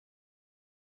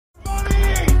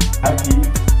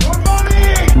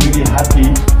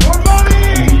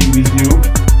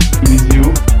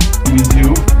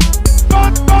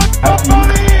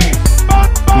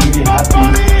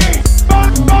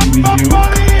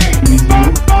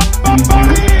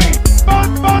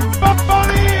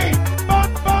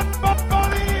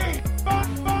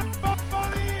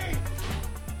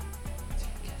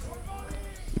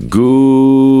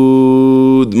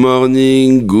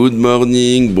good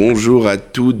morning, bonjour à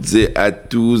toutes et à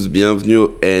tous, bienvenue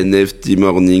au NFT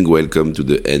Morning, welcome to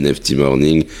the NFT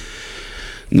Morning.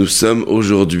 Nous sommes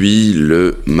aujourd'hui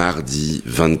le mardi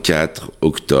 24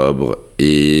 octobre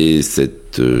et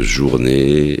cette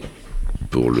journée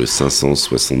pour le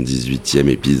 578e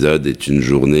épisode est une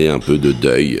journée un peu de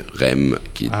deuil, Rem.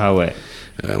 Ah ouais.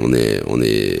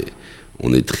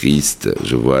 On est triste.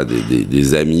 Je vois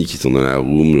des amis qui sont dans la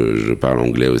room. Je parle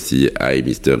anglais aussi. Hi,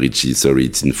 Mr. Richie. Sorry,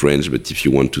 it's in French, but if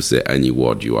you want to say any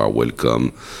word, you are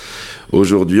welcome.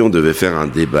 Aujourd'hui, on devait faire un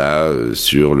débat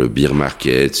sur le bear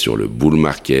market, sur le bull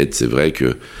market. C'est vrai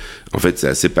que, en fait, c'est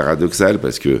assez paradoxal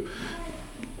parce que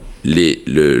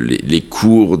les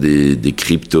cours des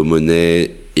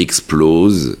crypto-monnaies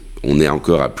explosent. On est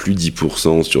encore à plus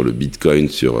 10% sur le Bitcoin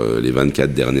sur les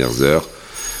 24 dernières heures.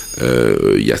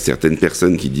 Il y a certaines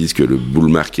personnes qui disent que le bull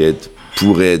market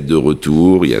pourrait être de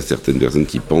retour. Il y a certaines personnes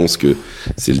qui pensent que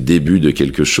c'est le début de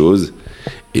quelque chose.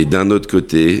 Et d'un autre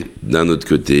côté,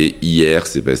 hier,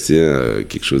 s'est passé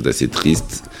quelque chose d'assez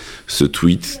triste. Ce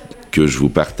tweet que je vous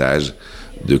partage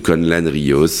de Conlan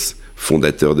Rios,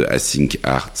 fondateur de Async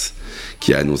Art,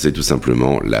 qui a annoncé tout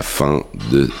simplement la fin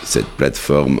de cette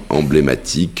plateforme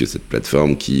emblématique, cette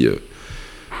plateforme qui...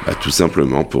 tout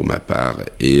simplement, pour ma part,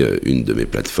 est une de mes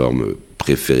plateformes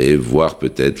préférées, voire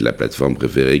peut-être la plateforme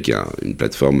préférée, qui est une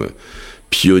plateforme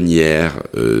pionnière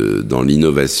dans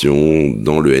l'innovation,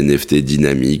 dans le NFT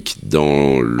dynamique,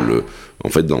 dans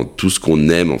tout ce qu'on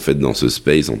aime en fait dans ce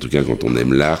space, en tout cas quand on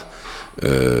aime l'art,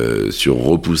 sur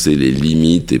repousser les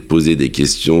limites et poser des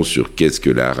questions sur qu'est-ce que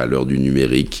l'art à l'heure du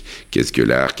numérique, qu'est-ce que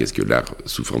l'art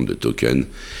sous forme de token.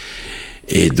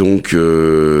 Et donc,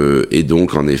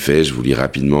 en effet, je vous lis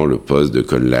rapidement le post de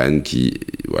Conlan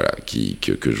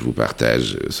que je vous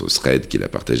partage, ce thread qu'il a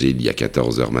partagé il y a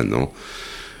 14 heures maintenant,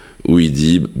 où il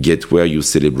dit « Get where you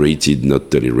celebrated, not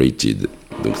tolerated ».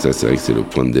 Donc ça, c'est vrai que c'est le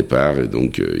point de départ, et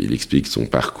donc il explique son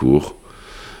parcours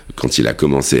quand il a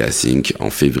commencé Async en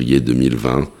février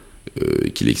 2020,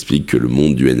 qu'il explique que le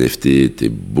monde du NFT était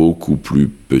beaucoup plus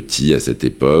petit à cette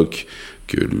époque,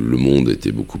 que le monde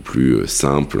était beaucoup plus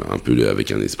simple, un peu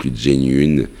avec un esprit de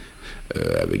genuine,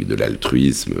 avec de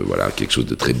l'altruisme, voilà, quelque chose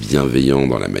de très bienveillant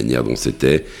dans la manière dont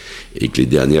c'était, et que les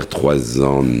dernières 3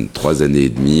 années et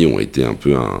demie ont été un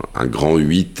peu un grand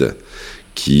 8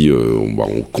 qui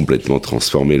ont complètement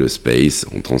transformé le space,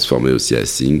 ont transformé aussi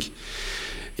Async,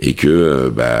 et que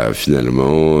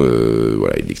finalement,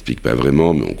 il n'explique pas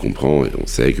vraiment, mais on comprend et on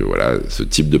sait que ce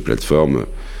type de plateforme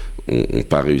n'ont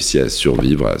pas réussi à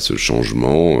survivre à ce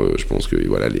changement. Je pense que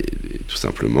tout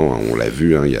simplement, on l'a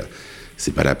vu,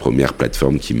 c'est pas la première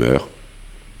plateforme qui meurt.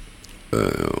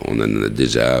 On en a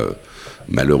déjà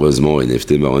malheureusement au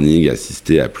NFT Morning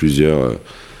assisté à plusieurs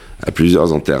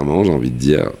enterrements, j'ai envie de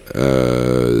dire.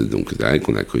 Donc c'est vrai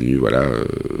qu'on a connu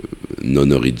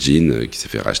Non-Origin qui s'est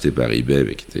fait racheter par eBay,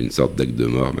 mais qui était une sorte d'acte de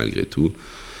mort malgré tout.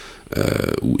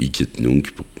 Ou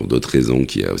Iketnunk pour d'autres raisons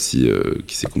qui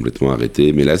s'est complètement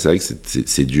arrêté, mais là c'est vrai que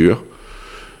c'est dur.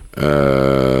 Il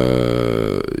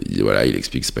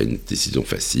explique que c'est pas une décision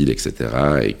facile, etc.,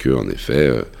 et que en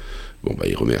effet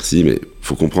il remercie, mais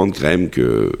faut comprendre quand même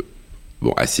que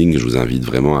Async, je vous invite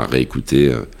vraiment à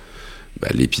réécouter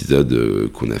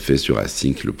l'épisode qu'on a fait sur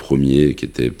Async, le premier, qui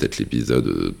était peut-être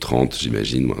l'épisode 30,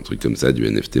 j'imagine, ou un truc comme ça, du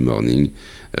NFT Morning.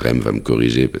 Rem va me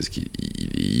corriger parce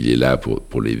qu'il est là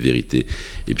pour les vérités.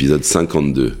 Épisode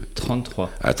 52.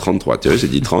 33. Ah, 33. Tu vois, j'ai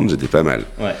dit 30, j'étais pas mal.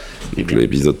 Ouais. Donc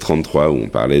l'épisode 33 où on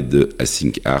parlait de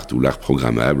Async Art ou l'art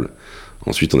programmable.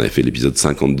 Ensuite, on avait fait l'épisode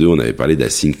 52, on avait parlé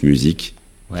d'Async Music,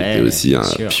 qui était aussi un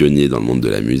pionnier dans le monde de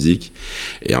la musique.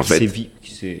 Et en fait...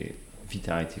 Qui s'est vite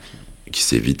arrêté, finalement. Qui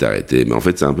s'est vite arrêté, mais en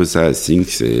fait c'est un peu ça Async,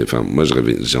 moi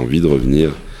j'ai envie de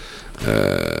revenir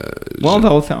on va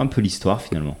refaire un peu l'histoire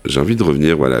finalement. J'ai envie de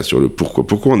revenir sur le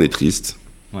pourquoi on est triste.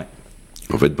 Ouais.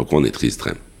 En fait, pourquoi on est triste,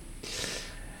 Rem?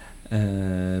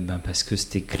 Parce que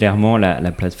c'était clairement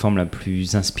la plateforme la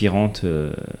plus inspirante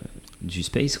du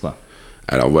space, quoi.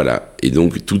 Alors voilà, et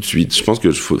donc tout de suite je pense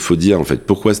que faut dire en fait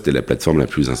pourquoi c'était la plateforme la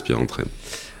plus inspirante, Rem.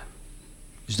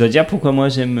 Je dois dire pourquoi moi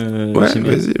j'aime... Vas-y.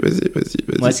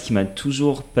 Moi, ce qui m'a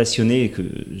toujours passionné et que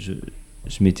je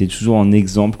mettais toujours en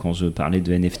exemple quand je parlais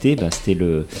de NFT, c'était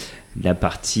la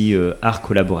partie art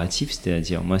collaboratif,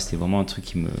 c'est-à-dire moi c'était vraiment un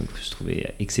truc que je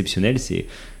trouvais exceptionnel, c'est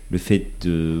le fait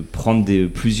de prendre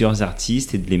plusieurs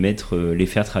artistes et de les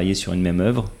faire travailler sur une même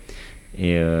œuvre.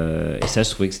 Et ça, je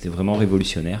trouvais que c'était vraiment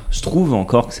révolutionnaire. Je trouve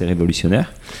encore que c'est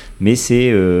révolutionnaire, mais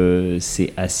c'est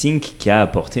Async qui a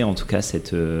apporté en tout cas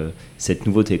cette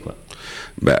nouveauté, quoi.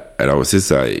 Alors c'est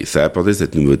ça, et ça a apporté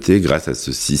cette nouveauté grâce à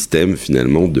ce système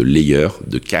finalement de layer,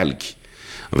 de calque.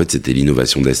 En fait, c'était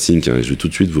l'innovation d'Async. Je vais tout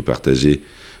de suite vous partager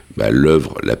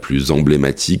l'œuvre la plus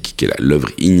emblématique, qui est l'œuvre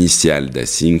initiale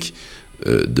d'Async,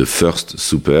 de First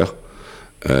Super.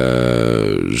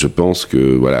 Je pense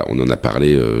que voilà, on en a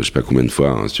parlé, je sais pas combien de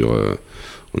fois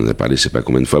on en a parlé, je sais pas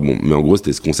combien de fois. Bon, mais en gros,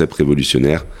 c'était ce concept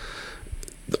révolutionnaire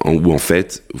où en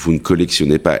fait, vous ne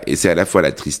collectionnez pas. Et c'est à la fois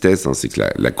la tristesse, c'est que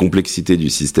la complexité du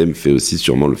système fait aussi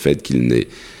sûrement le fait qu'il n'ait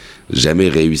jamais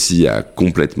réussi à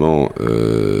complètement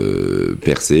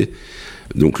percer.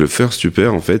 Donc le First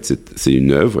Super, en fait, c'est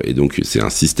une œuvre, et donc c'est un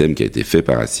système qui a été fait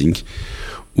par Async,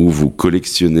 où vous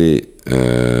collectionnez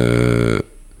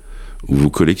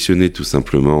tout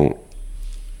simplement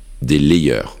des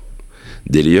layers.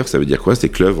 Des layers, ça veut dire quoi ? C'est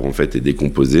que l'œuvre, en fait, est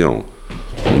décomposée en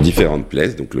différentes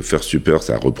pièces. Donc le First Super,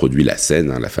 ça reproduit la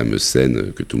scène, la fameuse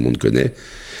scène que tout le monde connaît.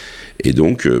 Et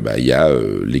donc, il y a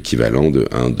l'équivalent de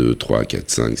 1, 2, 3, 4,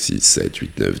 5, 6, 7,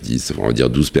 8, 9, 10, on va dire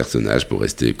 12 personnages pour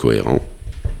rester cohérent.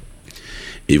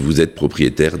 Et vous êtes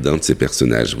propriétaire d'un de ces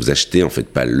personnages. Vous achetez en fait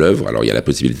pas l'œuvre. Alors il y a la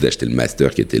possibilité d'acheter le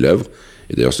master qui était l'œuvre.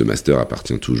 Et d'ailleurs ce master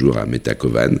appartient toujours à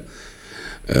Metakovan.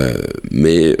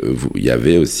 Mais il y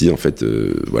avait aussi en fait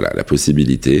la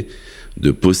possibilité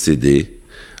de posséder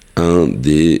un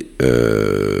des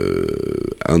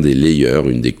layers,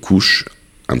 une des couches,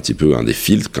 un petit peu un des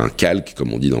filtres, un calque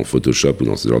comme on dit dans Photoshop ou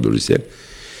dans ce genre de logiciel.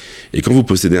 Et quand vous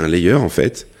possédez un layer, en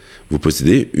fait, vous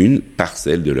possédez une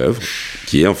parcelle de l'œuvre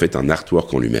qui est en fait un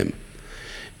artwork en lui-même.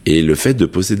 Et le fait de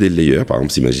posséder le layer, par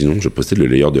exemple, imaginons que je possède le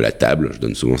layer de la table, je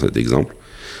donne souvent cet exemple.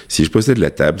 Si je possède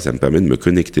la table, ça me permet de me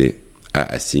connecter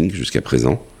à Async jusqu'à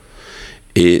présent.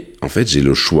 Et en fait, j'ai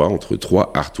le choix entre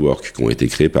 3 artworks qui ont été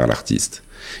créés par l'artiste.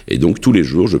 Et donc, tous les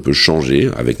jours, je peux changer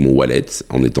avec mon wallet,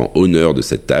 en étant owner de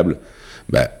cette table,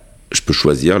 je peux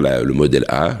choisir le modèle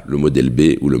A, le modèle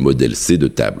B ou le modèle C de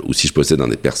table. Ou si je possède un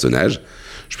des personnages,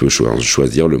 je peux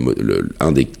choisir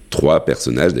un des 3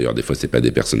 personnages. D'ailleurs, des fois, c'est pas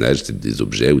des personnages, c'est des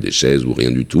objets ou des chaises ou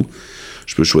rien du tout.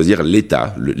 Je peux choisir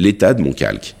l'état de mon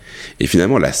calque. Et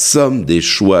finalement, la somme des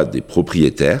choix des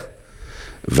propriétaires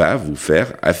va vous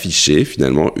faire afficher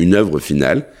finalement une œuvre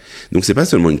finale. Donc, c'est pas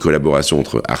seulement une collaboration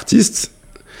entre artistes,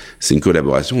 c'est une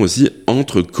collaboration aussi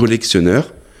entre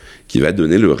collectionneurs qui va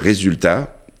donner le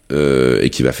résultat et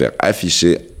qui va faire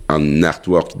afficher un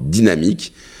artwork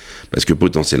dynamique, parce que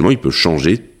potentiellement il peut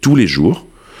changer tous les jours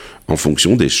en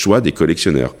fonction des choix des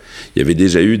collectionneurs. Il y avait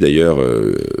déjà eu d'ailleurs,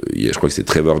 je crois que c'est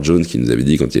Trevor Jones qui nous avait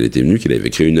dit quand il était venu qu'il avait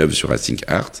créé une œuvre sur Async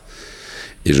Art,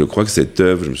 et je crois que cette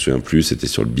œuvre, je me souviens plus, c'était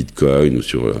sur le Bitcoin ou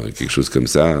sur quelque chose comme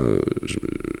ça,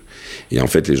 et en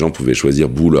fait les gens pouvaient choisir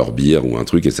boule or beer ou un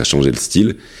truc et ça changeait le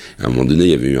style. À un moment donné,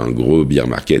 il y avait eu un gros beer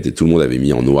market et tout le monde avait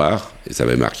mis en noir et ça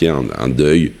avait marqué un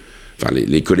deuil. Enfin,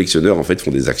 les collectionneurs en fait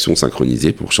font des actions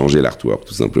synchronisées pour changer l'artwork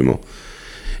tout simplement.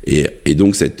 Et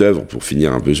donc cette œuvre, pour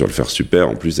finir un peu sur le First Super,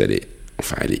 en plus elle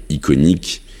est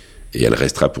iconique et elle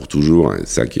restera pour toujours, c'est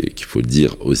ça qu'il faut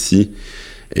dire aussi.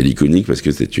 Elle est iconique parce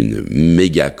que c'est une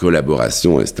méga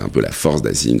collaboration, et c'était un peu la force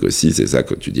d'Async aussi, c'est ça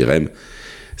quand tu dirais,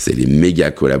 c'est les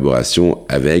méga collaborations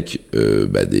avec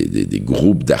des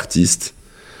groupes d'artistes,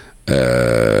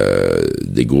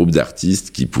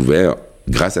 qui pouvaient,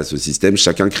 grâce à ce système,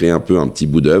 chacun créer un peu un petit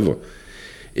bout d'œuvre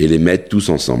et les mettre tous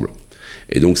ensemble.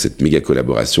 Et donc cette méga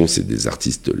collaboration, c'est des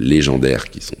artistes légendaires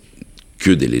qui sont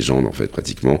que des légendes en fait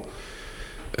pratiquement.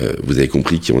 Vous avez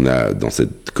compris qu'on a dans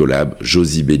cette collab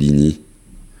Josie Bellini,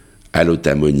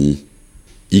 Alotamoni,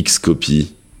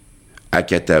 X-Copy,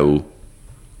 Akatao,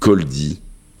 Coldy,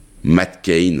 Matt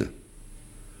Kane,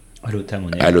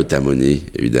 Alotamoni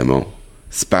évidemment,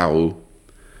 Sparrow,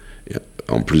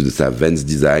 en plus de ça Vance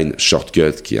Design,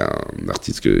 Shortcut qui est un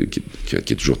artiste qui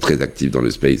est toujours très actif dans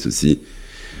le space aussi,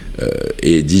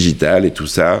 et Digital, et tout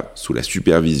ça sous la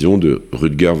supervision de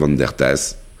Rutger van der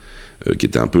Tas, qui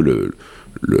était un peu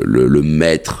le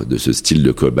maître de ce style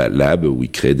de collab où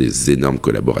il crée des énormes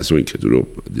collaborations. Il crée toujours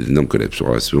des énormes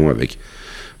collaborations avec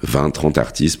 20-30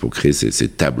 artistes pour créer ces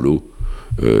tableaux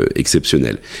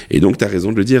exceptionnels. Et donc tu as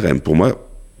raison de le dire, pour moi,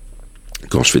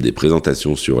 quand je fais des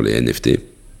présentations sur les NFT,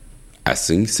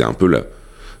 Async, c'est un peu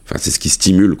c'est ce qui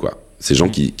stimule, quoi. Ces gens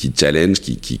qui challenge,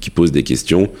 qui posent des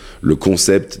questions, le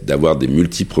concept d'avoir des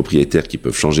multipropriétaires qui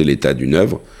peuvent changer l'état d'une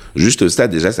œuvre, juste ça,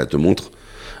 déjà, ça te montre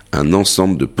un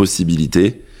ensemble de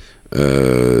possibilités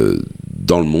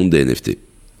dans le monde des NFT.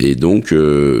 Et donc,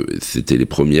 c'était les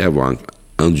premiers à avoir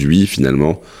induit,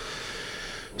 finalement,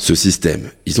 ce système.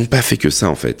 Ils n'ont pas fait que ça,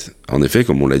 en fait. En effet,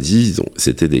 comme on l'a dit,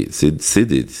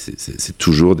 c'est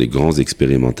toujours des grands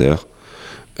expérimentateurs.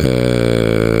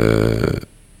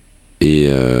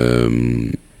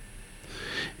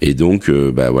 Et donc,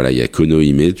 il y a Kono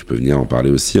Hime, tu peux venir en parler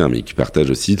aussi, mais qui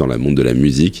partage aussi dans le monde de la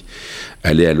musique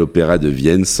aller à l'opéra de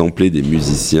Vienne, sampler des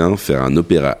musiciens, faire un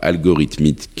opéra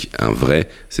algorithmique, un vrai,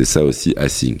 c'est ça aussi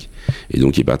Async. Et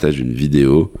donc il partage une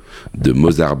vidéo de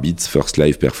Mozart Beats First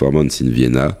Live Performance in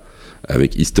Vienna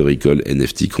avec Historical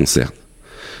NFT Concert.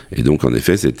 Et donc en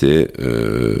effet c'était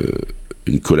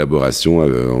une collaboration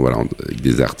avec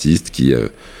des artistes qui,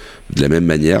 de la même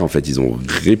manière, en fait ils ont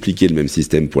répliqué le même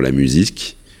système pour la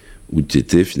musique, où tu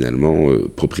étais finalement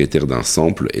propriétaire d'un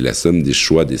sample, et la somme des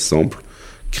choix des samples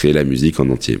créer la musique en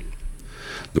entier.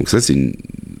 Donc ça ils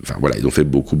ont fait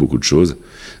beaucoup de choses.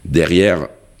 Derrière,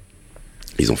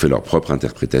 ils ont fait leur propre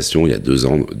interprétation il y a 2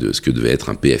 ans de ce que devait être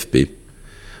un PFP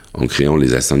en créant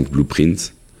les Async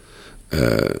Blueprints.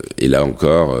 Et là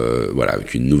encore,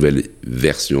 avec une nouvelle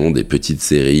version, des petites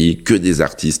séries, que des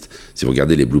artistes. Si vous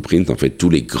regardez les blueprints, en fait, tous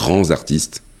les grands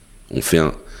artistes ont fait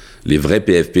les vrais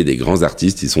PFP des grands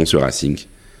artistes, ils sont sur Async.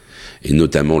 Et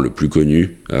notamment le plus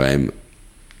connu, Rem.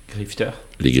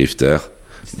 Les Grifters.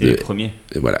 C'était les premiers.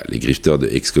 Et voilà, les Grifters de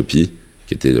Xcopy,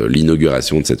 qui était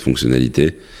l'inauguration de cette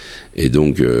fonctionnalité. Et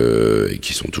donc,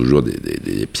 qui sont toujours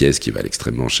des pièces qui valent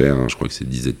extrêmement cher. Hein. Je crois que c'est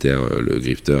 10 Ethers le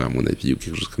Grifter, à mon avis, ou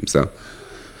quelque chose comme ça.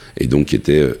 Et donc, qui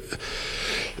était...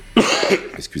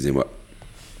 Excusez-moi.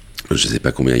 Je sais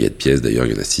pas combien il y a de pièces, d'ailleurs.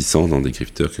 Il y en a 600 dans des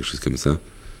Grifters, quelque chose comme ça.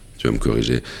 Tu vas me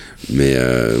corriger. Mais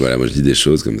moi, je dis des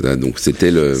choses comme ça. Donc,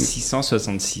 c'était le...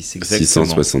 666, exactement.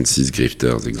 666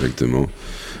 Grifters, exactement.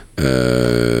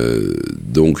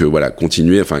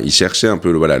 Continuer. Enfin, ils cherchaient un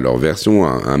peu leur version.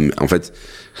 En fait,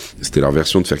 c'était leur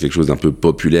version de faire quelque chose d'un peu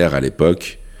populaire à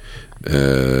l'époque. T'as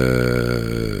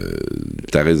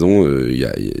raison.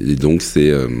 Et donc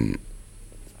c'est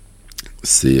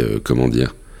comment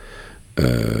dire.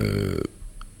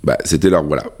 C'était leur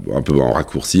un peu en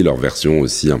raccourci leur version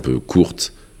aussi un peu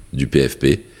courte du PFP.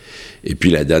 Et puis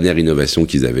la dernière innovation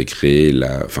qu'ils avaient créée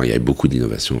là. Enfin, il y avait beaucoup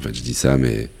d'innovations. En fait, je dis ça,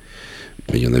 mais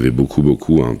il y en avait beaucoup,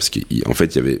 hein, parce qu'en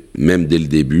fait, il y avait, même dès le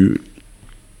début,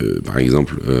 par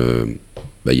exemple,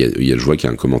 je vois qu'il y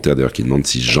a un commentaire d'ailleurs qui demande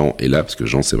si Jean est là, parce que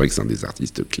Jean, c'est vrai que c'est un des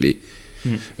artistes clés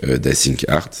d'Async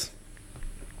Art.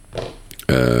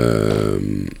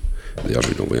 D'ailleurs, je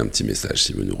vais lui envoyer un petit message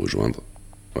s'il veut nous rejoindre.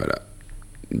 Voilà.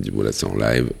 Il me dit, voilà, c'est en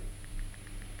live.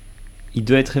 Il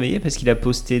doit être réveillé parce qu'il a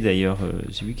posté d'ailleurs,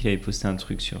 j'ai vu qu'il avait posté un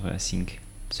truc sur Async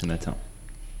ce matin.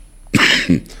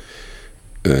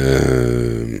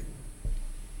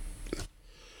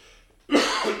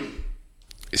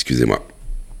 Excusez-moi.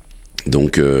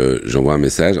 Donc j'envoie un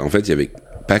message. En fait, il y avait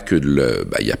pas que de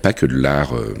il y a pas que de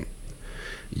l'art.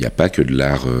 Il y a pas que de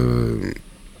l'art.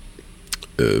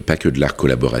 Pas que de l'art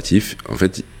collaboratif. En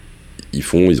fait, ils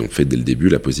ont fait dès le début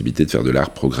la possibilité de faire de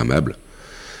l'art programmable.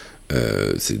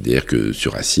 C'est-à-dire que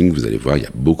sur Async, vous allez voir, il y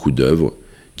a beaucoup d'œuvres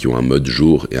qui ont un mode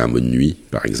jour et un mode nuit,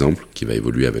 par exemple, qui va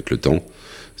évoluer avec le temps.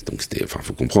 Donc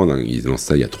faut comprendre, hein, ils lancent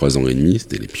ça il y a 3 ans et demi,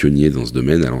 c'était les pionniers dans ce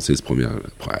domaine à lancer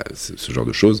ce genre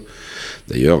de choses.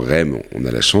 D'ailleurs, Rem, on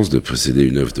a la chance de posséder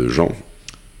une œuvre de Jean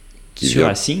sur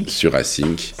Async,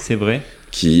 c'est vrai,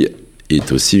 qui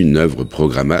est aussi une œuvre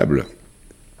programmable,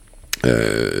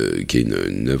 qui est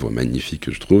une œuvre magnifique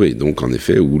que je trouve, et donc en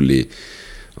effet où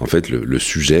le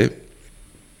sujet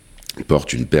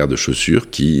porte une paire de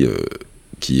chaussures qui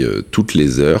toutes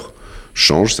les heures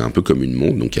change, c'est un peu comme une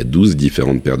montre, donc il y a 12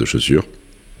 différentes paires de chaussures.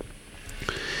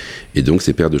 Et donc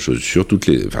ces paires de chaussures,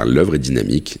 l'œuvre est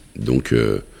dynamique, donc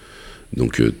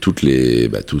toutes les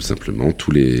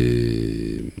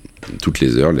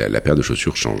heures, la paire de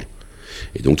chaussures change.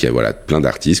 Et donc il y a plein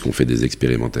d'artistes qui ont fait des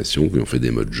expérimentations, qui ont fait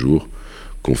des modes jour,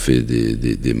 qui ont fait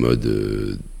des modes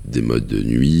de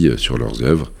nuit sur leurs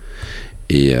œuvres.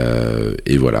 Et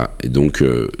voilà. Et donc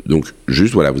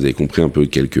juste vous avez compris un peu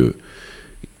quelques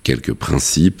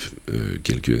principes,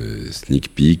 quelques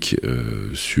sneak peeks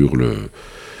sur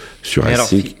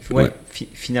Async.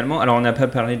 Finalement, alors on n'a pas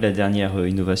parlé de la dernière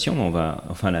innovation, mais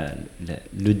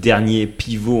le dernier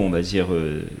pivot, on va dire,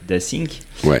 d'Async.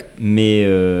 Ouais. Mais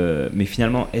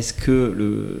finalement, est-ce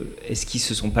qu'ils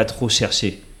se sont pas trop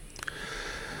cherchés ?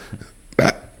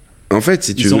 En fait,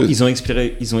 si ils ont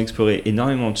exploré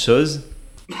énormément de choses,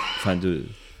 de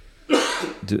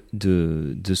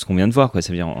ce qu'on vient de voir, quoi.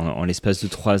 Ça veut dire en l'espace de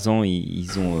 3 ans,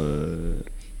 ils ont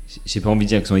j'ai pas envie de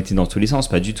dire qu'ils ont été dans tous les sens,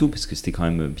 pas du tout, parce que c'était quand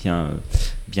même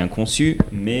bien conçu,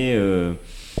 mais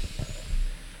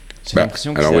j'ai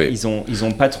l'impression qu'ils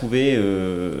ont pas trouvé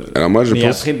alors moi je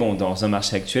pense... après dans un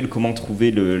marché actuel, comment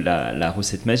trouver la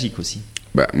recette magique aussi.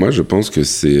 Moi je pense que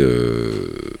c'est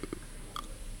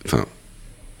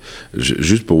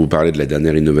juste pour vous parler de la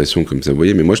dernière innovation comme ça, vous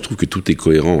voyez, mais moi je trouve que tout est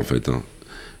cohérent en fait, hein.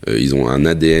 Ils ont un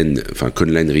ADN,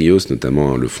 Conline Rios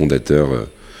notamment, le fondateur,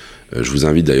 je vous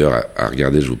invite d'ailleurs à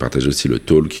regarder, je vous partage aussi le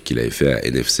talk qu'il avait fait à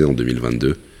NFC en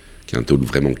 2022, qui est un talk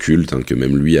vraiment culte, que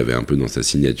même lui avait un peu dans sa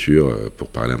signature pour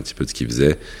parler un petit peu de ce qu'il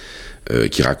faisait,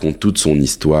 qui raconte toute son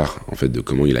histoire en fait de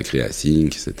comment il a créé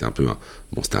Async. C'était un peu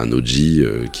c'était un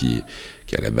OG qui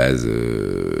à la base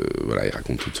il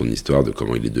raconte toute son histoire de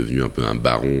comment il est devenu un peu un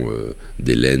baron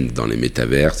d'Hélène dans les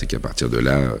métaverses, et qu'à partir de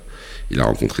là il a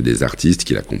rencontré des artistes,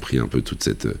 qu'il a compris un peu toute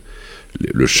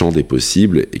le champ des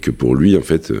possibles, et que pour lui en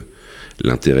fait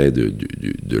l'intérêt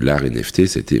de l'art NFT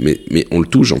c'était mais on le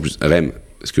touche en plus. Rem,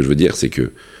 ce que je veux dire, c'est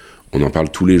que on en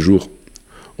parle tous les jours.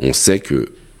 On sait que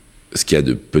ce qu'il y a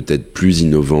de peut-être plus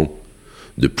innovant,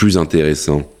 de plus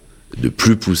intéressant, de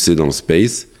plus poussé dans le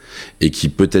space, et qui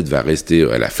peut-être va rester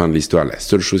à la fin de l'histoire, la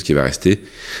seule chose qui va rester,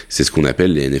 c'est ce qu'on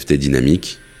appelle les NFT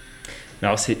dynamiques.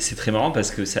 Alors c'est très marrant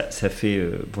parce que ça fait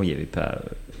il y avait pas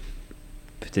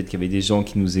peut-être qu'il y avait des gens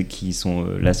qui sont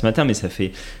là ce matin, mais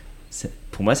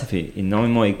pour moi ça fait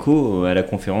énormément écho à la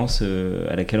conférence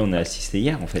à laquelle on a assisté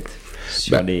hier en fait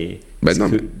sur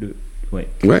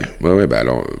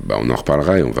on en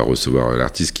reparlera, et on va recevoir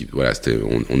l'artiste qui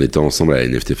on était ensemble à la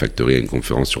NFT Factory à une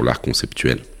conférence sur l'art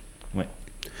conceptuel. Ouais.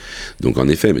 Donc en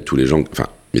effet, mais tous les gens,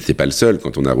 mais c'est pas le seul.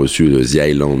 Quand on a reçu The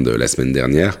Island la semaine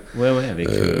dernière,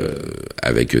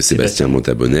 avec Sébastien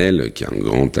Montabonnel, qui est un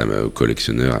grand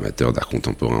collectionneur amateur d'art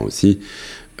contemporain aussi.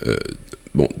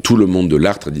 Tout le monde de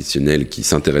l'art traditionnel qui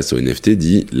s'intéresse aux NFT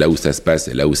dit là où ça se passe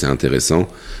et là où c'est intéressant,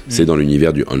 c'est dans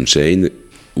l'univers du on-chain,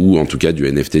 ou en tout cas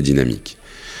du NFT dynamique.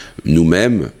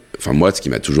 Nous-mêmes, moi, ce qui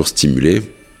m'a toujours stimulé,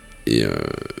 et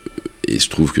je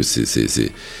trouve que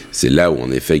c'est là où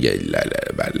en effet il y a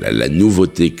la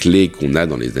nouveauté clé qu'on a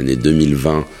dans les années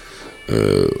 2020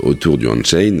 autour du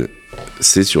on-chain,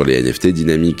 c'est sur les NFT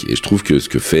dynamiques. Et je trouve que ce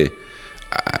que fait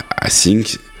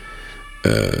Async,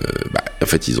 en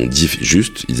fait ils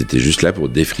étaient juste là pour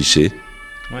défricher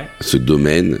ce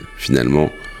domaine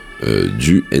finalement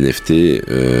du NFT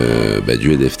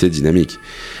dynamique.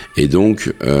 Et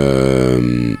donc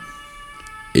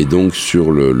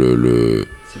sur le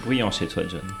C'est bruyant chez toi,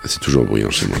 John. C'est toujours bruyant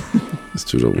chez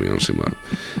moi.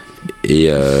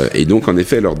 Et donc en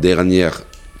effet leur dernière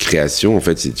création, en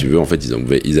fait, si tu veux,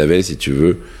 ils avaient, si tu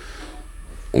veux,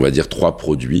 on va dire 3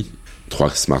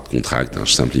 smart contracts,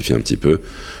 je simplifie un petit peu.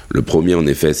 Le premier en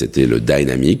effet c'était le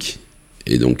dynamic,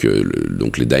 et donc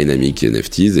les dynamic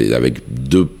NFTs, et avec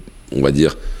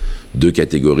deux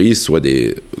catégories, soit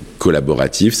des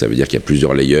collaboratifs, ça veut dire qu'il y a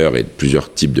plusieurs layers et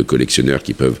plusieurs types de collectionneurs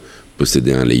qui peuvent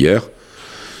posséder un layer,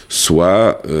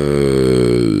 soit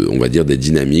on va dire des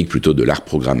dynamiques, plutôt de l'art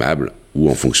programmable, ou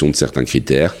en fonction de certains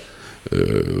critères,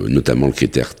 notamment le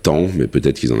critère temps, mais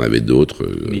peut-être qu'ils en avaient d'autres.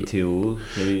 Météo.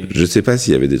 Je sais pas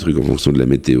s'il y avait des trucs en fonction de la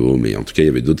météo, mais en tout cas il y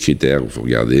avait d'autres critères où il faut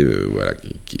regarder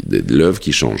l'œuvre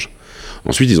qui change.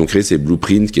 Ensuite ils ont créé ces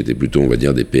blueprints qui étaient plutôt, on va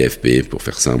dire, des PFP, pour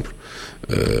faire simple,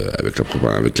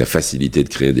 avec la facilité de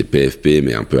créer des PFP,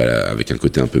 mais avec un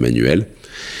côté un peu manuel.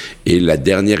 Et la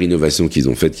dernière innovation qu'ils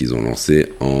ont faite, qu'ils ont lancée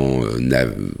en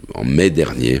mai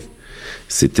dernier,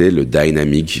 c'était le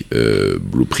Dynamic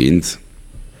Blueprint.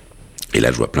 Et là,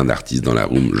 je vois plein d'artistes dans la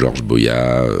room, Georges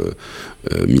Boya,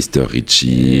 Mr.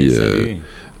 Richie.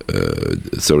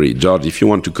 Sorry, George, if you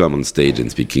want to come on stage and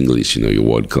speak English, you're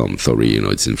welcome. Sorry,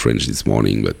 it's in French this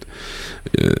morning, but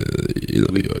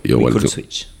you're welcome. Could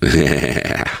switch.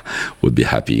 Would be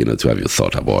happy, to have you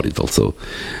thought about it also.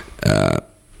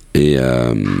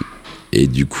 Et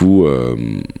du coup,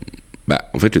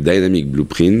 en fait, le Dynamic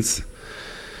Blueprint,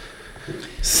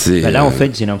 c'est... là, en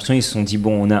fait, j'ai l'impression qu'ils se sont dit,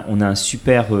 on a un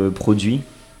super produit,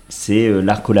 c'est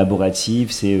l'art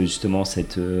collaboratif, c'est justement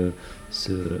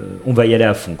on va y aller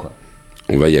à fond, quoi.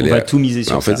 On va tout miser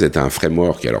sur ça. En fait, c'était un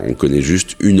framework. Alors, on connaît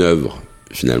juste une œuvre,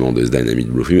 finalement, de ce Dynamic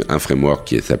Blueprint, un framework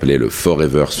qui s'appelait le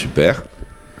Forever Super,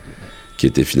 qui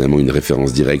était finalement une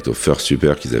référence directe au First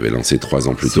Super qu'ils avaient lancé 3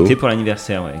 ans plus tôt. C'était pour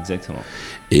l'anniversaire, ouais, exactement.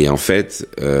 Et en fait,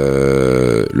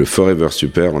 le Forever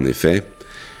Super, en effet,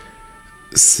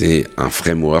 c'est un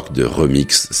framework de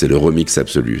remix. C'est le remix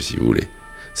absolu, si vous voulez.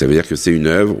 Ça veut dire que c'est une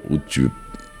œuvre où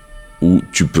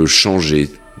tu peux changer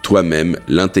toi-même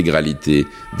l'intégralité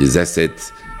des assets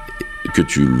que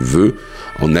tu veux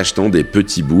en achetant des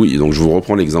petits bouts. Et donc, je vous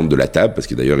reprends l'exemple de la table, parce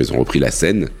que d'ailleurs, ils ont repris la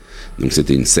scène. Donc,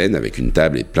 c'était une scène avec une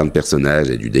table et plein de personnages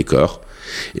et du décor.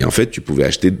 Et en fait, tu peux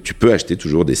acheter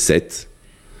toujours des sets,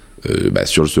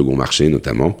 sur le second marché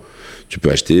notamment. Tu peux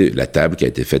acheter la table qui a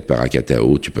été faite par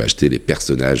Akatao, tu peux acheter les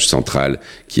personnages centrales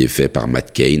qui est fait par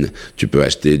Matt Kane, tu peux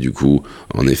acheter du coup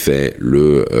en effet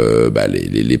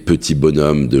les petits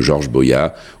bonhommes de Georges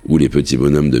Boya ou les petits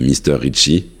bonhommes de Mr.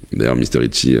 Richie. D'ailleurs, Mr.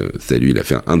 Richie, c'est lui, il a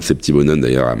fait un de ses petits bonhommes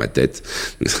d'ailleurs à ma tête,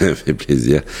 ça me fait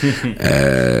plaisir.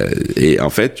 Et en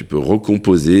fait, tu peux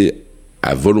recomposer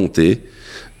à volonté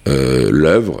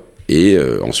l'œuvre et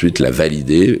ensuite la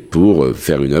valider pour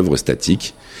faire une œuvre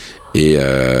statique.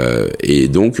 Et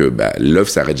donc, l'œuvre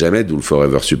s'arrête jamais, d'où le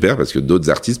Forever Super, parce que d'autres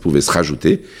artistes pouvaient se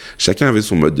rajouter. Chacun avait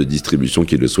son mode de distribution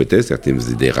qu'il le souhaitait. Certains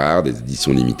faisaient des rares, des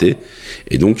éditions limitées.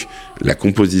 Et donc, la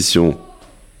composition...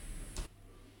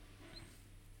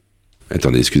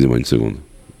 Attendez, excusez-moi une seconde.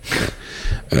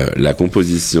 La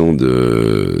composition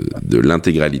de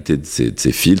l'intégralité de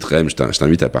ces filtres, je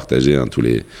t'invite à partager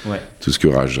tout ce que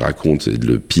je raconte, et de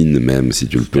le pin même, si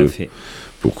tu le peux,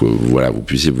 pour que vous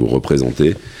puissiez vous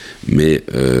représenter. Mais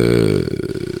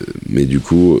du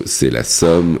coup, c'est la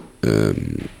somme.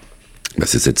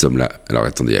 C'est cette somme-là. Alors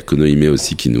attendez, il y a Konohime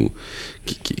aussi qui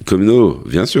Kono,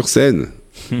 viens sur scène.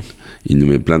 Il nous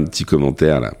met plein de petits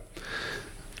commentaires là.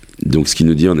 Donc ce qu'il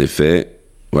nous dit en effet,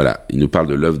 voilà, il nous parle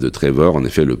de l'œuvre de Trevor. En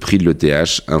effet, le prix de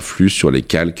l'ETH influe sur les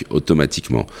calques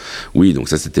automatiquement. Oui, donc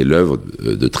ça c'était l'œuvre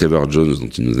de Trevor Jones dont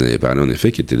il nous en avait parlé en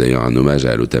effet, qui était d'ailleurs un hommage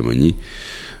à Alotamoni.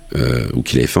 Ou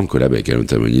qu'il avait fait en collab avec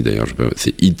Alotamoni d'ailleurs,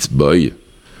 c'est Hit Boy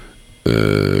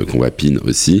qu'on va pin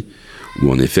aussi, où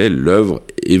en effet l'œuvre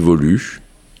évolue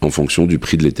en fonction du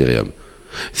prix de l'Ethereum.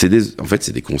 C'est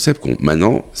des concepts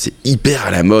maintenant c'est hyper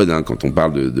à la mode quand on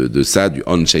parle de ça, du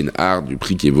on-chain art, du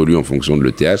prix qui évolue en fonction de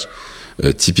l'ETH.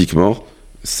 Typiquement,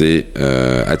 c'est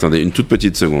attendez une toute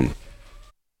petite seconde.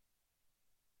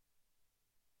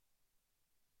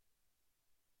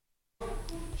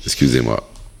 Excusez-moi.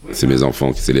 C'est mes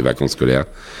enfants, c'est les vacances scolaires.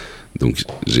 Donc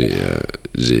j'ai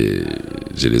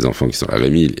les enfants qui sont...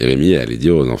 Rémi, allez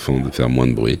dire aux enfants de faire moins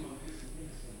de bruit.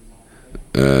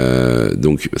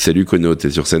 Donc salut Kono, t'es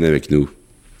sur scène avec nous.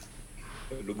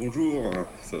 Bonjour,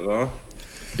 ça va?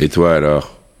 Et toi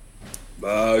alors?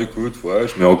 Bah écoute, ouais,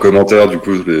 je mets en commentaire du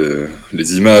coup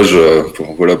les images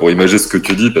pour imager ce que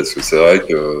tu dis, parce que c'est vrai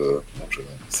que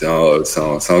c'est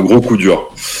un gros coup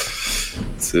dur.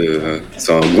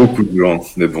 C'est un gros coup dur,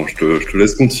 mais bon, je te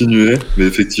laisse continuer. Mais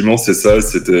effectivement, c'est ça,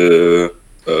 c'était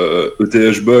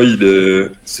ETH Boy,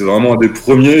 c'est vraiment un des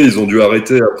premiers. Ils ont dû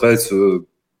arrêter après ce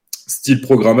style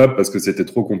programmable parce que c'était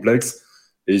trop complexe,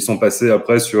 et ils sont passés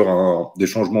après sur des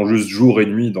changements juste jour et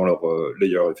nuit dans leur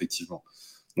layer, effectivement.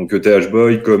 Donc ETH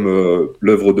Boy, comme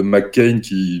l'œuvre de McCain,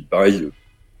 qui pareil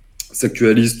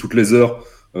s'actualise toutes les heures,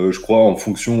 je crois, en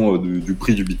fonction du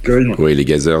prix du Bitcoin. Oui, les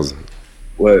Gathers.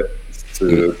 Ouais.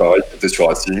 Pareil, c'était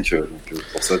sur Async, donc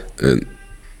pour ça.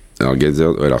 Alors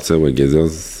Gathers,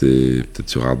 c'est peut-être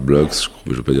sur Artblocks,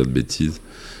 je veux pas dire de bêtises,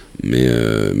 mais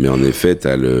en effet,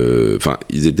 t'as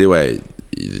ils étaient,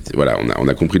 voilà, on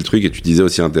a compris le truc, et tu disais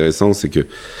aussi intéressant, c'est que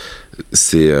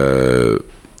c'est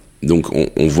donc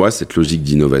on voit cette logique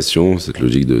d'innovation, cette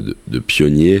logique de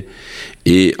pionnier,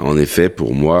 et en effet,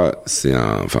 pour moi,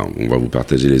 on va vous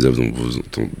partager les œuvres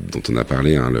dont on a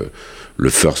parlé, le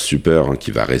First Super,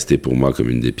 qui va rester pour moi comme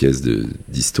une des pièces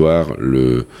d'histoire.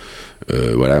 Moi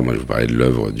je vous parlais de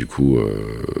l'œuvre du coup,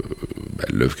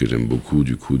 l'œuvre que j'aime beaucoup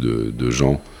du coup de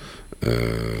Jean.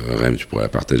 Rem, tu pourrais la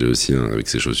partager aussi avec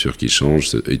ses chaussures qui changent.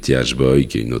 Ce ETH Boy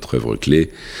qui est une autre œuvre clé.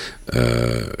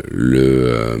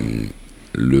 Le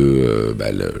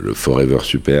Forever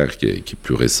Super qui est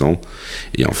plus récent.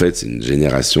 Et en fait c'est une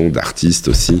génération d'artistes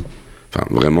aussi. Enfin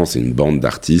vraiment c'est une bande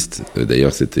d'artistes.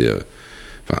 D'ailleurs c'est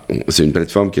une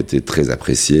plateforme qui était très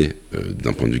appréciée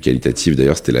d'un point de vue qualitatif.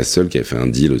 D'ailleurs, c'était la seule qui avait fait un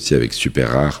deal aussi avec Super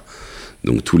Rare.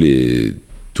 Donc tous les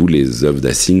œuvres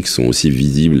d'Async sont aussi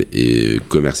visibles et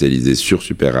commercialisées sur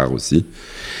Super Rare aussi.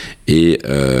 Et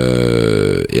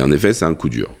en effet, c'est un coup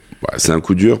dur. C'est un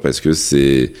coup dur parce que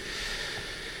c'est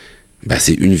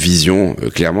une vision.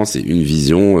 Clairement, c'est une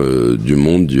vision du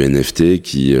monde du NFT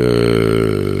qui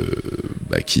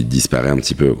disparaît un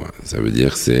petit peu, quoi. Ça veut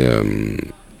dire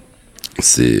je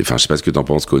sais pas ce que t'en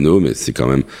penses, Kono, mais c'est quand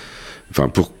même,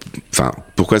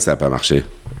 pourquoi ça a pas marché?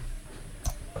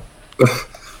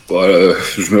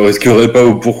 Je me risquerai pas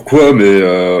au pourquoi, mais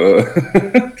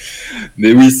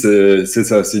mais oui, c'est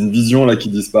ça, c'est une vision là qui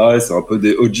disparaît. C'est un peu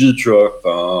des OG, tu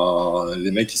vois.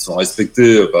 Les mecs qui sont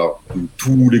respectés par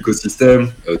tout l'écosystème,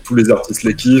 tous les artistes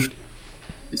les kiffent.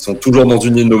 Ils sont toujours dans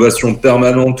une innovation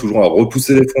permanente, toujours à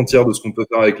repousser les frontières de ce qu'on peut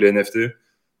faire avec les NFT.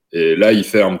 Et là, ils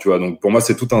ferment, tu vois. Donc, pour moi,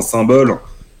 c'est tout un symbole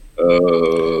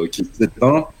qui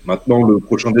s'éteint. Maintenant, le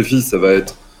prochain défi, ça va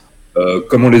être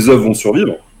comment les œuvres vont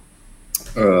survivre.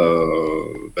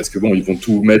 Parce que, bon, ils vont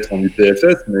tout mettre en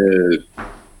UTF-S, mais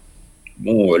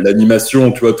bon,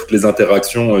 l'animation, tu vois, toutes les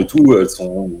interactions et tout, elles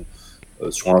sont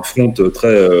sur un front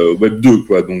très Web 2,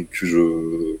 quoi. Donc,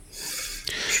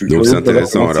 donc, c'est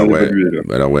intéressant.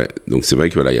 Alors, ouais. Donc, c'est vrai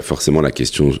que voilà, il y a forcément la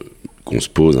question qu'on se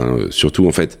pose, surtout,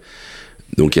 en fait.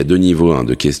 Donc il y a deux niveaux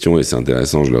de questions, et c'est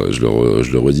intéressant, je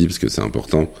le redis parce que c'est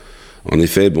important. En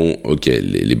effet, bon, ok,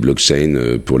 les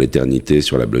blockchains pour l'éternité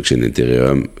sur la blockchain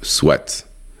Ethereum, soit.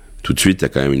 Tout de suite, il y a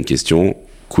quand même une question,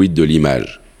 quid de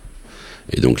l'image?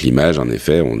 Et donc l'image, en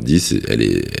effet, on le dit,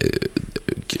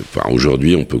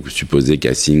 aujourd'hui, on peut supposer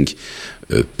qu'Async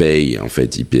paye en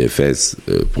fait IPFS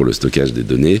pour le stockage des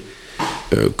données.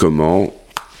 Comment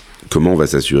on va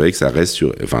s'assurer que ça reste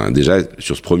sur... Enfin, déjà,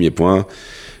 sur ce premier point,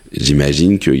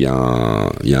 j'imagine qu'il y a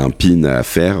un pin à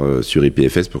faire sur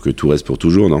IPFS pour que tout reste pour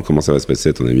toujours, non? Comment ça va se passer,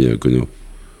 à ton ami Kono?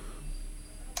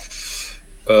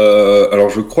 Alors,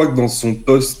 je crois que dans son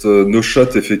post No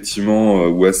Shot, effectivement,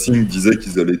 où Async disait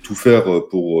qu'ils allaient tout faire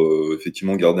pour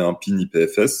effectivement garder un pin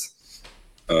IPFS.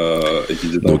 Et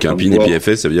qu'ils étaient Donc, un pin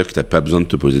IPFS, ça veut dire que tu n'as pas besoin de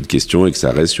te poser de questions et que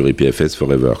ça reste sur IPFS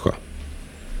forever, quoi.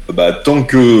 Bah, tant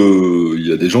que il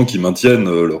y a des gens qui maintiennent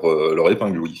leur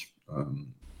épingle, oui.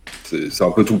 C'est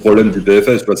un peu tout le problème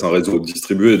d'IPFS, c'est un réseau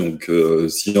distribué, donc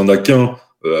s'il y en a qu'un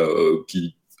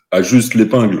qui ajuste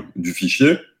l'épingle du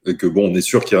fichier, et que bon, on est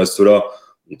sûr qu'il reste là,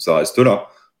 donc ça reste là.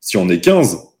 Si on est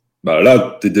 15, bah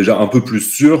là, t'es déjà un peu plus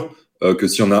sûr que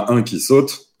s'il y en a un qui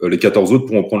saute, les 14 autres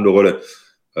pourront prendre le relais.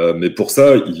 Mais pour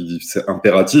ça, c'est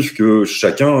impératif que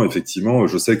chacun, effectivement,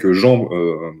 je sais que Jean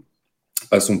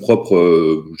a son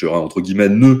propre, je dirais, entre guillemets,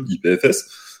 nœud IPFS,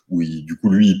 où du coup,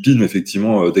 lui, il pine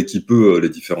effectivement dès qu'il peut les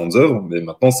différentes œuvres, mais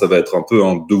maintenant, ça va être un peu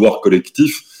un devoir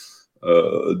collectif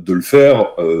de le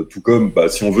faire, tout comme,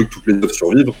 si on veut que toutes les œuvres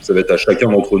survivent, ça va être à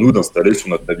chacun d'entre nous d'installer sur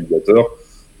notre navigateur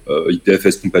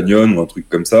IPFS Companion ou un truc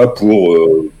comme ça pour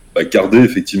garder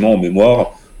effectivement en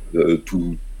mémoire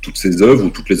toutes ces œuvres, ou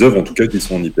toutes les œuvres en tout cas qui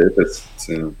sont en IPFS.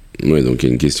 Ouais, donc il y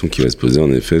a une question qui va se poser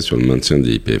en effet sur le maintien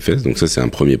des IPFS, donc ça c'est un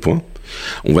premier point.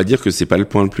 On va dire que c'est pas le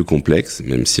point le plus complexe,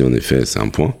 même si en effet c'est un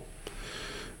point.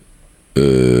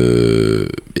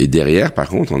 Et derrière, par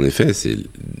contre, en effet, c'est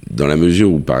dans la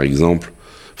mesure où, par exemple,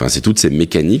 c'est toutes ces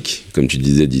mécaniques, comme tu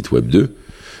disais, dites Web 2.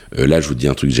 Là, je vous dis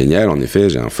un truc génial. En effet,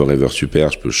 j'ai un Forever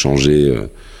Super. Je peux changer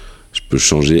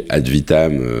ad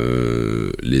vitam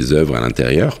les œuvres à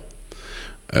l'intérieur.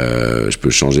 Je peux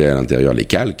changer à l'intérieur les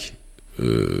calques.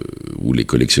 Ou les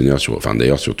collectionneurs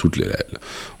d'ailleurs sur toutes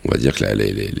on va dire que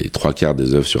les trois quarts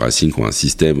des œuvres sur Async ont un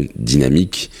système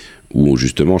dynamique où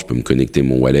justement je peux me connecter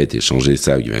mon wallet et changer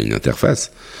ça via une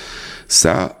interface.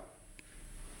 Ça,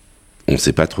 on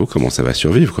sait pas trop comment ça va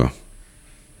survivre, quoi.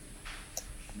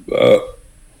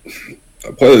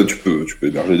 Après, tu peux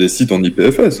héberger des sites en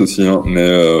IPFS aussi, hein, mais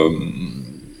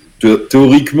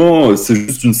théoriquement, c'est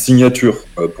juste une signature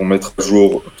pour mettre à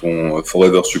jour ton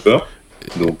Forever Super.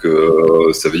 Donc,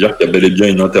 ça veut dire qu'il y a bel et bien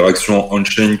une interaction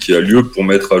on-chain qui a lieu pour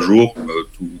mettre à jour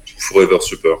tout Forever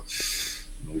Super.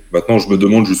 Donc, maintenant, je me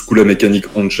demande jusqu'où la mécanique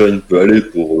on-chain peut aller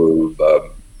pour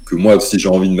que moi, si j'ai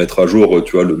envie de mettre à jour,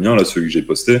 tu vois, le mien, là, celui que j'ai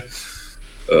posté,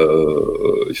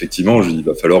 effectivement, il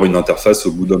va falloir une interface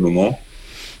au bout d'un moment.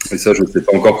 Et ça, je ne sais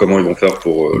pas encore comment ils vont faire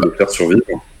pour le faire survivre.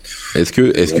 Est-ce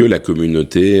que la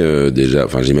communauté, déjà,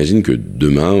 j'imagine que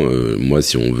demain, moi,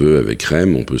 si on veut, avec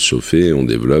Rem, on peut se chauffer, on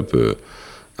développe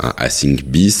un Async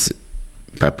bis,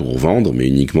 pas pour vendre, mais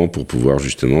uniquement pour pouvoir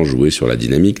justement jouer sur la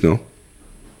dynamique, non?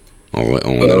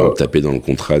 En allant taper dans le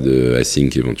contrat de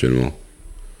Async éventuellement.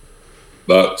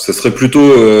 Ça serait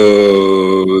plutôt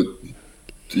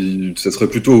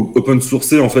open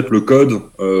sourcer en fait le code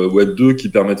Web 2 qui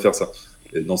permet de faire ça.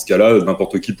 Et dans ce cas-là,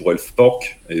 n'importe qui pourrait le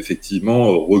fork et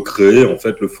effectivement recréer en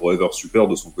fait le Forever Super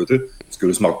de son côté, parce que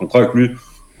le smart contract, lui,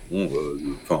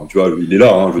 tu vois, il est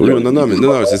là. Hein,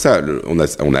 non, c'est ça. On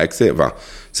a accès.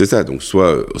 C'est ça. Donc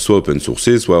soit open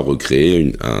sourcer, soit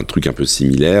recréer un truc un peu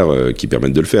similaire qui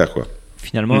permette de le faire, quoi.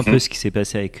 Finalement, un peu ce qui s'est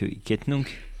passé avec Iketnunk.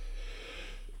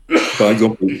 Par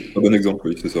exemple, un bon exemple,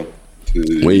 oui, c'est ça.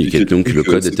 Oui, donc le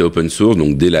code était open source,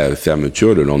 donc dès la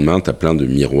fermeture, le lendemain, tu as plein de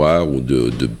miroirs ou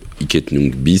de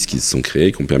Iketnunk bis qui se sont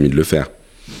créés, qui ont permis de le faire.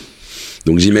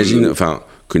 Donc j'imagine,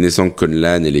 connaissant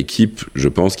Conlan et l'équipe, je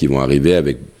pense qu'ils vont arriver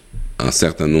avec un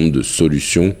certain nombre de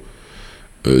solutions,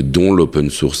 dont l'open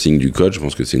sourcing du code. Je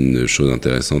pense que c'est une chose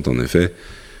intéressante en effet,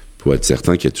 pour être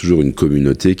certain qu'il y a toujours une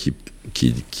communauté qui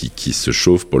se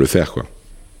chauffe pour le faire, quoi.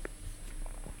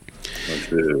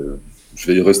 Je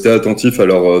vais y rester attentif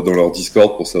dans leur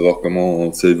Discord pour savoir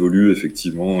comment ça évolue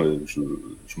effectivement, et je ne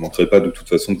manquerai pas de toute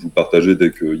façon de vous partager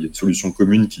dès qu'il y a une solution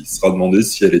commune qui sera demandée,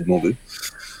 si elle est demandée.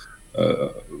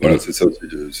 Voilà, c'est ça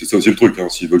aussi le truc, hein.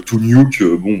 S'ils veulent tout nuke,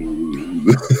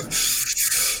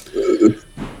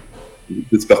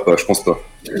 j'espère pas, je pense pas.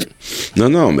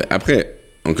 Non, mais après,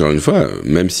 encore une fois,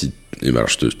 même si, alors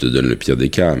je te donne le pire des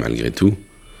cas, malgré tout,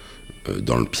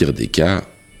 dans le pire des cas,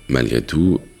 malgré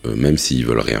tout, même s'ils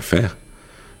veulent rien faire,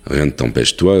 rien ne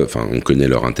t'empêche, toi, on connaît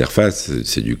leur interface,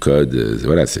 c'est du code,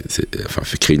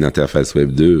 créer une interface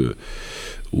Web 2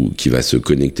 ou qui va se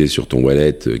connecter sur ton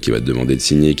wallet, qui va te demander de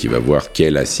signer, qui va voir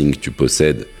quel async tu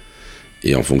possèdes,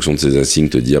 et en fonction de ces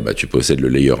asyncs te dire tu possèdes le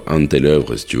layer 1 de telle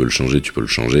œuvre, si tu veux le changer, tu peux le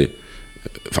changer.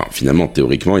 Enfin, finalement,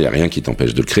 théoriquement, il n'y a rien qui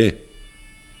t'empêche de le créer.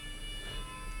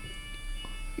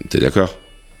 T'es d'accord ?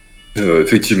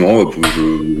 Effectivement,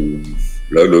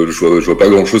 je vois pas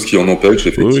grand-chose qui en empêche,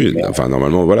 effectivement. Oui, enfin,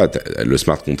 normalement, voilà, le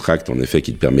smart contract, en effet,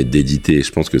 qui te permet d'éditer,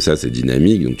 je pense que ça, c'est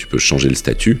dynamique, donc tu peux changer le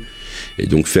statut, et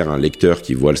donc faire un lecteur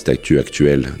qui voit le statut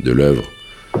actuel de l'œuvre.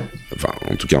 Enfin,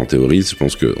 en tout cas, en théorie, je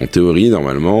pense qu'en théorie,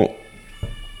 normalement,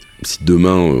 si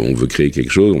demain, on veut créer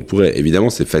quelque chose, on pourrait. Évidemment,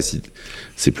 c'est facile,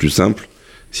 c'est plus simple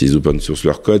s'ils open source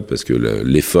leur code, parce que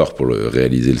l'effort pour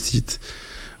réaliser le site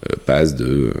passe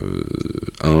de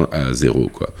 1 à 0,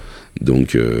 quoi.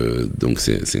 Donc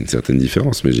c'est une certaine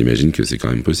différence, mais j'imagine que c'est quand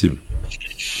même possible.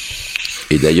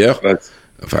 Et d'ailleurs,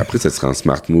 enfin après ça serait un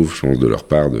smart move, je pense, de leur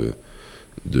part de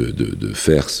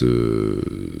faire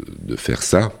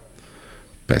ça,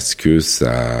 parce que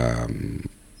ça,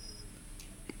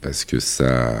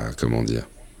 comment dire.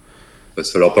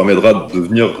 Ça leur permettra de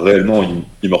devenir réellement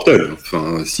immortels.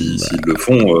 Enfin, s'ils le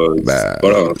font,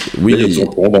 voilà. Oui, ils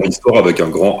entreront dans l'histoire avec un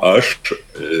grand H.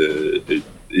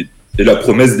 Et la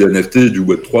promesse des NFT et du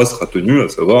Web3 sera tenue, à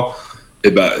savoir,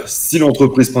 si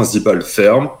l'entreprise principale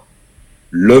ferme,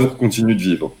 l'œuvre continue de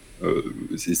vivre.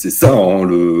 C'est ça, hein,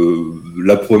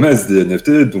 la promesse des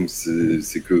NFT. Donc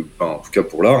c'est que, en tout cas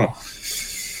pour l'art,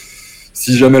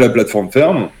 si jamais la plateforme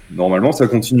ferme, normalement, ça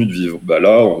continue de vivre.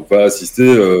 Là, on va assister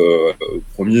au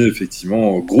premier,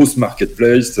 effectivement, grosse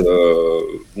marketplace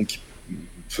qui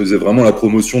faisait vraiment la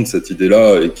promotion de cette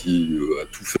idée-là et qui a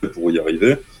tout fait pour y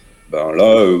arriver.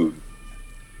 Là,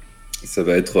 ça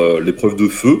va être l'épreuve de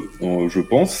feu, je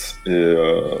pense. Et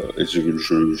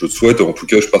je souhaite, en tout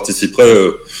cas, je participerai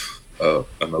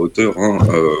à ma hauteur,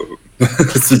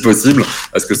 si possible,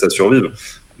 à ce que ça survive.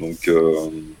 Donc,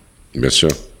 bien sûr.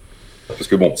 Parce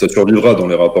que ça survivra dans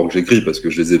les rapports que j'écris, parce que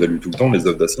je les évalue tout le temps, les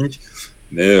œuvres d'Async.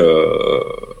 Mais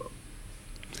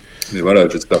voilà,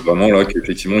 j'espère vraiment là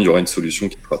qu'effectivement, il y aura une solution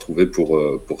qui sera trouvée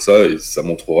pour ça, et ça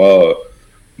montrera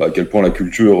à quel point la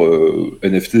culture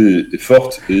NFT est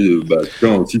forte, et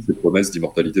tient aussi ses promesses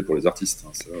d'immortalité pour les artistes.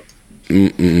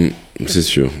 C'est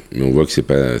sûr, mais on voit que c'est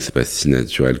pas si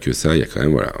naturel que ça. Il y a quand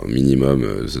même, au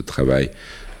minimum ce travail,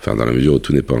 enfin dans la mesure où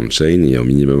tout n'est pas on-chain, il y a au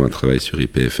minimum un travail sur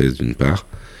IPFS d'une part.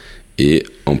 Et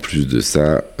en plus de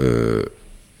ça,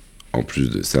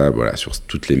 voilà, sur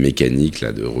toutes les mécaniques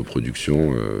là, de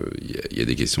reproduction, il y a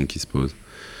des questions qui se posent.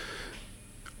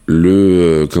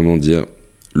 Comment dire,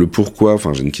 le pourquoi,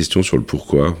 enfin j'ai une question sur le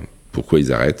pourquoi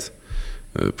ils arrêtent,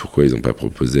 pourquoi ils n'ont pas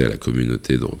proposé à la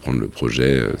communauté de reprendre le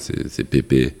projet, c'est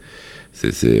PP,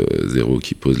 c'est Zéro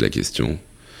qui pose la question.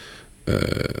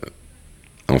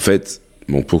 En fait,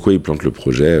 pourquoi ils plantent le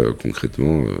projet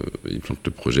concrètement, ils plantent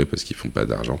le projet parce qu'ils font pas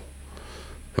d'argent.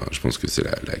 Enfin, je pense que c'est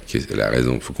la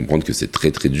raison. Il faut comprendre que c'est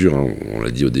très très dur, hein. On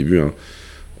l'a dit au début, hein.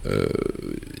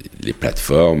 Les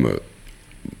plateformes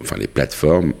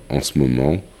en ce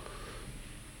moment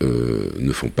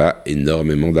ne font pas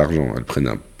énormément d'argent. Elles prennent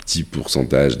un petit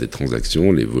pourcentage des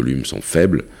transactions, les volumes sont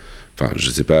faibles. Enfin, je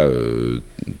sais pas,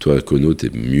 toi Kono,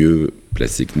 t'es mieux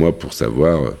placé que moi pour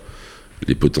savoir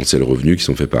les potentiels revenus qui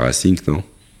sont faits par Async, non ?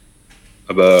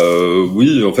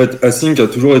 Oui, en fait, Async a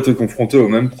toujours été confronté au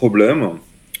même problème.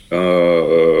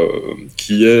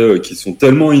 Qui sont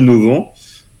tellement innovants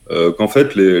qu'en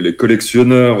fait les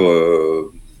collectionneurs,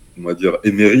 on va dire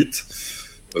émérites,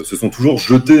 se sont toujours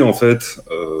jetés en fait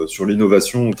sur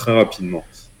l'innovation très rapidement.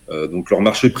 Donc leur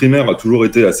marché primaire a toujours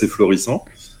été assez florissant.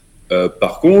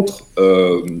 Par contre,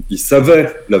 ils savaient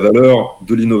la valeur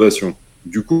de l'innovation.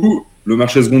 Du coup, le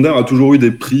marché secondaire a toujours eu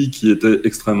des prix qui étaient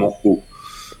extrêmement hauts,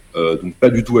 donc pas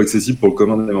du tout accessibles pour le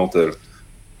commun des mortels.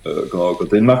 Quand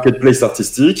tu as une marketplace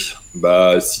artistique,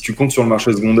 si tu comptes sur le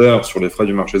marché secondaire, sur les frais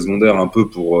du marché secondaire, un peu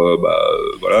pour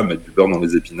mettre du beurre dans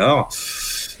les épinards,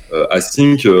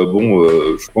 Async,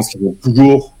 je pense qu'ils ont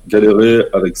toujours galéré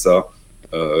avec ça.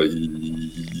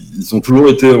 Ils ont toujours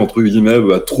été, entre guillemets,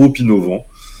 trop innovants,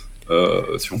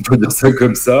 si on peut dire ça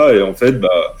comme ça. Et en fait,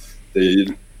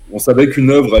 on savait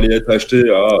qu'une œuvre allait être achetée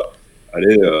à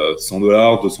 $100,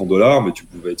 $200, mais tu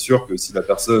pouvais être sûr que si la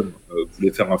personne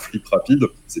voulait faire un flip rapide,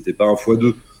 c'était pas un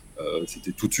x2,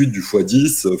 c'était tout de suite du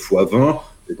x10, x20,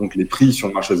 et donc les prix sur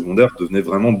le marché secondaire devenaient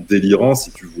vraiment délirants si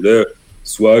tu voulais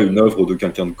soit une œuvre de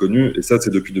quelqu'un de connu, et ça c'est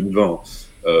depuis 2020.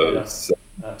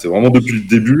 C'est vraiment depuis le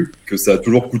début que ça a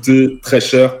toujours coûté très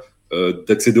cher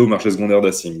d'accéder au marché secondaire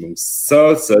d'Async. Donc ça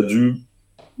a dû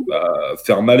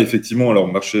faire mal effectivement à leur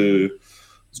marché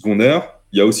secondaire.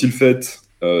 Il y a aussi le fait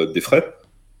des frais.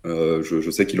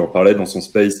 Je sais qu'il en parlait dans son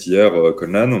space hier,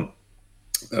 Conlan.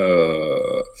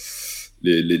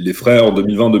 Les frais en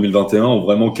 2020-2021 ont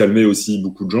vraiment calmé aussi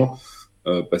beaucoup de gens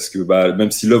parce que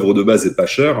même si l'œuvre de base est pas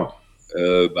chère,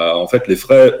 en fait les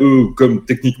frais, eux, comme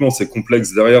techniquement c'est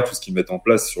complexe derrière tout ce qu'ils mettent en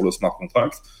place sur le smart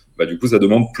contract, du coup ça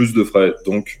demande plus de frais,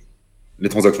 donc les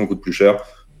transactions coûtent plus cher,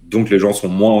 donc les gens sont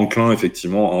moins enclins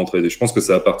effectivement à entraider. Je pense que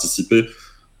ça a participé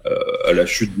à la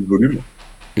chute du volume.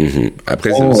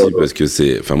 Après c'est aussi parce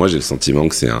que moi j'ai le sentiment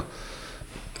que c'est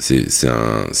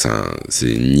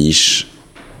une niche.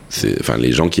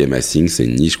 Les gens qui aiment Async, c'est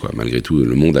une niche, quoi. Malgré tout,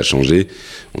 le monde a changé.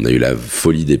 On a eu la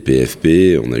folie des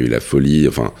PFP, on a eu la folie.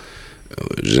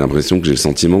 J'ai l'impression que j'ai le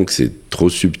sentiment que c'est trop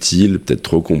subtil, peut-être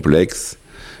trop complexe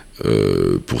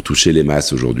pour toucher les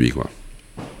masses aujourd'hui, quoi.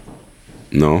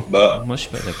 Non ? Moi, je suis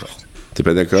pas d'accord. T'es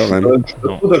pas d'accord, Rem ? Je suis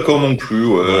pas trop d'accord non plus.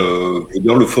 Ouais. Je veux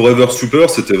dire, le Forever Super,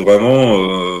 c'était vraiment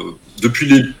depuis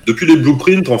les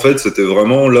blueprints, en fait, c'était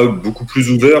vraiment là beaucoup plus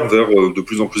ouvert vers de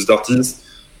plus en plus d'artistes,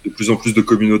 de plus en plus de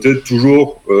communautés,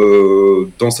 toujours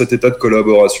dans cet état de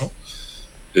collaboration.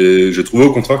 Et j'ai trouvé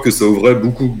au contraire que ça ouvrait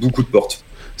beaucoup de portes.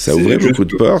 Ça ouvrait beaucoup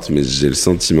de portes, mais j'ai le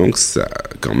sentiment que ça,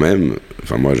 quand même.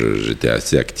 Moi, j'étais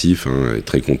assez actif et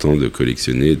très content de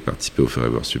collectionner et de participer au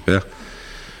Forever Super.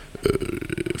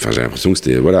 J'ai l'impression que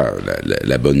c'était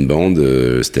la bonne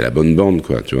bande, c'était la bonne bande,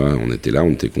 quoi. Tu vois, on était là,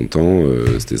 on était content,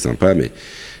 c'était sympa, mais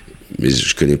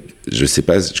je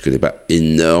connais pas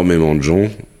énormément de gens.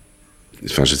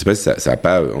 Je sais pas si ça a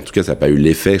pas, en tout cas, ça a pas eu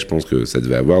l'effet, je pense que ça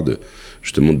devait avoir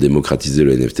justement de démocratiser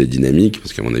le NFT dynamique,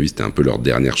 parce qu'à mon avis, c'était un peu leur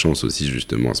dernière chance aussi,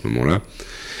 justement, à ce moment-là.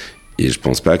 Et je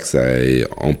pense pas que ça ait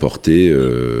emporté,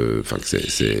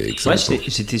 Moi,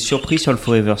 j'étais surpris sur le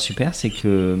Forever Super, c'est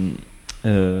que,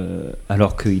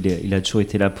 alors qu'il a toujours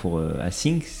été là pour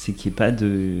Async, c'est qu'il n'y ait pas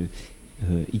de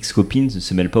X-Copines ne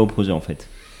se mêle pas au projet, en fait.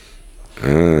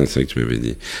 Ah, c'est vrai que tu m'avais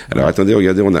dit. Alors attendez,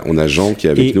 regardez, on a Jean qui est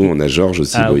avec nous, on a Georges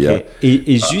aussi, Boya. Okay.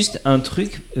 Et juste un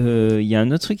truc, il y a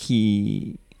un autre truc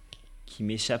qui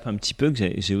m'échappe un petit peu, que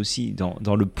j'ai aussi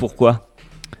dans le pourquoi,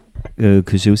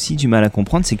 que j'ai aussi du mal à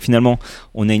comprendre, c'est que finalement,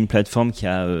 on a une plateforme qui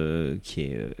a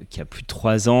plus de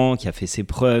 3 ans, qui a fait ses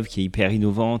preuves, qui est hyper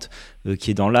innovante, qui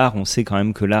est dans l'art. On sait quand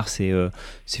même que l'art, c'est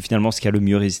finalement ce qui a le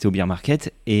mieux résisté au bear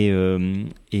market. Et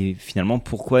finalement,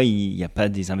 pourquoi il n'y a pas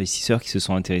des investisseurs qui se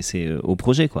sont intéressés au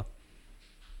projet, quoi?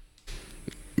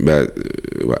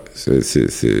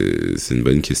 C'est une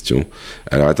bonne question.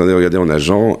 Alors attendez, regardez, on a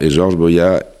Jean et Georges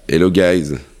Boya. Hello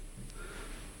guys.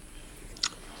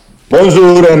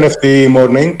 Bonjour NFT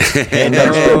morning.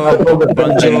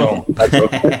 Bonjour.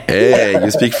 Hey,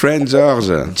 you speak French, George?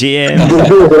 GM.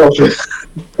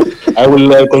 I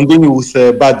will continue with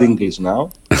bad English now.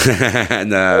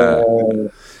 No.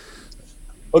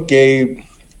 Okay.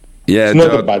 Yeah, it's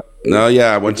not George, bad. no,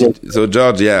 yeah. So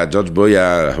George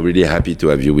Boya, really happy to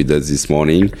have you with us this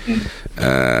morning.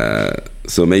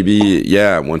 So maybe,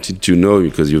 I wanted to know,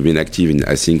 because you've been active in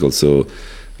Async also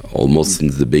almost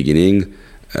since the beginning.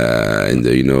 I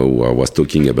was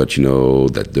talking about,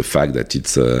 that the fact that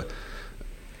it's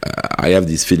I had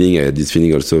this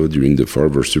feeling also during the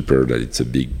Forever Super, that it's a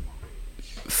big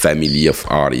family of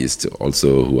artists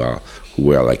also who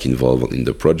were like involved in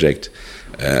the project.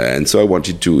 And so I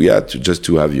wanted to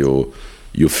have your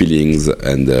feelings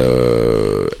and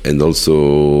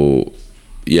also,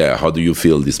 how do you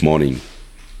feel this morning?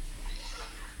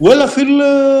 Well, I feel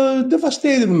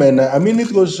devastated, man. I mean,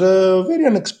 it was very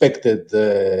unexpected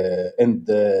and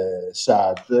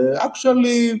sad.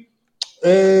 Actually,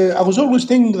 I was always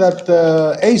thinking that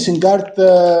Async Art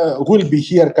will be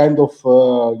here kind of,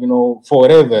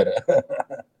 forever.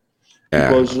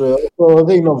 Because of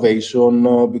the innovation,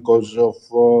 because of,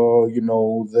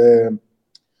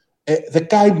 the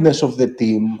kindness of the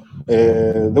team.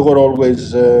 They were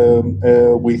always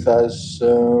with us.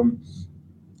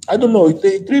 I don't know,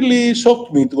 it really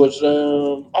shocked me. It was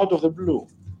out of the blue.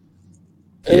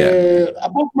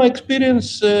 About my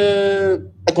experience,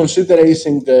 I consider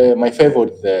Async my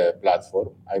favorite platform.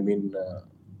 I mean,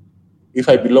 if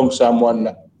I belong someone,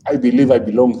 I believe I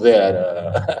belong there.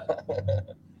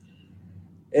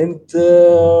 And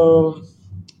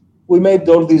we made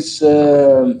all these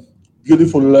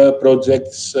beautiful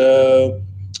projects.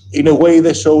 In a way,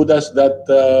 they showed us that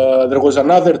there was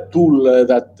another tool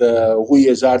that we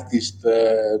as artists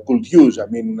could use. I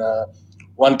mean,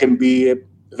 one can be a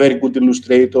very good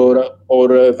illustrator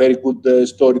or a very good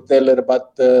storyteller,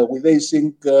 but with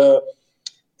Async,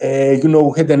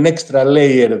 had an extra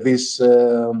layer, this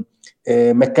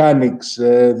mechanics,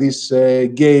 this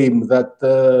game that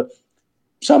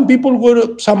some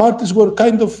artists were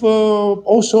kind of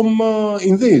awesome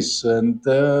in this. And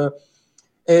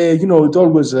it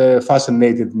always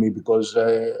fascinated me because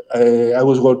I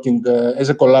was working as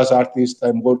a collage artist.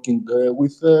 I'm working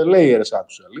with layers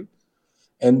actually,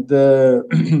 and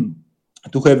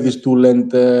to have this tool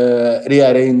and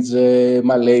rearrange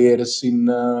my layers in,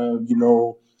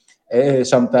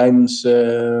 sometimes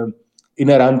in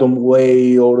a random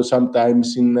way or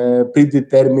sometimes in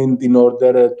predetermined in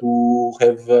order to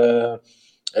have a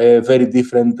very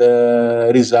different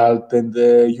result and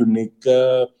unique.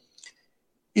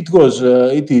 It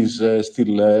is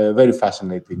still a very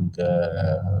fascinating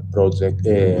project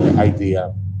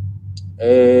idea.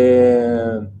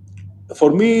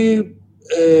 For me,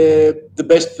 the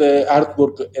best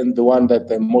artwork and the one that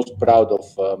I'm most proud of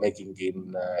making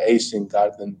in Async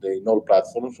Art and in all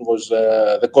platforms was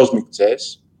the Cosmic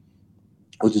Chess,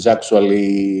 which is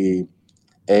actually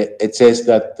a chess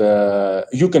that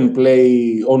you can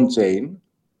play on chain.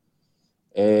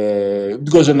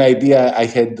 Because an idea I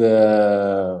had,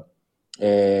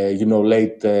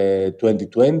 late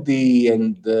 2020,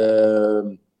 and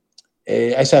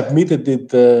I submitted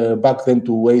it back then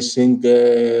to Async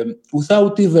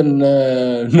without even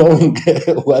knowing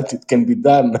what it can be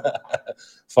done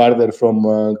further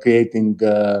from creating,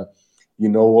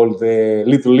 all the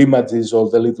little images, all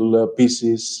the little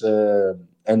pieces,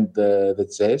 and the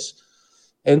chess.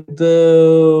 And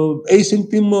Async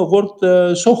team worked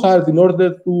so hard in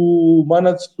order to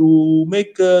manage to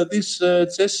make this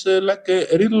chess like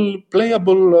a real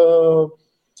playable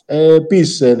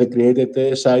piece. They created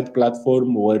a side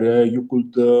platform where you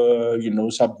could,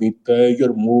 submit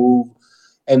your move,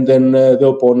 and then the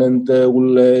opponent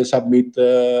will submit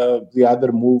the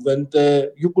other move, and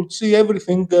you could see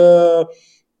everything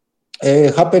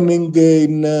happening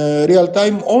in real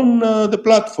time on the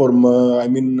platform.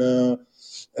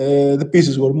 The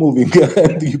pieces were moving,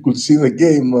 and you could see the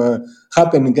game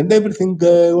happening, and everything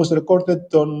was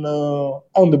recorded on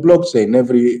the blockchain.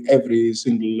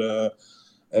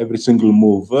 Every single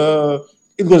move.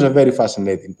 It was a very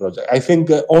fascinating project. I think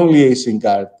only Async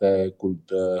Art could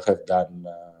have done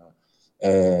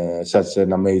such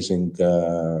an amazing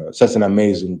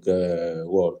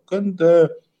work. And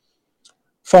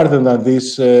further than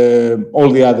this, all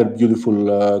the other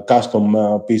beautiful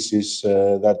custom pieces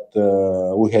that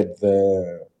we had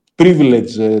the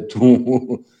privilege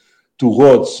to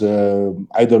watch.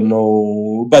 I don't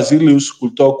know. Basilius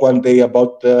will talk one day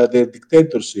about the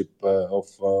dictatorship of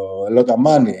a lot of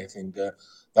money. I think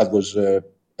that was a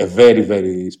very,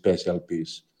 very special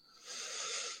piece.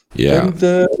 Yeah. And,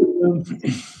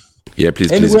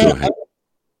 please go ahead.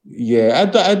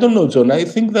 I don't know, John. I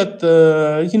think that,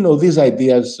 these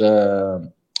ideas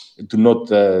do not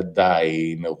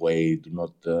die in a way, do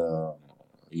not,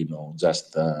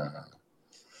 just...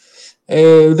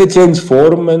 they change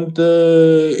form, and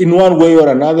in one way or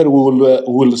another, we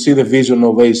will see the vision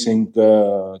of Async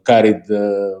carried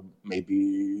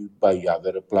maybe by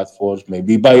other platforms,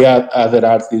 maybe by other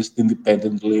artists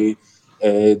independently,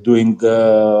 doing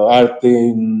art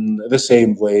in the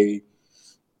same way.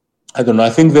 I don't know.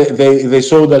 I think they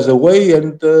showed us the way,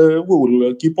 and we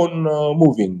will keep on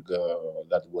moving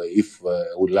that way if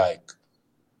we like.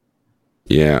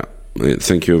 Yeah.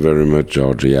 Thank you very much,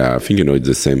 George. Yeah, I think, it's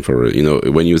the same for,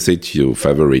 when you say to your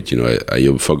favorite,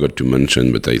 I forgot to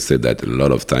mention, but I said that a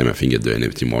lot of time, I think at the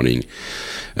NFT morning,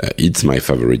 it's my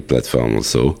favorite platform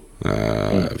also.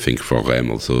 I think for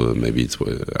them also, maybe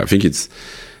I think it's,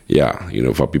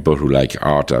 for people who like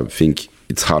art, I think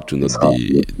it's hard to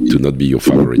not be your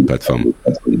favorite platform.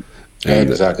 And,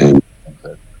 exactly.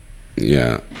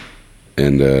 Yeah.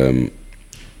 And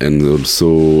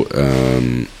also,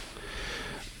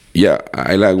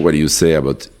 I like what you say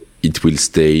about it will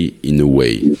stay in a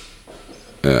way.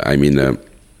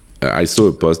 I saw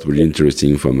a post really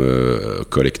interesting from a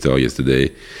collector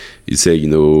yesterday. He said,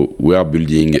 we are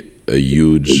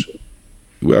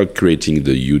creating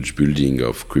the huge building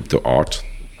of crypto art.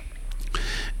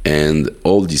 And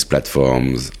all these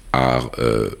platforms are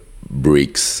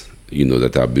bricks,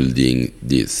 that are building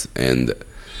this. And,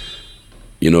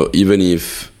 even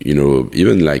if,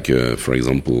 even like, for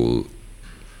example,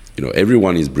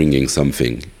 everyone is bringing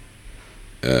something.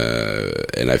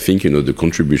 And I think, the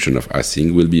contribution of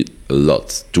Async will be a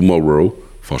lot. Tomorrow,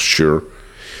 for sure,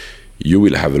 you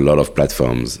will have a lot of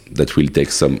platforms that will take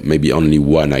maybe only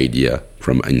one idea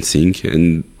from Async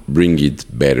and bring it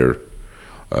better.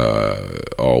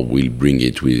 Or will bring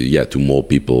it to more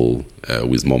people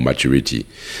with more maturity.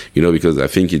 Because I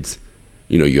think it's,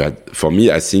 for me,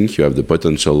 I think you have the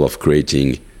potential of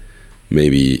creating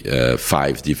maybe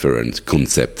 5 different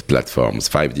concept platforms,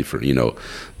 5 different,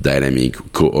 dynamic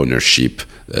co-ownership,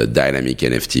 dynamic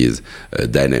NFTs,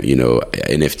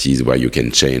 NFTs where you can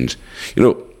change,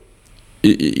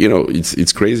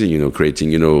 it's crazy,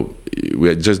 creating,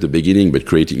 we're just the beginning, but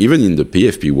creating, even in the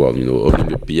PFP world,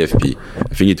 owning a PFP,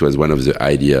 I think it was one of the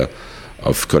idea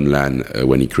of Conlan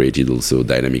when he created also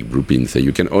dynamic blueprints. So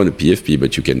you can own a PFP,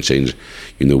 but you can change,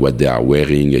 what they are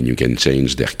wearing, and you can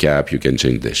change their cap, you can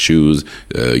change their shoes,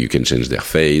 you can change their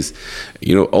face,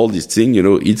 all these things,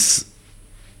 it's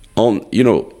on,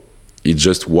 it's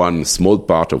just one small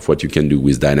part of what you can do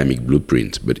with dynamic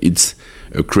blueprint, but it's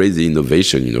a crazy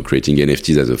innovation, creating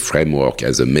NFTs as a framework,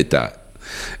 as a meta,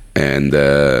 and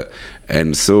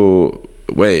so.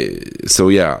 So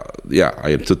yeah,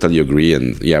 I totally agree,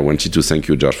 and I wanted to thank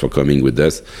you, George, for coming with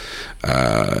us.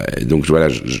 Donc voilà,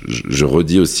 je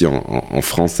redis aussi en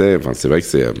français. Enfin, c'est vrai que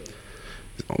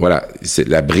c'est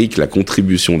la brique, la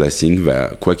contribution d'Async va,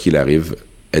 quoi qu'il arrive,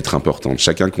 être importante.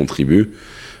 Chacun contribue.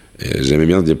 J'aimais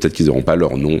bien dire peut-être qu'ils n'auront pas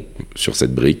leur nom sur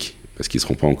cette brique parce qu'ils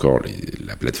seront pas encore.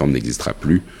 La plateforme n'existera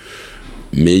plus.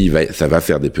 Mais ça va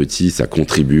faire des petits, ça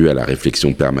contribue à la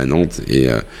réflexion permanente et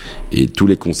tous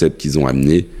les concepts qu'ils ont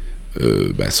amenés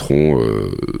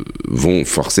vont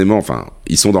forcément, enfin,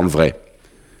 ils sont dans le vrai,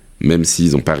 même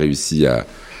s'ils n'ont pas réussi à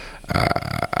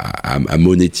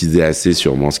monétiser assez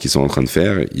sûrement ce qu'ils sont en train de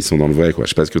faire, ils sont dans le vrai, quoi. Je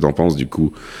sais pas ce que t'en penses du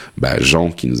coup,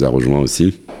 Jean qui nous a rejoint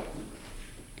aussi.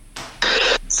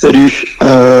 Salut.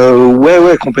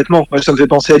 Ouais, complètement. Moi, ça me fait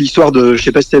penser à l'histoire de, je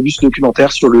sais pas si tu as vu ce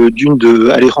documentaire sur le Dune de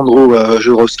Alejandro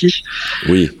Jodorowsky.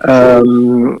 Oui.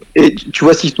 Et tu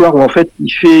vois cette histoire où en fait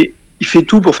il fait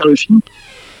tout pour faire le film.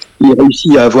 Il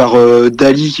réussit à avoir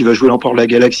Dali qui va jouer l'Empereur de la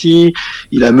Galaxie.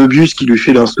 Il a Möbius qui lui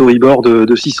fait un storyboard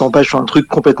de 600 pages sur un truc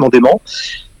complètement dément.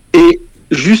 Et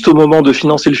juste au moment de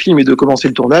financer le film et de commencer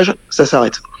le tournage, ça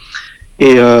s'arrête.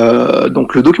 Et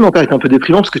donc le documentaire est un peu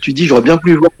déprimant parce que tu te dis j'aurais bien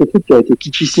voulu voir ce truc qui a été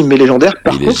kitschissime mais légendaire.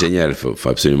 Il est génial, faut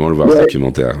absolument le voir, ce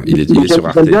documentaire. Il est sur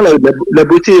Arte. J'aime bien la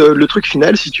beauté, le truc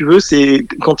final si tu veux, c'est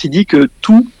quand il dit que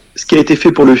tout ce qui a été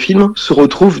fait pour le film se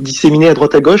retrouve disséminé à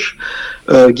droite à gauche.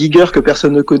 Giger, que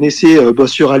personne ne connaissait,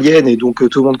 bosse sur Alien et donc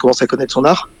tout le monde commence à connaître son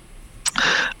art.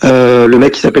 Le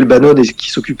mec qui s'appelle Bannon et qui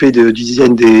s'occupait du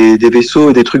design des vaisseaux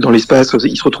et des trucs dans l'espace,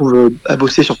 il se retrouve à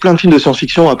bosser sur plein de films de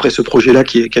science-fiction après ce projet-là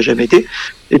qui a jamais été,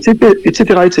 etc.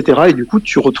 Et du coup,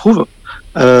 tu retrouves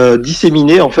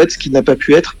disséminé en fait ce qui n'a pas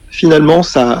pu être. Finalement,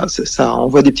 ça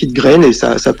envoie des petites graines et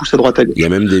ça pousse à droite à gauche. Il y a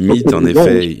même des mythes, en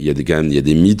effet. Il y a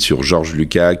des mythes sur George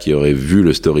Lucas qui aurait vu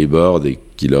le storyboard et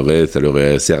ça leur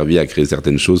aurait servi à créer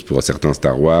certaines choses pour certains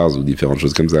Star Wars ou différentes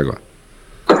choses comme ça, quoi.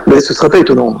 Mais ce serait pas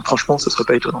étonnant, franchement, ce serait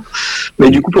pas étonnant. Mais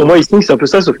du coup, pour moi, Async, c'est un peu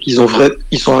ça, sauf qu'ils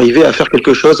sont arrivés à faire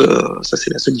quelque chose, ça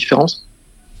c'est la seule différence.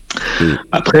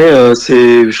 Après,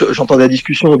 j'entends la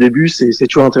discussion au début, c'est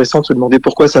toujours intéressant de se demander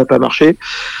pourquoi ça n'a pas marché.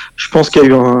 Je pense qu'il y a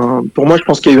eu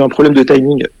un problème de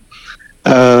timing.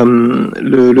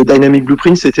 Le Dynamic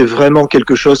Blueprint, c'était vraiment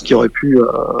quelque chose qui aurait pu,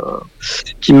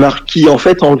 qui en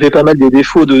fait enlevait pas mal des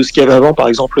défauts de ce qu'il y avait avant, par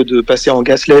exemple, de passer en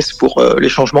gasless pour les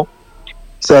changements.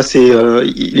 Ça,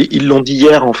 ils l'ont dit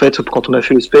hier, en fait, quand on a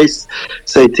fait le Space.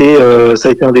 Ça a été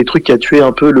un des trucs qui a tué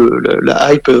un peu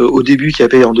la hype au début qu'il y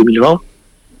avait en 2020.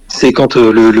 C'est quand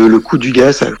le coût du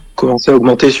gaz a commencé à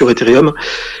augmenter sur Ethereum.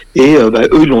 Et,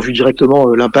 eux, ils l'ont vu directement,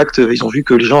 l'impact. Ils ont vu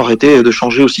que les gens arrêtaient de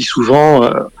changer aussi souvent,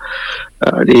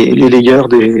 les layers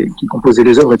qui composaient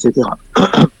les œuvres, etc.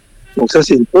 Donc ça,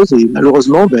 c'est une chose. Et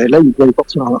malheureusement, là, ils doivent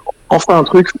sortir enfin un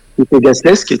truc qui était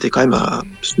gasless, qui était quand même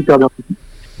super bien foutu.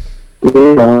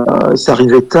 Et ça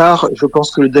arrivait tard. Je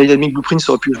pense que le Dynamic Blueprint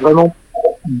ça aurait pu vraiment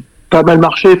pas mal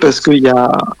marcher parce qu'il y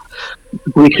a,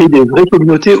 tu pouvais créer des vraies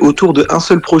communautés autour d'un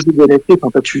seul projet de NFT.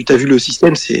 Quand tu as vu le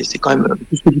système, c'est quand même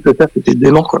tout ce que tu peux faire, c'était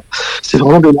dément, quoi. C'est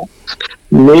vraiment dément.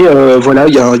 Mais voilà,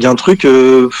 il y a un truc.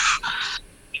 Je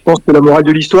pense que la morale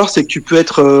de l'histoire, c'est que tu peux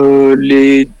être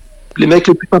les mecs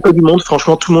les plus sympas du monde.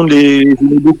 Franchement, tout le monde les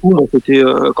aimait beaucoup. Moi, c'était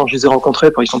quand je les ai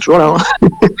rencontrés, ils sont toujours là. Hein.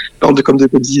 Comme de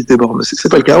Pepsi, c'était bon, mais c'est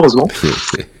pas le cas, heureusement.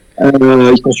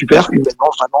 Ils sont super, humainement,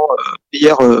 vraiment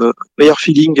meilleur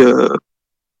feeling,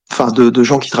 de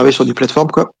gens qui travaillent sur des plateformes,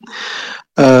 quoi.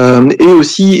 Et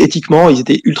aussi éthiquement, ils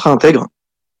étaient ultra intègres.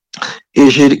 Et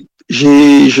j'ai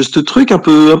ce truc un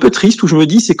peu triste où je me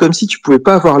dis, c'est comme si tu pouvais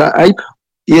pas avoir la hype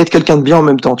et être quelqu'un de bien en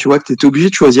même temps. Tu vois, que t'étais obligé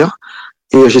de choisir.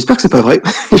 Et j'espère que c'est pas vrai.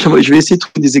 Je vais essayer de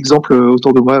trouver des exemples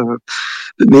autour de moi.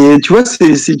 Mais tu vois,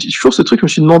 c'est toujours ce truc que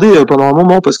je me suis demandé pendant un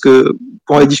moment parce que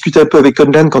on avait discuté un peu avec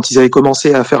Conlan quand ils avaient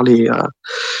commencé à faire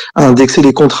à indexer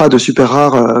les contrats de super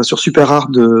rare sur super rare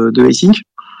de Async.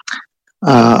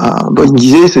 Bon, ils me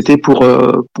disaient c'était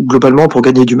globalement pour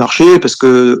gagner du marché, parce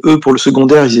que eux, pour le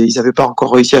secondaire, ils avaient pas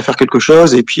encore réussi à faire quelque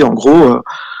chose, et puis en gros,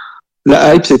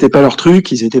 la hype, c'était pas leur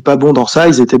truc, ils étaient pas bons dans ça,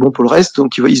 ils étaient bons pour le reste,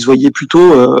 donc ils se voyaient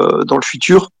plutôt dans le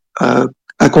futur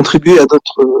à contribuer à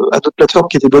d'autres plateformes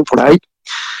qui étaient bonnes pour la hype.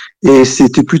 Et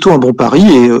c'était plutôt un bon pari,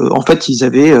 et en fait, ils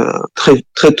avaient très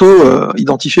très tôt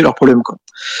identifié leurs problèmes, quoi.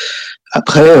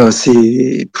 Après,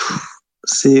 c'est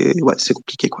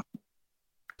compliqué, quoi.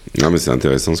 Non, mais c'est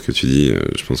intéressant ce que tu dis.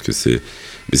 Je pense que c'est.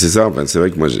 Mais c'est ça. Enfin, c'est vrai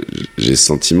que moi, j'ai ce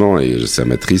sentiment, et ça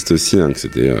m'attriste aussi, que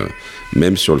c'était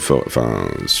même sur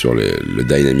sur le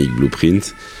dynamic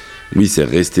blueprint. Oui, c'est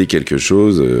resté quelque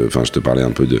chose. Je te parlais un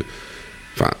peu de.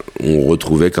 On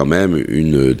retrouvait quand même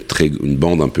une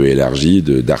bande un peu élargie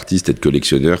d'artistes et de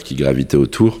collectionneurs qui gravitaient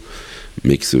autour,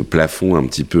 mais que ce plafond un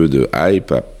petit peu de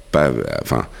hype a pas.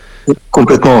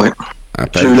 Complètement, ouais.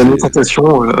 J'ai eu la même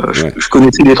sensation. Je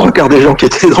connaissais les 3/4 des gens qui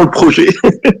étaient dans le projet.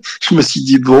 Je me suis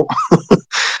dit bon,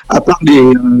 à part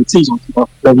ils ont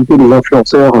invité des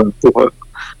influenceurs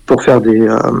pour faire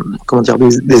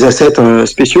des assets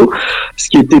spéciaux, ce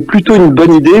qui était plutôt une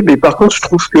bonne idée. Mais par contre, je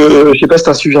trouve que, je sais pas si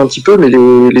t'as suivi un petit peu, mais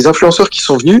les influenceurs qui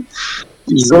sont venus,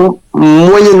 ils ont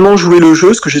moyennement joué le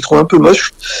jeu, ce que j'ai trouvé un peu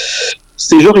moche.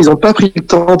 C'est genre, ils ont pas pris le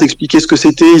temps d'expliquer ce que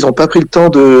c'était, ils ont pas pris le temps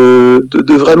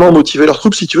de vraiment motiver leurs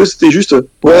troupes. Si tu veux, c'était juste,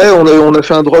 ouais, on a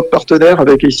fait un drop partenaire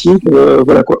avec Async,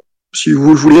 voilà quoi. Si vous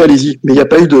le voulez, allez-y. Mais il n'y a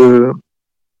pas eu de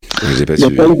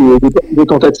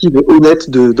tentative honnête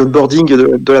d'onboarding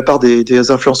de la part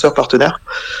des influenceurs partenaires.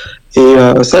 Et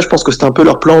ça, je pense que c'était un peu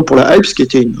leur plan pour la hype, ce qui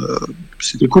était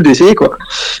c'était cool d'essayer, quoi.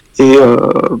 Et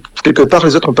quelque part,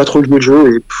 les autres n'ont pas trop joué le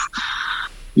jeu. Et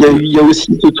il y a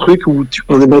aussi ce truc où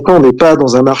on n'est pas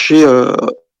dans un marché.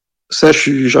 Ça,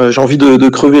 j'ai envie de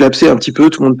crever l'abcès un petit peu.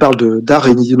 Tout le monde parle d'art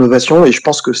et d'innovation, et je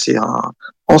pense que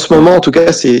en ce moment, en tout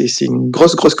cas, c'est une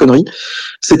grosse connerie.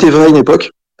 C'était vrai à une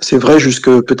époque. C'est vrai jusque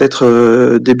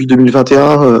peut-être début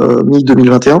 2021,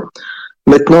 mi-2021.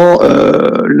 Maintenant,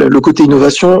 le côté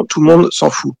innovation, tout le monde s'en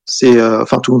fout. Tout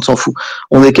le monde s'en fout.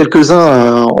 On est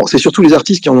quelques-uns, c'est surtout les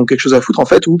artistes qui en ont quelque chose à foutre en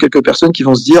fait, ou quelques personnes qui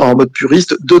vont se dire en mode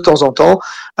puriste de temps en temps,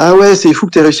 ah ouais, c'est fou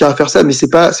que t'aies réussi à faire ça, mais c'est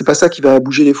pas ça qui va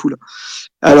bouger les foules.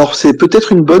 Alors c'est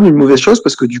peut-être une bonne ou une mauvaise chose,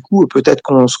 parce que du coup, peut-être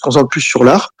qu'on se concentre plus sur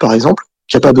l'art, par exemple,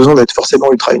 qui a pas besoin d'être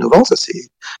forcément ultra innovant, ça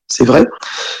c'est vrai.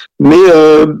 Mais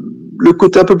le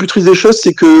côté un peu plus triste des choses,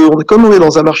 c'est que comme on est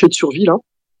dans un marché de survie là.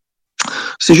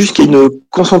 C'est juste qu'il y a une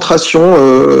concentration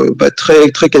très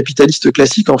très capitaliste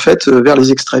classique en fait vers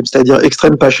les extrêmes, c'est-à-dire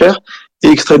extrême pas cher et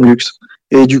extrême luxe.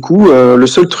 Et du coup, le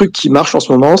seul truc qui marche en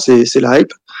ce moment, c'est la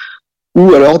hype,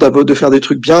 ou alors de faire des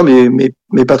trucs bien,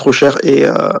 mais pas trop cher. Et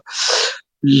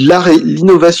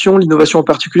l'innovation en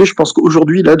particulier, je pense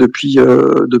qu'aujourd'hui là, depuis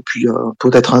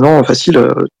peut-être un an facile,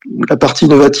 la partie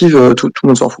innovative, tout le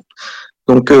monde s'en fout.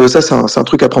 Donc ça, c'est un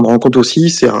truc à prendre en compte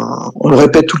aussi. On le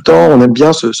répète tout le temps, on aime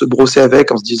bien se brosser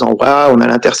avec en se disant waouh, on a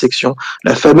l'intersection,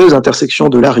 la fameuse intersection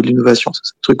de l'art et de l'innovation.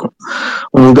 C'est un truc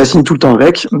on nous bassine tout le temps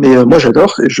avec. Mais moi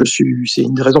j'adore, et c'est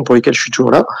une des raisons pour lesquelles je suis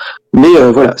toujours là.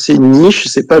 Mais voilà, c'est une niche,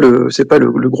 c'est pas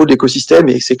le gros de l'écosystème,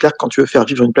 et c'est clair que quand tu veux faire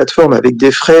vivre une plateforme avec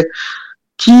des frais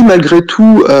qui malgré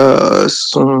tout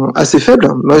sont assez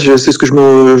faibles. Moi, c'est ce que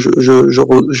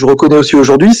je reconnais aussi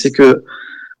aujourd'hui, c'est que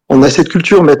on a cette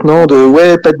culture maintenant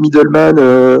de pas de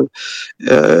middleman,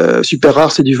 super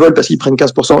rare c'est du vol parce qu'ils prennent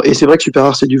 15%, et c'est vrai que super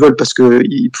rare c'est du vol parce que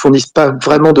ils fournissent pas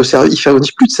vraiment de service, ils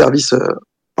fournissent plus de services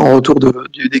en retour des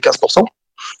 15%,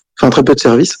 enfin très peu de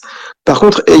services. Par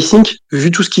contre, Async,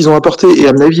 vu tout ce qu'ils ont apporté et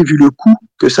à mon avis vu le coût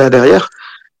que ça a derrière,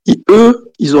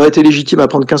 ils auraient été légitimes à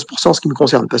prendre 15% en ce qui me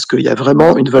concerne, parce qu'il y a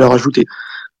vraiment une valeur ajoutée.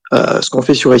 Ce qu'on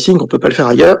fait sur Async, on peut pas le faire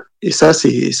ailleurs, et ça,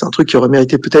 c'est un truc qui aurait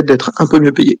mérité peut-être d'être un peu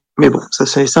mieux payé. Mais bon, ça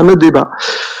c'est un autre débat.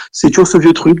 C'est toujours ce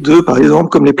vieux truc par exemple,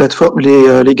 comme les plateformes,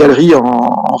 les galeries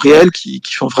en réel qui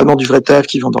font vraiment du vrai taf,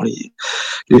 qui vont dans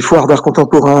les foires d'art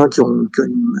contemporain, qui ont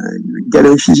une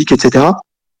galerie physique, etc.,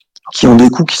 qui ont des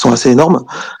coûts qui sont assez énormes.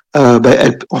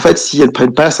 En fait, si elles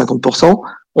prennent pas 50%,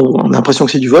 on a l'impression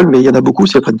que c'est du vol, mais il y en a beaucoup,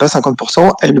 si elles prennent pas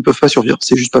 50%, elles ne peuvent pas survivre.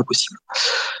 C'est juste pas possible.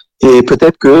 Et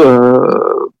peut-être que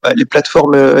les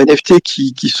plateformes NFT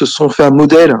qui se sont fait un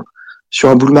modèle sur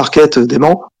un bull market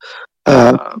dément,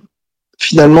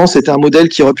 finalement, c'était un modèle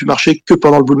qui aurait pu marcher que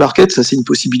pendant le bull market. Ça, c'est une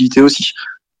possibilité aussi.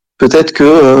 Peut-être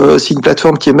que si une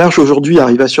plateforme qui émerge aujourd'hui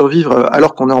arrive à survivre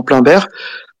alors qu'on est en plein bear,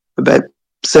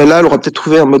 celle-là, elle aura peut-être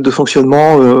trouvé un mode de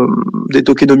fonctionnement, des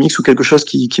tokenomics ou quelque chose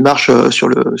qui marche sur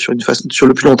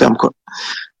le plus long terme, quoi.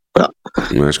 Voilà.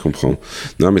 Ouais, je comprends.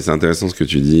 Non, mais c'est intéressant ce que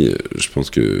tu dis. Je pense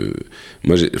que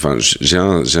moi,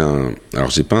 alors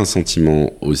j'ai pas un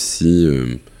sentiment aussi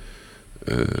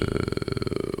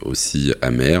aussi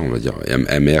amer, on va dire.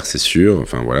 Amer, c'est sûr.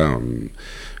 Enfin voilà,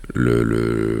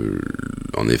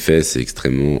 en effet, c'est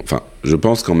extrêmement. Enfin, je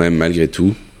pense quand même malgré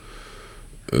tout,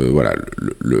 voilà,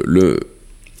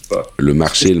 le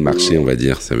marché, on va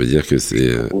dire. Ça veut dire que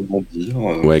c'est. Rebondir.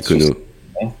 Ouais, Kono.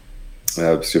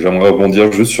 Parce que j'aimerais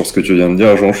rebondir juste sur ce que tu viens de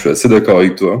dire, Jean. Je suis assez d'accord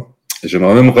avec toi. Et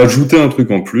j'aimerais même rajouter un truc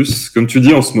en plus. Comme tu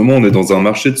dis, en ce moment, on est dans un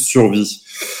marché de survie.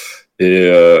 Et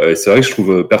c'est vrai que je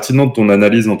trouve pertinente ton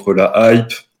analyse entre la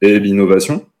hype et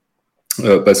l'innovation.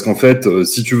 Parce qu'en fait,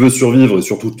 si tu veux survivre et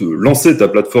surtout te lancer ta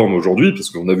plateforme aujourd'hui, parce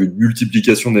qu'on a vu une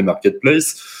multiplication des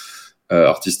marketplaces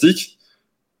artistiques,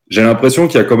 j'ai l'impression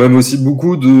qu'il y a quand même aussi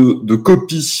beaucoup de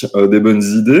copies des bonnes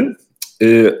idées.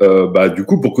 Et du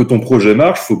coup, pour que ton projet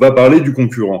marche, faut pas parler du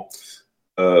concurrent.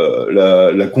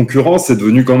 La concurrence est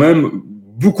devenue quand même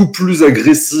beaucoup plus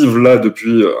agressive là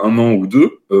depuis un an ou deux,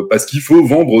 parce qu'il faut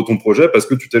vendre ton projet, parce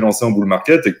que tu t'es lancé en bull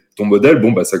market et que ton modèle,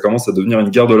 ça commence à devenir une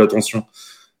guerre de l'attention.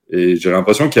 Et j'ai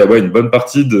l'impression qu'il y a une bonne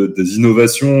partie des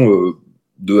innovations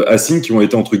de Async qui ont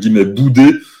été entre guillemets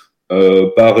boudées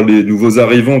par les nouveaux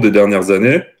arrivants des dernières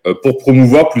années pour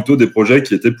promouvoir plutôt des projets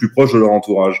qui étaient plus proches de leur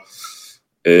entourage.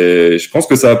 Et je pense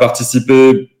que ça a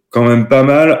participé quand même pas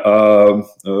mal à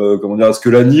à ce que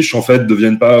la niche en fait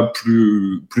devienne pas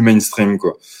plus mainstream,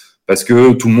 quoi. Parce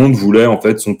que tout le monde voulait en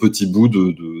fait son petit bout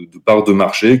de part de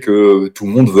marché, que tout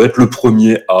le monde veut être le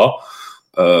premier à.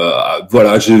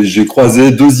 Voilà, j'ai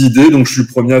croisé deux idées, donc je suis le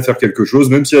premier à faire quelque chose,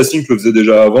 même si Async le faisait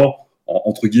déjà avant,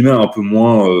 entre guillemets un peu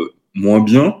moins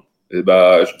bien. Et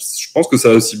je pense que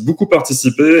ça a aussi beaucoup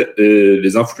participé, et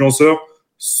les influenceurs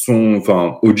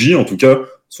OG en tout cas,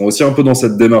 sont aussi un peu dans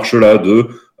cette démarche-là de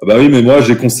oui, mais moi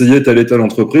j'ai conseillé telle et telle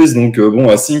entreprise, donc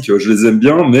Async, je les aime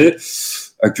bien, mais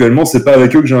actuellement c'est pas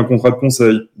avec eux que j'ai un contrat de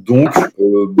conseil, donc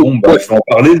je vais en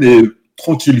parler, mais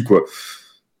tranquille, quoi.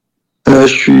 Je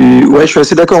suis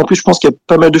assez d'accord. En plus, je pense qu'il y a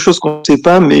pas mal de choses qu'on ne sait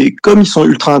pas, mais comme ils sont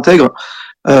ultra intègres,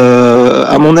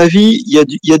 à mon avis, il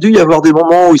y a dû y avoir des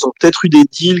moments où ils ont peut-être eu des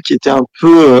deals qui étaient un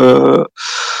peu,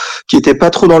 qui étaient pas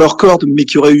trop dans leur corde, mais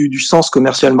qui auraient eu du sens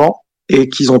commercialement et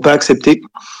qu'ils n'ont pas accepté.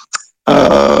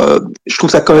 Je trouve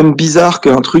ça quand même bizarre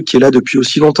qu'un truc qui est là depuis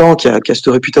aussi longtemps, qui a cette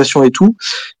réputation et tout,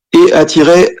 ait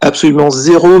attiré absolument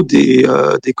zéro des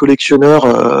collectionneurs,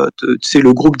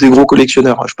 le groupe des gros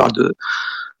collectionneurs. Je parle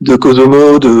de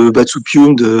Kosomo, de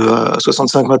Batsupium, de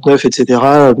 6529, etc.,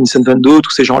 Vincent Van Gogh,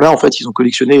 tous ces gens-là, en fait, ils ont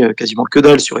collectionné quasiment que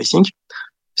dalle sur Async,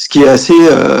 ce qui est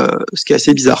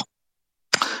assez bizarre.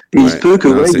 Et il se peut que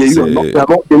il y a eu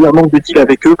un manque de deal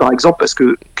avec eux, par exemple, parce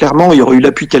que clairement, il y aurait eu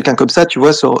l'appui de quelqu'un comme ça, tu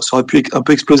vois, ça aurait pu un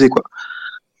peu exploser, quoi.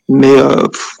 Mais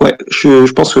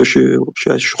je pense que je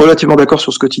suis relativement d'accord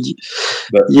sur ce que tu dis.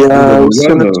 Il y a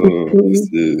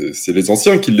c'est les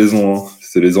anciens qui les ont. Hein.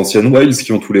 C'est les anciennes Whales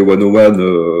qui ont tous les 101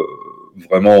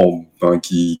 vraiment,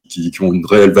 qui ont une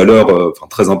réelle valeur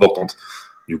très importante.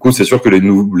 Du coup, c'est sûr que les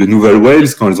nouvelles Whales,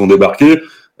 quand elles ont débarqué,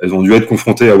 elles ont dû être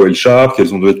confrontées à Whale Shark,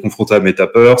 elles ont dû être confrontées à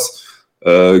Metaverse,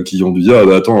 qui ont dû dire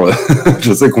attends,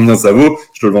 je sais combien ça vaut,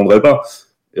 je te le vendrai pas.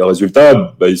 Et le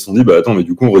résultat, ils se sont dit attends, mais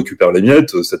du coup on récupère les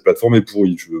miettes, cette plateforme est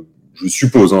pourrie. Je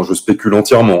suppose, je spécule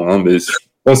entièrement, mais je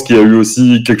pense qu'il y a eu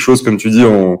aussi quelque chose, comme tu dis,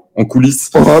 en coulisses.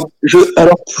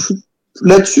 Alors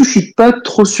là-dessus, je suis pas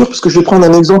trop sûr, parce que je vais prendre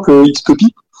un exemple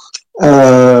Xcopy. Il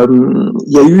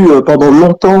y a eu pendant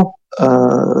longtemps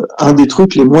un des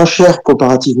trucs les moins chers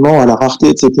comparativement à la rareté,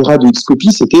 etc. de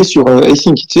Xcopy, c'était sur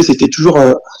Async. Tu sais, c'était toujours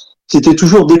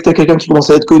dès que tu as quelqu'un qui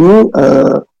commençait à être connu,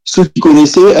 ceux qui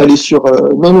connaissaient allaient sur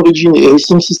Non-Origin et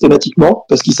Async systématiquement,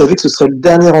 parce qu'ils savaient que ce serait le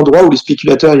dernier endroit où les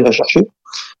spéculateurs iraient chercher.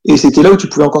 Et c'était là où tu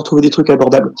pouvais encore trouver des trucs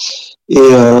abordables. Et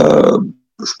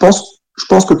je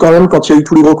pense que quand même, quand il y a eu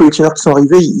tous les gros collectionneurs qui sont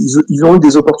arrivés, ils ont eu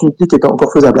des opportunités qui étaient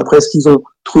encore faisables. Après, est-ce qu'ils ont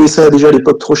trouvé ça déjà à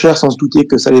l'époque trop cher, sans se douter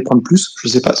que ça allait prendre plus? Je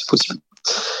sais pas, c'est possible.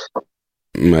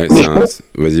 Ouais,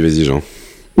 vas-y, Jean.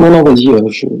 Non, vas-y,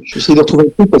 j'essaie de retrouver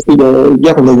le truc, parce que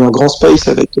hier, on a eu un grand space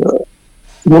avec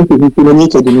tout le monde qui est venu témoigner,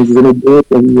 qui a donné des anecdotes,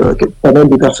 il y a eu pas mal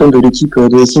de personnes de l'équipe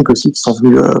de Async aussi qui sont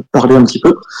venues parler un petit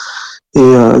peu. Et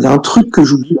il y a un truc que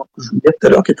j'oubliais tout à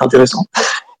l'heure qui est intéressant.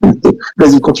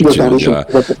 Vas-y, continue à parler.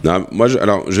 Non, moi,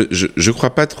 je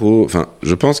crois pas trop. Enfin,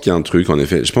 je pense qu'il y a un truc, en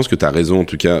effet. Je pense que tu as raison, en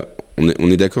tout cas.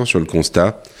 On est d'accord sur le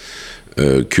constat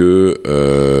que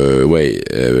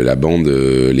la bande,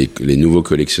 les nouveaux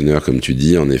collectionneurs, comme tu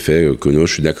dis, en effet, Kono,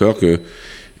 je suis d'accord que,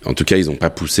 en tout cas, ils n'ont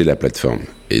pas poussé la plateforme.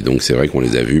 Et donc, c'est vrai qu'on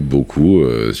les a vus beaucoup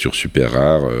sur Super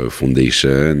Rare,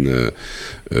 Foundation,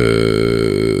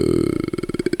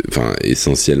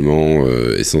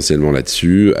 essentiellement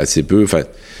là-dessus, assez peu.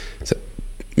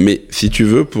 Mais si tu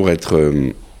veux, pour être,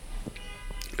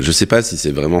 je sais pas si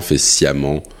c'est vraiment fait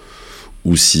sciemment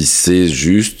ou si c'est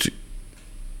juste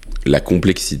la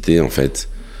complexité, en fait.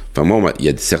 Enfin, moi, il y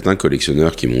a certains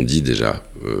collectionneurs qui m'ont dit déjà,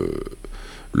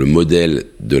 le modèle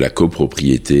de la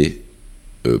copropriété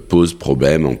pose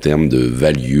problème en termes de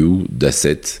value,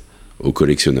 d'assets aux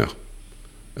collectionneurs.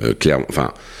 Clairement,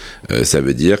 enfin, ça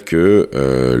veut dire que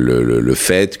le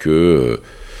fait que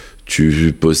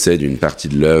tu possèdes une partie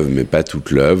de l'œuvre, mais pas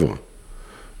toute l'œuvre,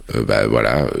 bah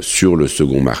voilà, sur le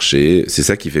second marché, c'est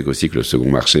ça qui fait qu'aussi que le second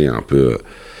marché est un peu...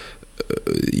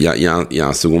 Il y a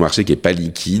un second marché qui est pas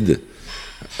liquide,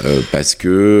 parce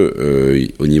que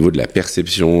au niveau de la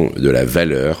perception de la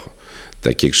valeur,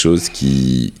 t'as quelque chose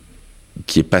qui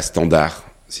est pas standard,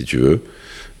 si tu veux,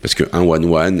 parce que un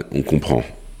one on comprend,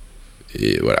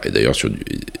 et voilà, et d'ailleurs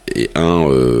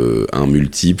un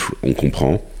multiple on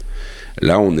comprend.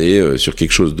 Là on est sur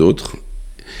quelque chose d'autre,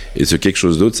 et ce quelque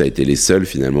chose d'autre, ça a été les seuls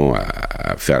finalement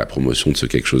à faire la promotion de ce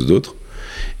quelque chose d'autre.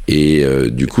 Et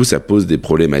du coup, ça pose des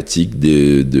problématiques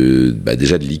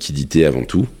déjà de liquidité avant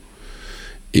tout,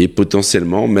 et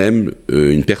potentiellement même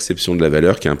une perception de la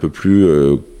valeur qui est un peu plus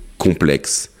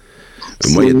complexe.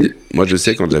 Moi, je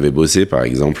sais, quand j'avais bossé, par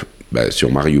exemple,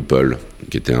 sur Mariupol,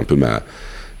 qui était un peu ma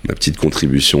petite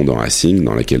contribution dans Async,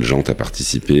 dans laquelle Jean a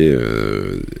participé,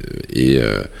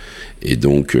 et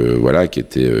donc voilà, qui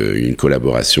était une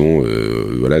collaboration.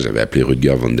 Voilà, j'avais appelé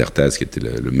Rutger van der Tas, qui était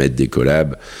le maître des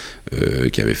collabs,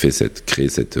 qui avait créé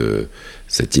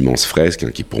cette immense fresque,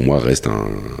 hein, qui pour moi reste un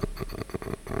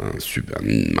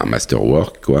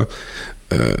masterwork, quoi.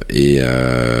 Et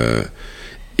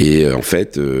en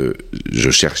fait, je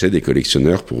cherchais des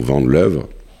collectionneurs pour vendre l'œuvre.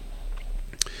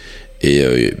 Et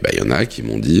y en a qui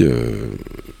m'ont dit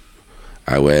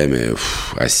ah ouais, mais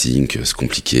Async, c'est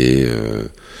compliqué.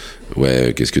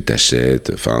 Ouais, qu'est-ce que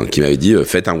t'achètes? Enfin, qui m'avait dit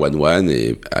faites un one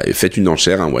et faites une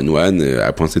enchère, un one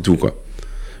à point, c'est tout, quoi.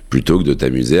 Plutôt que de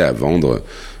t'amuser à vendre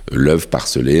l'œuvre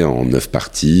parcelée en 9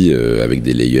 parties avec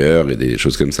des layers et des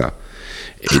choses comme ça.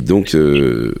 Et donc,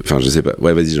 je sais pas.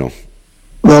 Ouais, vas-y, Jean.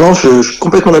 Non, je suis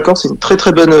complètement d'accord. C'est une très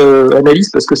très bonne analyse,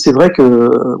 parce que c'est vrai que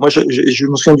moi, je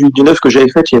me souviens d'une œuvre que j'avais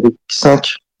faite. Il y avait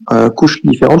 5 couches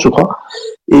différentes, je crois.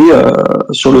 Et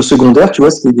sur le secondaire, tu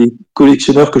vois, c'était des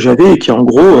collectionneurs que j'avais et qui, en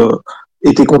gros,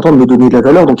 étaient contents de me donner de la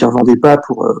valeur. Donc, ils revendaient pas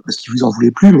parce qu'ils vous en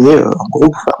voulaient plus, mais en gros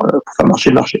pour faire marcher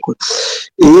le marché, quoi.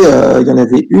 Et il y en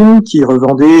avait une qui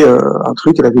revendait un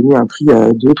truc. Elle avait mis un prix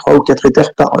à 2, 3 ou 4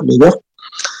 éthers par meilleur.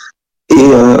 Et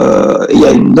il y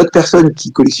a une autre personne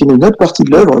qui collectionnait une autre partie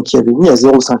de l'œuvre qui avait mis à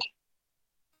 0,5.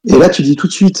 Et là, tu dis tout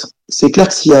de suite, c'est clair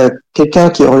que s'il y a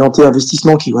quelqu'un qui est orienté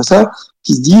investissement qui voit ça,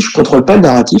 qui se dit, je contrôle pas le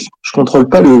narratif, je contrôle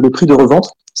pas le prix de revente,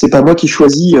 c'est pas moi qui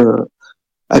choisis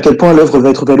à quel point l'œuvre va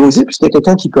être valorisée, puisqu'il y a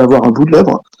quelqu'un qui peut avoir un bout de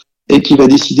l'œuvre et qui va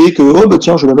décider que, oh, bah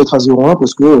tiens, je vais la mettre à 0,1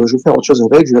 parce que je vais faire autre chose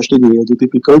avec, je vais acheter des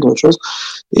PP coins, autre chose.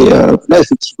 Et là,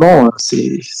 effectivement,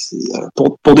 c'est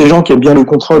pour des gens qui aiment bien le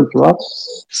contrôle, tu vois,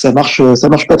 ça marche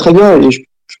pas très bien, et je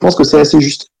pense que c'est assez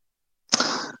juste.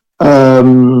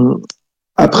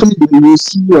 Après, il y a eu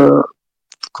aussi,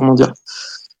 comment dire,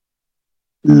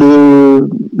 dans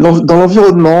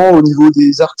l'environnement, au niveau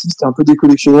des artistes et un peu des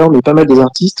collectionneurs, mais pas mal des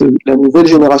artistes, la nouvelle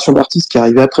génération d'artistes qui est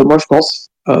arrivée après moi, je pense,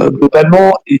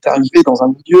 globalement, est arrivée dans un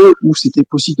milieu où c'était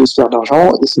possible de se faire de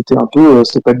l'argent, et c'était un peu,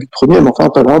 c'était pas le but premier, mais enfin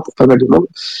pas loin pour pas mal de monde.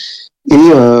 Et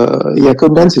il y a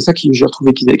Comlan, c'est ça j'ai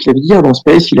retrouvé qu'il avait dit dans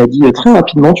Space, il a dit très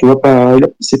rapidement, tu vois, il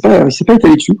s'est pas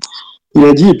étalé dessus. Il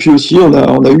a dit, et puis aussi on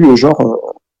a eu genre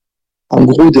en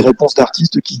gros des réponses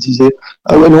d'artistes qui disaient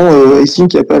ah ouais non,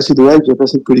 Async, il n'y a pas assez de hype, il n'y a pas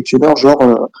assez de collectionneurs,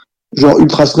 genre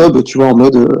ultra snob, tu vois, en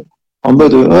mode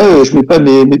ouais, je mets pas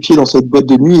mes pieds dans cette boîte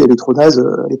de nuit, elle est trop naze,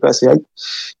 elle est pas assez hype.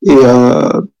 Et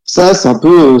ça, c'est un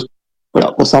peu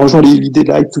voilà, bon, ça rejoint l'idée de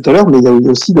la hype tout à l'heure, mais il y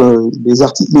a aussi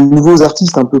les nouveaux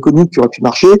artistes un peu connus qui auraient pu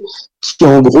marcher, qui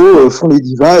en gros font les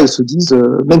divas et se disent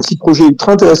même si le projet est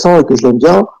ultra intéressant et que je l'aime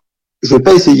bien, je vais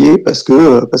pas essayer parce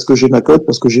que j'ai ma cote,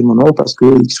 parce que j'ai mon nom, parce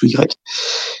que X ou Y.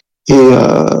 Et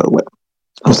ouais.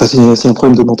 Bon, ça c'est un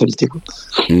problème de mentalité, quoi.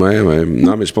 Ouais.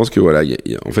 Non, mais je pense que voilà,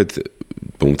 en fait,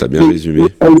 bon, t'as bien résumé.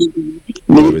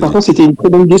 Mais par contre, c'était une très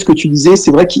bonne idée ce que tu disais. C'est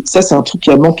vrai que ça, c'est un truc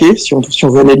qui a manqué. Si on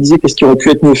veut analyser qu'est-ce qui aurait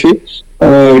pu être mieux fait,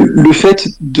 le fait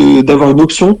d'avoir une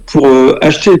option pour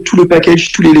acheter tout le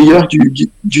package, tous les layers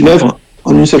d'une œuvre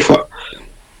en une seule fois.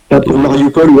 Là, pour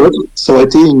Mariupol ou autre, ça aurait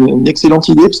été une excellente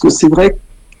idée, parce que c'est vrai,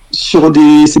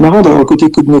 c'est marrant d'avoir un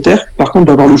côté communautaire. Par contre,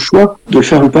 d'avoir le choix de le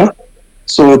faire ou pas,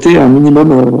 ça aurait été un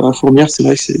minimum à fournir. C'est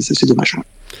vrai que c'est dommage.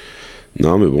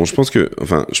 Non, mais bon, je pense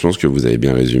que vous avez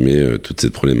bien résumé toute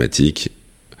cette problématique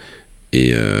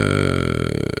et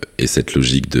cette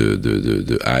logique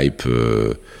de hype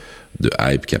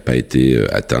qui a pas été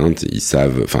atteinte.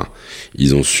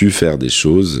 Ils ont su faire des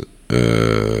choses.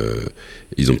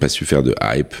 Ils ont pas su faire de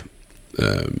hype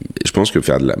Et je pense que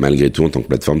malgré tout, en tant que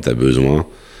plateforme, t'as besoin.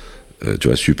 Tu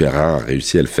vois, Super Rare a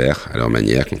réussi à le faire à leur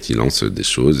manière quand ils lancent des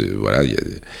choses. Voilà,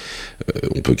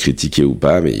 on peut critiquer ou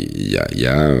pas, mais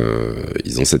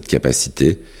ils ont cette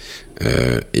capacité.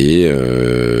 Et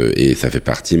ça fait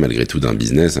partie malgré tout d'un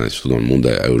business, hein, surtout dans le monde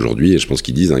aujourd'hui. Et je pense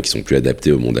qu'ils disent qu'ils sont plus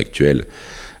adaptés au monde actuel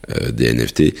des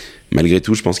NFT. Malgré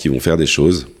tout, je pense qu'ils vont faire des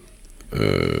choses.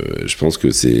 Je pense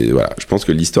que je pense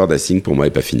que l'histoire d'Async pour moi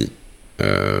est pas finie.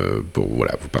 Pour vous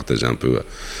partager un peu.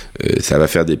 Ça va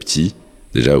faire des petits.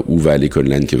 Déjà, où va aller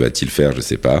Conlan, que va-t-il faire, je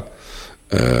sais pas.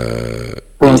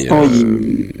 Pour l'instant,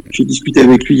 j'ai discuté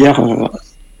avec lui hier.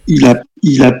 Il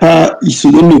se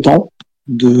donne le temps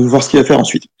de voir ce qu'il va faire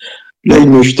ensuite. Là, il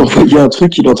m'a juste envoyé un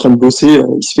truc. Il est en train de bosser.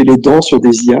 Il se fait les dents sur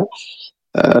des IA.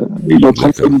 Il est en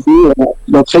train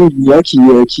il entraîne une IA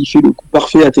qui fait le coup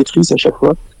parfait à Tetris à chaque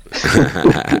fois.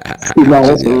 C'est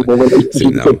marrant. C'est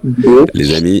énorme.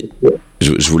 Les amis,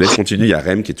 je vous laisse continuer. Il y a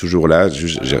Rem qui est toujours là.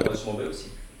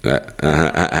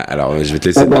 Alors, je vais te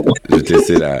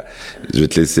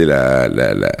laisser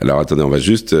alors, attendez, on va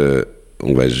juste.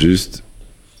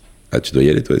 Ah, tu dois y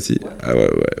aller toi aussi? Ah ouais,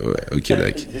 ok,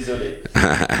 d'accord. Désolé.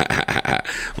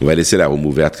 On va laisser la room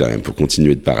ouverte quand même pour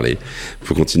continuer de parler.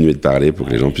 Pour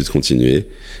que les gens puissent continuer.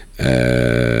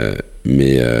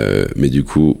 Mais du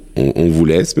coup, on vous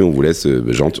laisse, on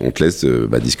te laisse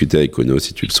discuter avec Kono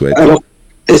si tu le souhaites. Alors,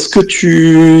 est-ce que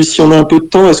si on a un peu de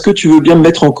temps, est-ce que tu veux bien me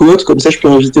mettre en co-host, comme ça je peux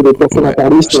inviter d'autres personnes à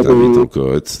parler?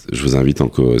 Je vous invite en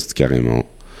co-host carrément.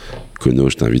 Kono,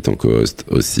 je t'invite en co-host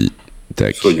aussi.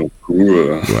 Tac. Soyons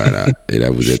cool. Voilà. Et là,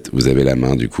 vous avez la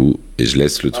main du coup, et je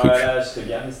laisse le truc. Voilà, je sais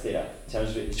bien rester là. Tiens,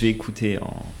 je vais écouter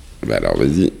en. Alors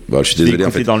vas-y. Bon, je suis désolé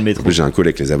en fait. Dans le métro. En plus, j'ai un call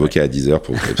avec les avocats à 10h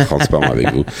pour être transparent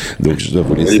avec vous. Donc je dois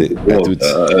vous laisser à toutes.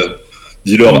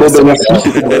 Dis-leur. Merci.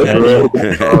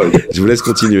 Je vous laisse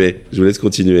continuer. Je vais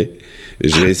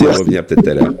essayer de revenir peut-être tout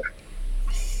à l'heure.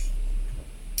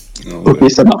 Ok,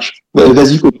 ça marche.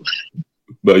 Vas-y, Kono.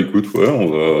 Écoute, on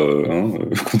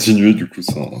va continuer du coup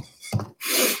sans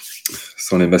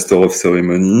les Master of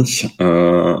Ceremony.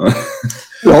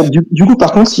 Alors, du coup,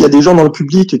 par contre, s'il y a des gens dans le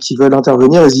public qui veulent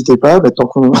intervenir, n'hésitez pas. Tant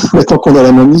qu'on a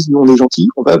la main mise, nous on est gentils,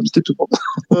 on va inviter tout le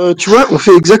monde. Tu vois, on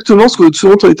fait exactement ce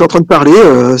dont on était en train de parler.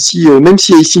 Même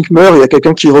si Async meurt, il y a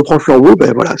quelqu'un qui reprend le flambeau,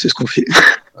 voilà, c'est ce qu'on fait.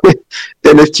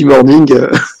 NFT Morning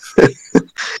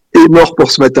est mort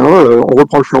pour ce matin. On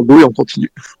reprend le flambeau et on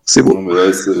continue. C'est bon.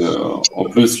 En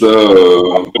plus,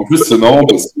 c'est marrant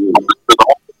parce que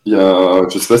il y a,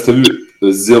 je sais pas si t'as vu,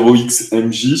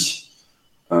 0xMJ.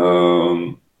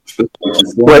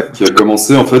 Qui a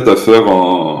commencé en fait à faire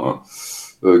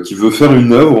qui veut faire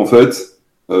une œuvre en fait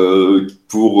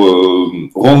pour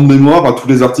rendre mémoire à tous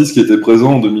les artistes qui étaient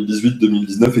présents en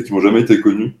 2018-2019 et qui n'ont jamais été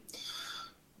connus.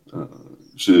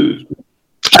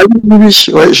 Ah oui,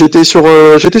 ouais, j'étais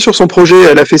sur son projet.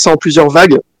 Elle a fait ça en plusieurs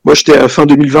vagues. Moi, j'étais à fin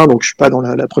 2020, donc je suis pas dans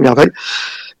la première vague.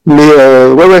 Mais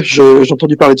j'ai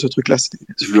entendu parler de ce truc-là.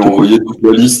 Je lui ai envoyé toute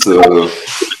la liste.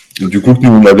 Du coup, nous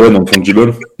on l'avait dans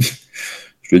Fungible.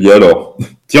 Je lui ai dit alors,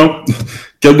 tiens,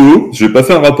 cadeau, je vais pas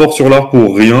faire un rapport sur l'art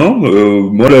pour rien.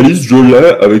 Moi, la liste, je l'ai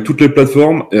avec toutes les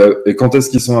plateformes et quand est-ce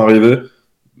qu'ils sont arrivés.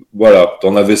 Voilà,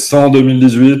 t'en avais 100 en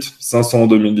 2018, 500 en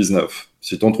 2019.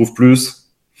 Si t'en trouves plus,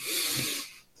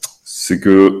 c'est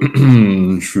que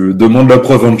je demande la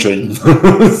preuve on-chain.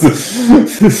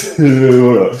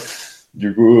 Voilà.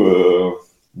 Du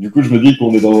coup, je me dis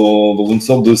qu'on est dans une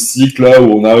sorte de cycle là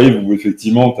où on arrive où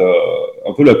effectivement t'as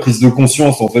un peu la prise de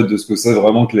conscience en fait de ce que c'est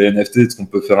vraiment que les NFT, de ce qu'on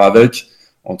peut faire avec,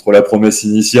 entre la promesse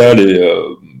initiale et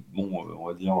on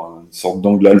va dire une sorte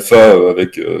d'angle alpha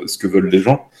avec ce que veulent les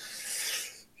gens.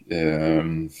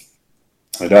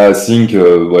 Et là, Async,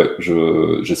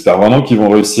 j'espère vraiment qu'ils vont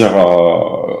réussir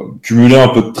à cumuler un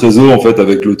peu de trésor en fait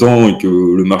avec le temps et que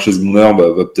le marché secondaire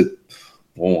va peut-être.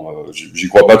 J'y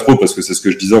crois pas trop parce que c'est ce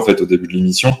que je disais en fait au début de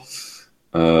l'émission.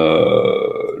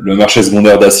 Le marché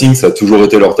secondaire d'Async, ça a toujours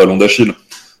été leur talon d'Achille.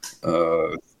 Il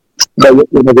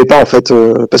n'y en avait pas en fait,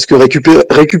 parce que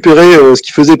récupérer ce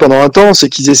qu'ils faisaient pendant un temps, c'est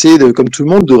qu'ils essayaient, comme tout le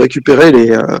monde, de récupérer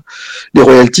les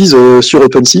royalties sur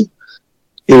OpenSea.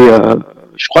 Et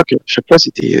je crois que chaque fois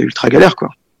c'était ultra galère quoi.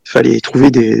 Il fallait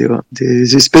trouver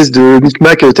des espèces de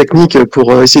micmac techniques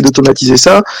pour essayer d'automatiser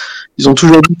ça. Ils ont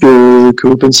toujours dit que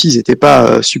OpenSea ils étaient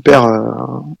pas super.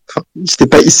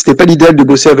 C'était pas l'idéal de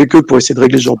bosser avec eux pour essayer de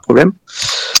régler ce genre de problème.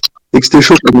 Et que c'était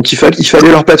chaud. Donc il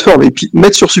fallait leur plateforme. Et puis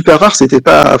mettre sur Super Rare, c'était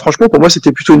pas. Franchement, pour moi,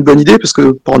 c'était plutôt une bonne idée parce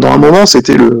que pendant un moment,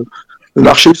 c'était le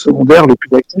marché secondaire le plus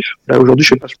actif. Là aujourd'hui,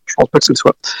 je pense pas que ce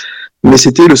soit. Mais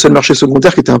c'était le seul marché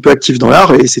secondaire qui était un peu actif dans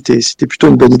l'art et c'était plutôt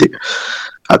une bonne idée.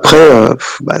 Après,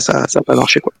 ça a pas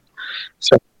marché quoi.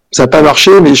 Ça a pas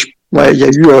marché, mais Ouais, il y a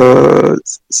eu.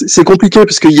 C'est compliqué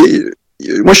parce que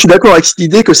moi, je suis d'accord avec cette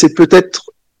idée que c'est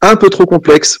peut-être un peu trop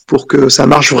complexe pour que ça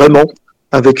marche vraiment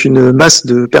avec une masse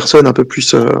de personnes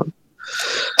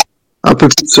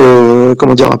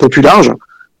comment dire, un peu plus large.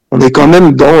 On est quand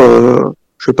même dans.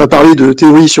 Je vais pas parler de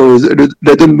théorie sur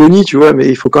la dumb money, tu vois, mais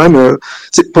il faut quand même.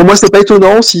 Pour moi, c'est pas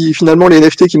étonnant si finalement les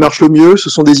NFT qui marchent le mieux, ce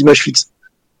sont des images fixes.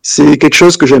 C'est quelque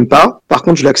chose que j'aime pas. Par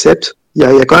contre, je l'accepte. Il y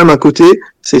a quand même un côté,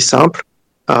 c'est simple.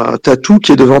 T'as tout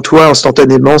qui est devant toi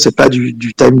instantanément. C'est pas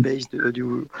du time-based.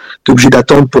 T'es obligé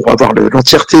d'attendre pour avoir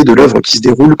l'entièreté de l'œuvre qui se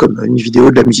déroule, comme une vidéo,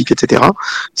 de la musique, etc.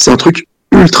 C'est un truc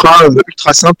ultra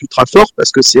simple, ultra fort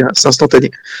parce que c'est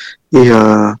instantané.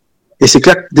 Et c'est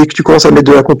clair que dès que tu commences à mettre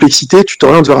de la complexité, tu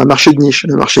t'orientes vers un marché de niche.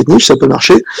 Le marché de niche, ça peut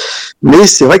marcher, mais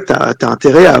c'est vrai que t'as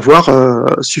intérêt à avoir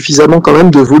suffisamment quand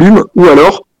même de volume, ou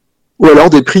alors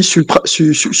des prix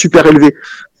super élevés.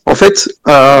 En fait,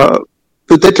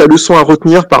 peut-être la leçon à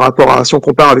retenir par rapport à si on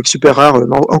compare avec Super Rare,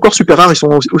 encore Super Rare, ils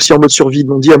sont aussi en mode survie, ils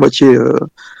l'ont dit à moitié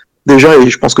déjà, et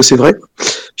je pense que c'est vrai.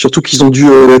 Surtout qu'ils ont dû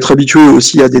être habitués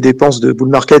aussi à des dépenses de bull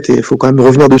market, et il faut quand même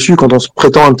revenir dessus quand on se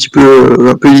prétend un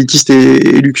peu élitiste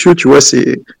et luxueux, tu vois,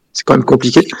 c'est quand même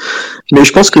compliqué. Mais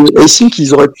je pense que Async,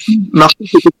 ils auraient pu marquer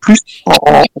peut-être plus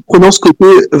en prenant ce côté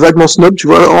vaguement snob, tu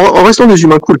vois, en restant des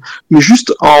humains cool, mais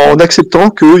juste en acceptant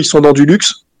qu'ils sont dans du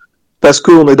luxe parce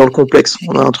qu'on est dans le complexe.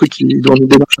 On a un truc qui est dans une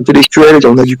démarche intellectuelle,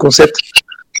 on a du concept,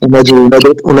 on a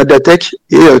de la tech,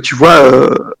 et tu vois,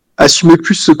 assumer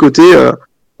plus ce côté,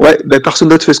 personne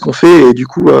d'autre fait ce qu'on fait, et du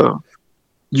coup,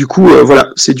 voilà,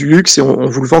 c'est du luxe et on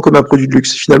vous le vend comme un produit de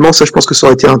luxe. Finalement, ça, je pense que ça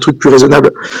aurait été un truc plus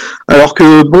raisonnable. Alors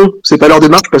que bon, c'est pas leur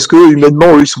démarche parce que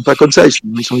humainement, eux, ils sont pas comme ça.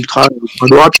 Ils sont ultra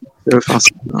adorables. Enfin,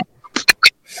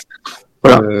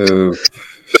 voilà.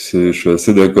 Je suis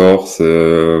assez d'accord.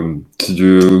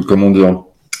 Comment dire,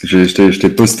 je t'ai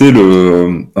posté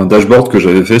un dashboard que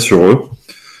j'avais fait sur eux.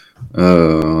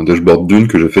 Un dashboard d'une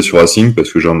que j'ai fait sur Async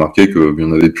parce que j'ai remarqué qu'il n'y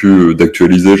en avait plus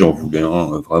d'actualisé. J'en voulais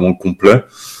un vraiment complet.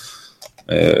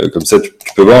 Comme ça, tu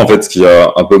peux voir en fait ce qui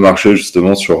a un peu marché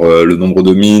justement sur le nombre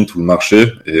de mints ou le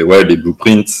marché. Et ouais, les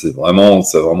blueprints, ça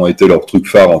a vraiment été leur truc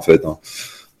phare en fait. Hein.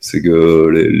 C'est que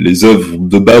les œuvres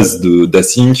de base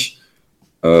d'Async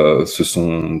se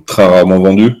sont très rarement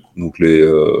vendues. Donc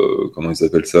comment ils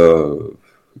appellent ça,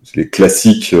 les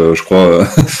classiques, je crois,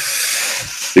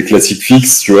 les classiques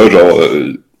fixes, tu vois, genre.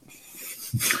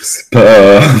 C'est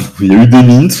pas. Il y a eu des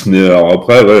mints, mais alors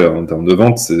après, ouais, en termes de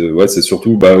vente, c'est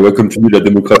surtout, comme tu dis, la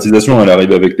démocratisation, elle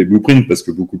arrive avec les blueprints parce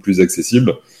que beaucoup plus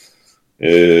accessible.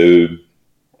 Et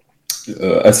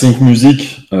Async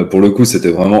Music, pour le coup,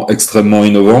 c'était vraiment extrêmement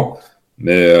innovant.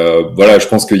 Mais voilà, je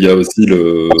pense qu'il y a aussi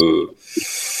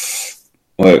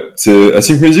c'est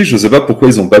Async Music, je sais pas pourquoi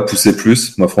ils ont pas poussé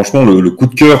plus. Moi, franchement, le coup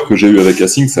de cœur que j'ai eu avec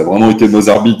Async, ça a vraiment été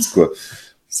Mozart Beats, quoi.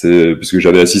 C'est parce que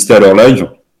j'avais assisté à leur live.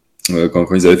 Quand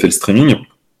ils avaient fait le streaming,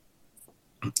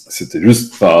 c'était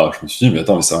juste, je me suis dit, mais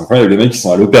attends, mais c'est incroyable, les mecs, ils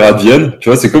sont à l'Opéra de Vienne, tu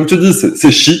vois, c'est comme tu dis,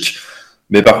 c'est chic,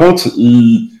 mais par contre,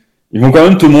 ils vont quand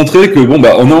même te montrer que, on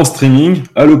est en streaming,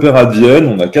 à l'Opéra de Vienne,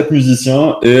 on a 4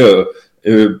 musiciens, et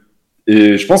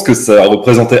je pense que ça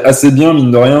représentait assez bien,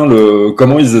 mine de rien,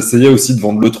 comment ils essayaient aussi de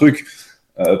vendre le truc,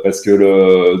 parce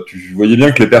que tu voyais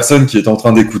bien que les personnes qui étaient en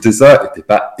train d'écouter ça n'étaient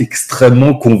pas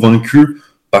extrêmement convaincues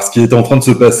par ce qui était en train de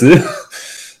se passer.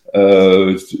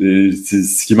 Et c'est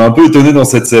ce qui m'a un peu étonné dans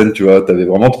cette scène, tu vois. T'avais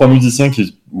vraiment 3 musiciens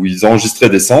où ils enregistraient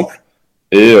des samples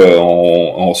et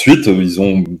ensuite ils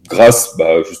ont, grâce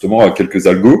justement à quelques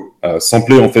algos,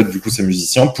 samplé en fait du coup ces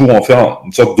musiciens pour en faire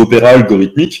une sorte d'opéra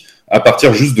algorithmique à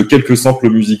partir juste de quelques samples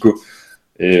musicaux.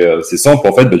 Et ces samples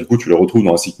en fait, du coup tu les retrouves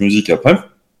dans Async Music après,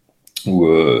 ou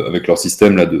avec leur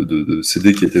système là de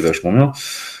CD qui était vachement bien.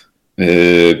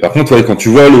 Et par contre, quand tu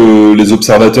vois les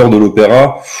observateurs de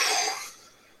l'opéra,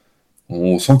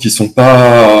 on sent qu'ils sont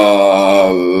pas.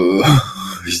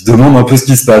 Ils se demandent un peu ce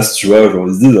qui se passe, tu vois. Genre,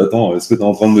 ils se disent, attends, est-ce que t'es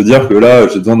en train de me dire que là,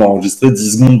 j'ai besoin d'enregistrer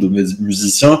 10 secondes de mes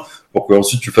musiciens pour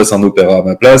qu'ensuite tu fasses un opéra à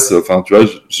ma place? Enfin, tu vois,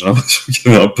 j'ai l'impression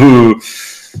qu'il y avait un peu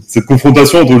cette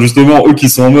confrontation entre justement eux qui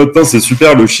sont en mode, c'est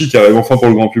super, le chic arrive enfin pour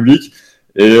le grand public.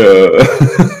 Et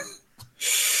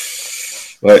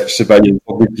ouais, je sais pas, il y a une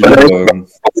sorte d'équilibre.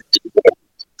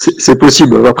 C'est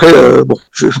possible. Après,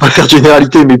 je vais pas faire de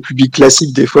généralité, mais public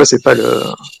classique, des fois, c'est pas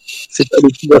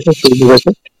l'utilisation sur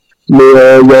l'innovation. Mais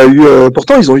il y a eu,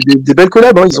 pourtant, ils ont eu des belles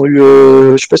collabs. Hein. Ils ont eu,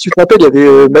 je sais pas si tu te rappelles, il y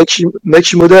avait Mike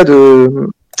Shimoda de,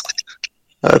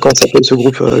 comment s'appelle ce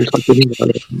groupe ultra connu,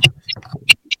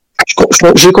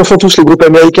 Je les confonds tous les groupes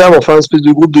américains, mais enfin, une espèce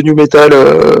de groupe de new metal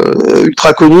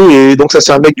ultra connu, et donc ça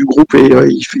c'est un mec du groupe, et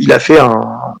il a fait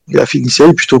une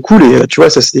série plutôt cool, et tu vois,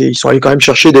 ils sont allés quand même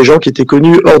chercher des gens qui étaient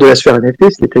connus hors de la sphère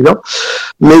NFT, ce qui était bien.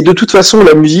 Mais de toute façon,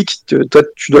 la musique, toi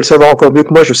tu dois le savoir encore mieux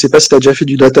que moi, je sais pas si tu as déjà fait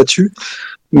du data dessus,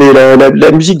 mais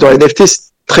la musique dans les NFT, c'est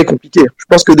très compliqué. Je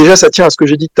pense que déjà ça tient à ce que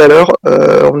j'ai dit tout à l'heure,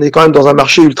 on est quand même dans un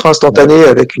marché ultra instantané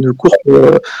avec une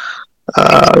courbe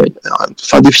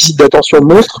un déficit d'attention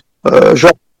monstre.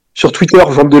 Genre sur Twitter,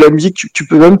 vendre de la musique, tu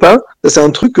peux même pas. C'est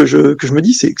un truc que je me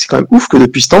dis, c'est quand même ouf que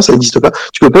depuis ce temps ça n'existe pas.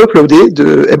 Tu peux pas uploader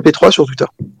de MP3 sur Twitter.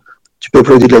 Tu peux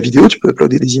uploader de la vidéo, tu peux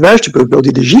uploader des images, tu peux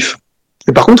uploader des gifs.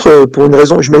 Mais par contre, pour une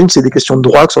raison, j'imagine que c'est des questions de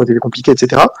droit, que ça aurait été compliqué,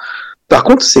 etc. Par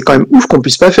contre, c'est quand même ouf qu'on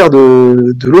puisse pas faire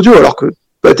de l'audio, alors que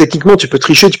techniquement tu peux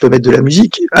tricher, tu peux mettre de la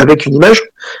musique avec une image,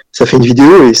 ça fait une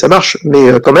vidéo et ça marche.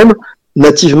 Mais quand même,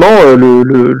 nativement,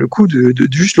 le coût de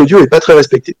juste l'audio est pas très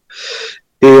respecté.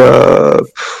 Et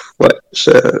ouais,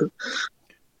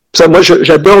 ça, moi,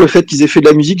 j'adore le fait qu'ils aient fait de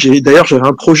la musique. D'ailleurs, j'avais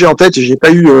un projet en tête, j'ai pas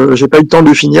eu le temps de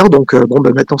le finir, donc bon, bah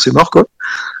maintenant c'est mort, quoi.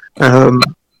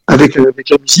 Avec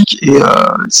la musique, et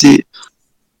c'est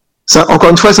ça. Encore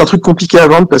une fois, c'est un truc compliqué à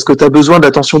vendre parce que t'as besoin de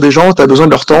l'attention des gens, t'as besoin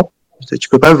de leur temps. Tu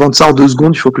peux pas vendre ça en 2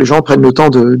 secondes. Il faut que les gens prennent le temps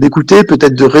d'écouter,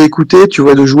 peut-être de réécouter, tu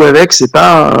vois, de jouer avec. C'est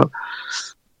pas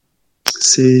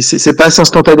assez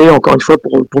instantané, encore une fois,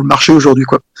 pour le marché aujourd'hui,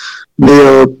 quoi. Mais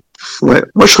ouais,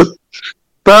 moi je serais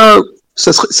pas,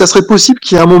 ça serait possible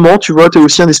qu'il y ait un moment, tu vois, t'es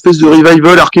aussi un espèce de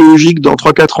revival archéologique dans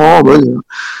 3-4 ans, en mode,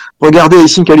 regardez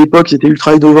Async à l'époque, c'était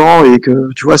ultra innovant, et que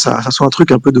tu vois, ça soit un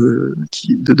truc un peu de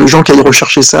gens qui aillent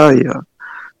rechercher ça,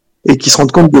 et qui se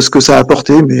rendent compte de ce que ça a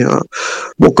apporté. Mais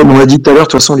bon, comme on l'a dit tout à l'heure,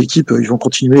 de toute façon l'équipe, ils vont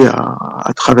continuer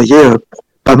à travailler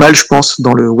pas mal, je pense,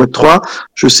 dans le Web3.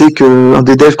 Je sais que un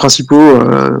des devs principaux,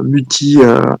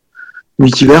 multivers,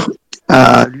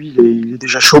 lui, il est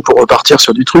déjà chaud pour repartir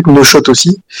sur du truc. No Shot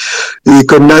aussi. Et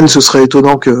comme Nan, ce serait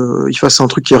étonnant qu'il fasse un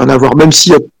truc qui n'a rien à voir. Même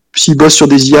s'il bosse sur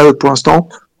des IA pour l'instant,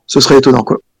 ce serait étonnant,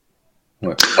 quoi.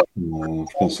 Ouais,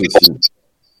 je pense aussi.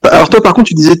 Alors toi, par contre,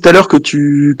 tu disais tout à l'heure que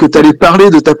t'allais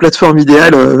parler de ta plateforme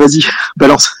idéale. Vas-y,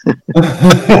 balance.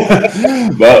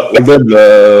 Bah,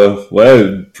 ouais,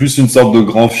 plus une sorte de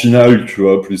grand final, tu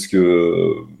vois, plus que...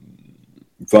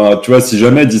 Enfin, tu vois, si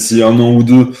jamais d'ici 1 an ou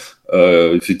 2,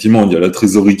 effectivement, il y a la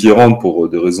trésorerie qui rentre pour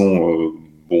des raisons,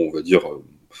 bon, on va dire,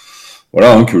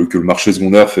 voilà, hein, que le marché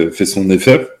secondaire fait son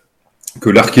effet, que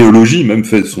l'archéologie même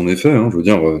fait son effet, hein, je veux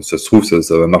dire, ça se trouve,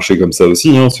 ça va marcher comme ça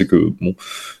aussi, hein, c'est que, bon,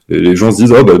 les gens se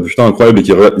disent, oh, bah, putain, incroyable, et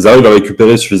qu'ils arrivent à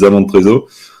récupérer suffisamment de trésor,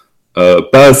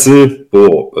 pas assez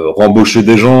pour rembaucher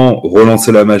des gens,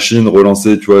 relancer la machine,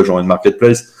 relancer, tu vois, genre une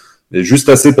marketplace, mais juste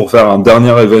assez pour faire un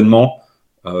dernier événement,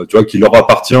 tu vois, qui leur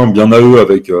appartient bien à eux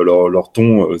avec leur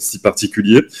ton si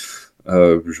particulier.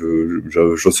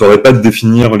 Je saurais pas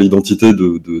définir l'identité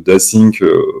d'Async,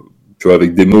 tu vois,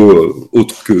 avec des mots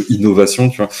autres que innovation,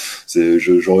 tu vois.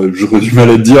 J'aurais du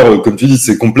mal à te dire, comme tu dis,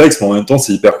 c'est complexe, mais en même temps,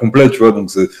 c'est hyper complet, tu vois. Donc,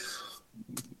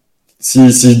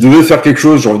 s'ils devaient faire quelque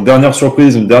chose, genre une dernière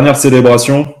surprise, une dernière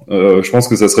célébration, je pense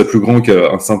que ça serait plus grand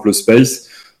qu'un simple space.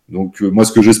 Donc moi,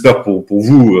 ce que j'espère pour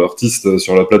vous, artistes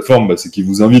sur la plateforme, bah, c'est qu'ils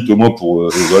vous invitent au moins pour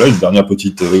voilà, une dernière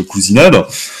petite cousinade.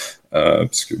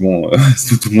 Parce que bon,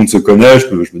 tout le monde se connaît,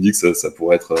 je me dis que ça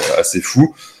pourrait être assez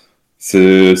fou.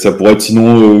 Ça pourrait être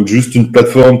sinon juste une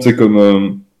plateforme, tu sais,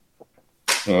 comme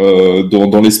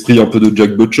dans l'esprit un peu de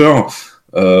Jack Butcher,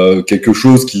 quelque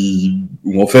chose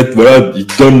où en fait, voilà, il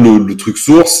donne le truc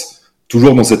source,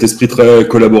 toujours dans cet esprit très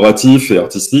collaboratif et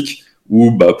artistique,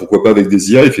 où bah pourquoi pas avec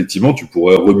des IA, effectivement, tu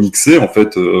pourrais remixer en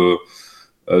fait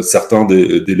certains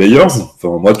des layers.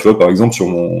 Enfin moi, tu vois, par exemple sur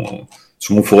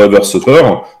mon Forever Supper,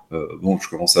 bon, je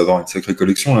commence à avoir une sacrée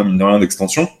collection là, mine de rien,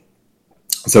 d'extensions.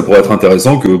 Ça pourrait être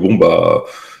intéressant que bon bah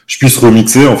je puisse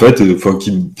remixer en fait, enfin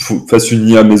qu'il fasse une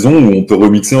IA maison où on peut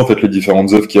remixer en fait les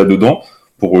différentes œuvres qu'il y a dedans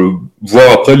pour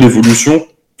voir après l'évolution,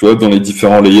 tu vois, dans les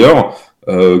différents layers,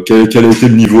 quel a été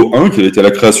le niveau 1, quelle a été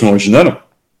la création originale.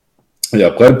 Et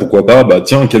après, pourquoi pas, bah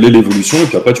tiens, quelle est l'évolution? Et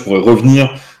puis après, tu pourrais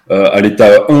revenir à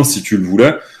l'état 1 si tu le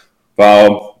voulais.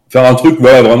 Enfin, faire un truc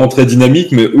voilà, vraiment très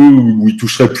dynamique, mais eux, où ils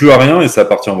toucheraient plus à rien, et ça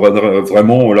appartient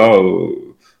vraiment là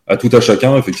à tout à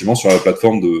chacun, effectivement, sur la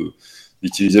plateforme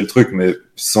d'utiliser le truc. Mais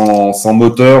sans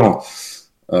moteur,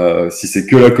 si c'est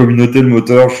que la communauté, le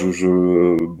moteur,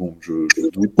 je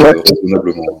doute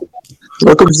raisonnablement.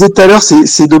 Ouais, comme je disais tout à l'heure,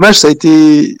 c'est dommage, ça a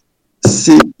été...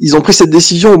 Ils ont pris cette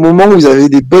décision au moment où ils avaient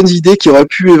des bonnes idées qui auraient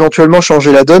pu éventuellement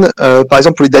changer la donne. Par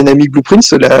exemple, pour les Dynamic Blueprints,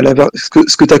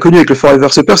 ce que tu as connu avec le Forever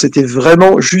Supper, c'était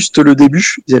vraiment juste le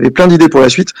début. Ils avaient plein d'idées pour la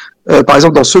suite. Par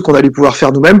exemple, dans ceux qu'on allait pouvoir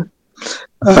faire nous-mêmes,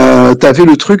 tu avais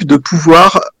le truc de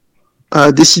pouvoir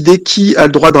décider qui a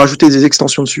le droit de rajouter des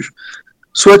extensions dessus.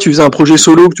 Soit tu faisais un projet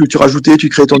solo que tu rajoutais, tu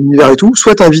créais ton univers et tout,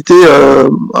 soit t'invitais,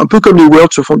 un peu comme les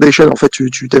Worlds sur Foundation, en fait,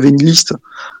 tu avais une liste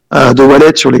de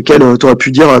wallets sur lesquels tu aurais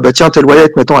pu dire, bah tiens, tel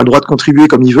wallet maintenant a le droit de contribuer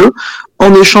comme il veut.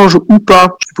 En échange ou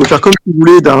pas, tu peux faire comme tu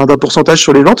voulais d'un pourcentage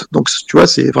sur les ventes. Donc, tu vois,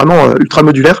 c'est vraiment ultra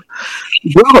modulaire.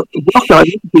 Voire carrément,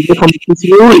 tu peux mettre un petit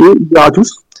et ouvert à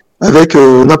tous, avec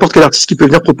n'importe quel artiste qui peut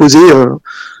venir proposer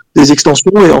des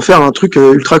extensions et en faire un truc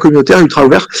ultra communautaire, ultra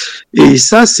ouvert. Et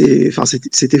ça,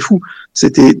 c'était fou.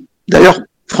 C'était, d'ailleurs,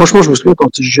 franchement, je me souviens quand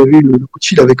j'avais eu le coup de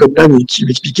fil avec Omlan et qui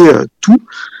m'expliquait tout.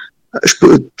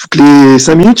 Toutes les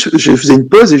 5 minutes, je faisais une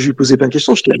pause et je lui posais plein de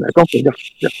questions. Je disais, mais attends,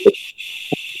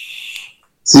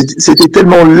 c'était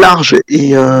tellement large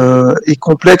et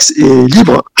complexe et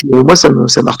libre que moi, ça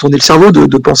m'a retourné le cerveau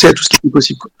de penser à tout ce qui était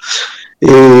possible, quoi.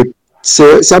 Et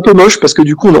c'est un peu moche parce que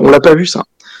du coup, on l'a pas vu, ça.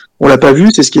 On l'a pas vu,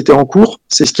 c'est ce qui était en cours,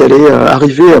 c'est ce qui allait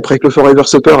arriver après que le Forever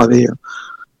Supper avait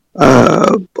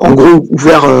en gros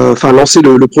lancé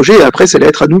le projet, et après ça allait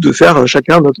être à nous de faire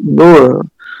chacun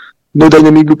nos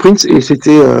dynamic blueprints, et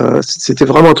c'était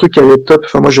vraiment un truc qui allait être top.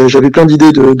 Enfin, moi j'avais plein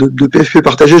d'idées de PFP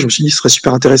partagées, je me suis dit ce serait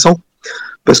super intéressant,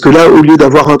 parce que là, au lieu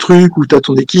d'avoir un truc où t'as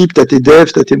ton équipe, t'as tes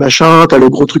devs, t'as tes machins, t'as le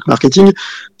gros truc marketing,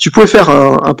 tu pouvais faire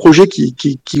un projet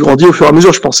qui grandit au fur et à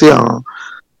mesure. Je pensais à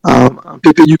un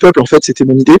PP du peuple, en fait, c'était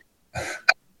mon idée,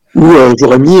 où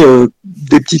j'aurais mis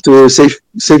des petites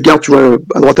safeguards, tu vois,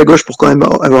 à droite à gauche, pour quand même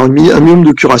avoir un minimum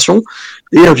de curation,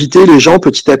 et inviter les gens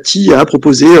petit à petit à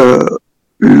proposer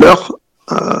leur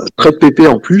trait de PP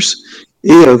en plus,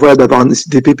 et voilà, d'avoir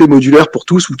des PP modulaires pour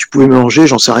tous, où tu pouvais mélanger,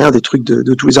 j'en sais rien, des trucs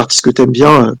de tous les artistes que t'aimes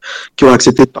bien, qui ont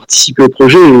accepté de participer au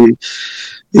projet,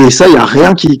 et ça, il y a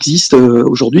rien qui existe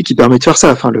aujourd'hui qui permet de faire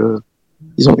ça. Enfin,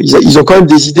 ils ont quand même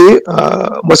des idées.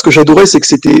 Moi, ce que j'adorais, c'est que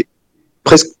c'était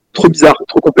presque trop bizarre,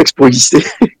 trop complexe pour exister.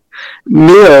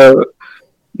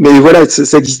 mais voilà,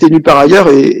 ça existait nulle part ailleurs,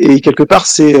 et quelque part,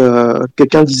 c'est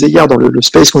quelqu'un disait hier dans le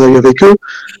space qu'on a eu avec eux,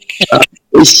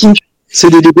 Async, c'est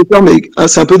des développeurs, mais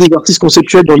c'est un peu des artistes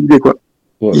conceptuels dans l'idée, quoi.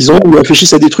 Ouais. Ils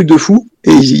réfléchissent à des trucs de fou,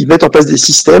 et ils mettent en place des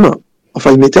systèmes.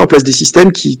 Enfin, ils mettaient en place des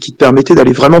systèmes qui te permettaient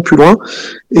d'aller vraiment plus loin,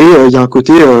 et il y a un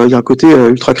côté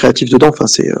ultra créatif dedans. Enfin,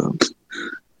 c'est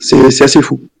assez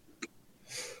fou.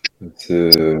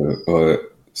 Ouais.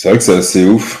 C'est vrai que c'est assez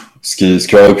ouf. Ce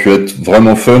qui aurait pu être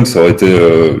vraiment fun, ça aurait été.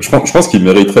 Je pense qu'ils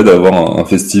mériteraient d'avoir un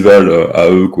festival à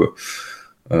eux, quoi.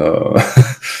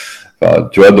 Enfin,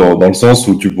 tu vois, dans le sens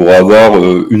où tu pourras avoir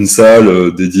une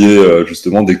salle dédiée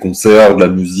justement des concerts, de la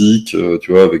musique,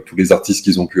 tu vois, avec tous les artistes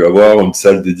qu'ils ont pu avoir, une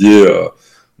salle dédiée à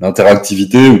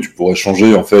l'interactivité où tu pourrais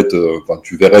changer, en fait,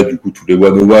 tu verrais du coup tous les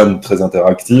one-on-one très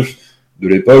interactifs de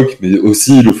l'époque, mais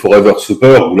aussi le Forever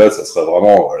Supper, où là, ça serait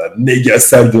vraiment la méga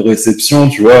salle de réception,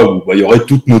 tu vois, où il y aurait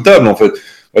toutes nos tables, en fait.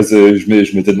 Ouais,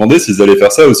 je m'étais demandé s'ils allaient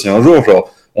faire ça aussi un jour,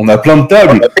 genre, on a plein de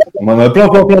tables, on en a plein,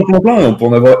 on peut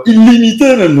en avoir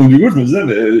illimité même, donc du coup, je me disais,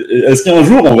 mais est-ce qu'un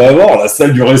jour, on va avoir la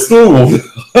salle du resto où on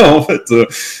verra, en fait,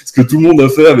 ce que tout le monde a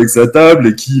fait avec sa table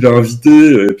et qui l'a invité,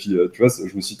 et puis, tu vois,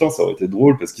 je me suis dit, ça aurait été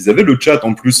drôle, parce qu'ils avaient le chat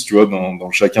en plus, tu vois, dans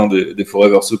chacun des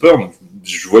Forever Supper, donc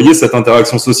je voyais cette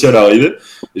interaction sociale arriver,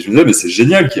 et je me disais, mais c'est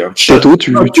génial qu'il y ait un chat. Château,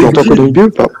 tu entends Code Rugby ou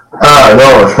pas? Ah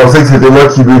non, je pensais que c'était moi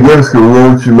qui buguais, parce que au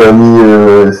moment où tu m'as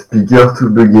mis speaker, tout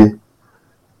bugué.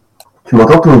 Tu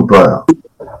m'entends toi ou pas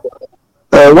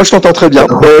là? Moi je t'entends très bien.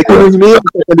 Économie,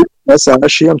 ça a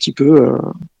lâché un petit peu.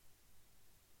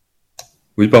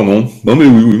 Oui, pardon. Non, mais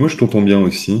oui, moi je t'entends bien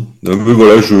aussi. Non, mais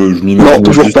voilà, je m'imagine. Non,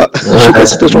 toujours pas. Je sais pas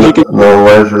si t'as changé quelque chose. Non,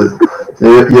 ouais, il y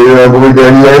a eu un bruit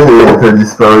d'alien et t'as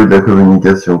disparu de la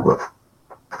communication, quoi.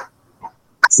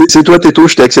 C'est toi, Teto,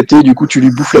 je t'ai accepté, du coup tu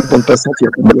lui bouffes la bande passante, il y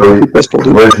a pas de place pour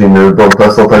deux. Moi j'ai une bande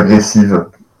passante agressive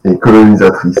et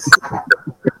colonisatrice.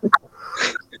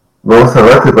 Bon, ça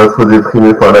va, t'es pas trop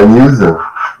déprimé par la news?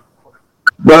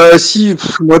 Bah si,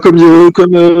 moi comme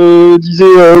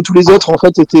disaient tous les autres, en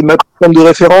fait c'était ma plateforme de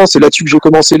référence, c'est là-dessus que j'ai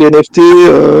commencé les NFT.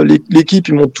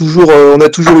 L'équipe, on a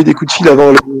toujours eu des coups de fil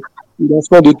avant le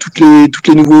lancement de toutes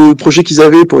les nouveaux projets qu'ils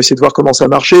avaient pour essayer de voir comment ça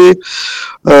marchait.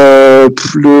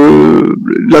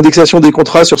 L'indexation des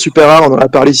contrats sur Super Rare, on en a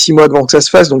parlé 6 mois avant que ça se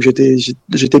fasse, donc j'étais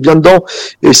bien dedans.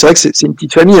 Et c'est vrai que c'est une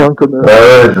petite famille, hein, comme.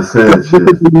 Ouais, je sais.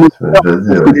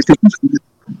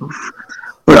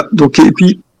 Voilà. Donc et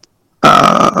puis,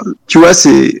 tu vois,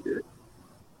 c'est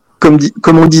comme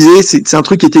on disait, c'est un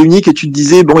truc qui était unique, et tu te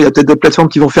disais bon, il y a peut-être d'autres plateformes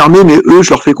qui vont fermer, mais eux,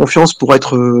 je leur fais confiance pour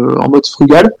être en mode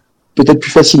frugal, peut-être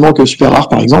plus facilement que Super Rare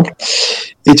par exemple,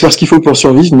 et de faire ce qu'il faut pour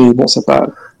survivre, mais bon, ça pas.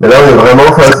 Mais là, on est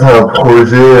vraiment face à un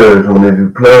projet, j'en ai vu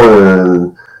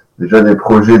plein, déjà des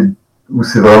projets où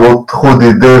c'est vraiment trop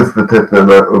des devs, peut-être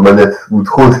même aux manettes, ou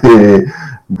trop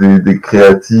des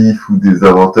créatifs ou des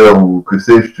inventeurs ou que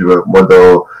sais-je, tu vois. Moi,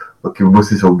 qui vous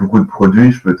bossez sur beaucoup de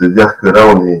produits, je peux te dire que là,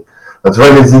 on est, enfin, tu vois,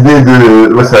 les idées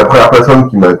de, moi, c'est la première plateforme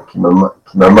qui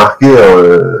m'a marqué,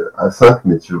 Async,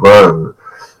 mais tu vois,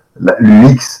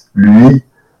 l'UI,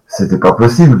 c'était pas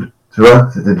possible. Tu vois,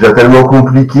 c'était déjà tellement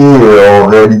compliqué, en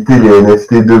réalité, les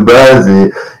NFT de base,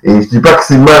 et je dis pas que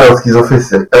c'est mal, hein, ce qu'ils ont fait,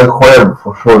 c'est incroyable,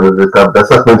 franchement, le table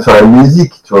d'Async, même sur la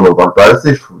musique, tu vois, on n'en parle pas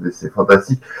assez, je trouve que c'est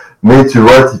fantastique, mais tu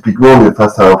vois, typiquement, on est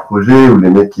face à un projet où les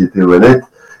mecs qui étaient honnêtes,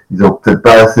 ils ont peut-être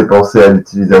pas assez pensé à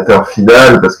l'utilisateur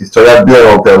final, parce que si tu regardes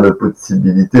bien en termes de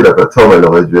possibilités, la plateforme, elle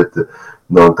aurait dû être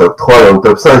dans le top 3, dans le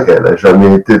top 5, elle a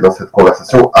jamais été dans cette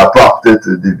conversation, à part peut-être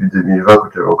début 2020, quand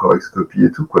il y avait encore Xcopy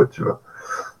et tout, quoi, tu vois.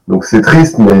 Donc c'est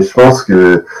triste, mais je pense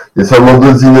que il y a sûrement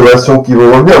d'autres innovations qui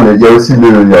vont revenir, mais il y a aussi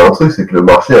il y a un truc, c'est que le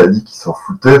marché a dit qu'il s'en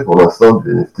foutait pour l'instant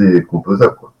du NFT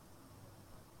composable, quoi.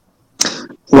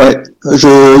 Ouais,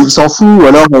 il s'en fout, ou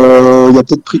alors il y a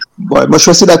peut-être pris. Ouais, moi je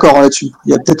suis assez d'accord là-dessus.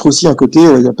 Il y a peut-être aussi un côté,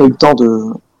 il n'y a pas eu le temps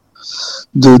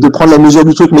de prendre la mesure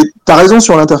du truc. Mais t'as raison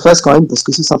sur l'interface quand même, parce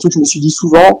que c'est un truc que je me suis dit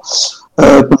souvent.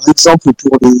 Par exemple,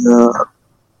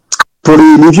 pour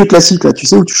les vieux classiques, là, tu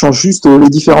sais, où tu changes juste les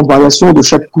différentes variations de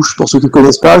chaque couche. Pour ceux qui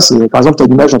connaissent pas, c'est par exemple, tu as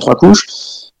une image en 3 couches,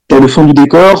 tu as le fond du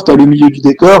décor, tu as le milieu du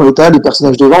décor, et tu as les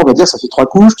personnages devant, on va dire, ça fait 3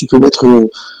 couches, tu peux mettre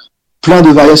plein de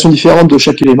variations différentes de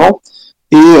chaque élément.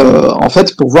 Et en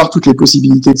fait, pour voir toutes les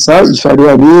possibilités de ça, il fallait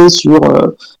aller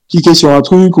cliquer sur un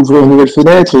truc, ouvrir une nouvelle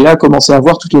fenêtre, et là, commencer à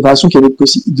voir toutes les variations qui avaient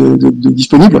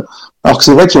disponibles. Alors que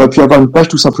c'est vrai qu'il aurait pu y avoir une page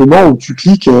tout simplement où tu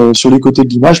cliques sur les côtés de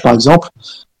l'image, par exemple,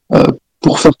 euh,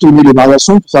 pour faire tourner les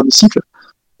variations, pour faire des cycles,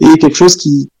 et quelque chose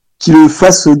qui le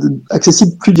fasse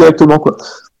accessible plus directement, quoi.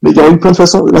 Mais il y aurait eu plein de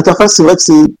façons. L'interface, c'est vrai que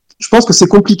je pense que c'est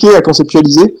compliqué à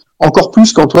conceptualiser, encore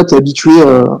plus quand toi, t'es habitué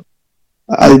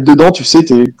à être dedans, tu sais,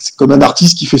 c'est comme un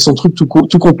artiste qui fait son truc tout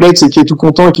complexe et qui est tout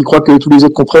content et qui croit que tous les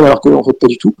autres comprennent alors qu'en fait pas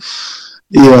du tout.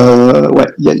 Et ouais,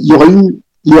 il y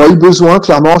aurait eu besoin,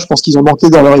 clairement, je pense qu'ils ont manqué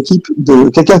dans leur équipe de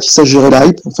quelqu'un qui sache gérer la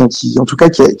hype, enfin en tout cas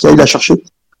qui aille la chercher.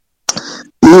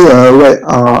 Et ouais,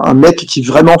 un mec qui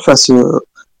vraiment fasse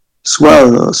soit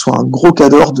un gros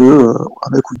cadre un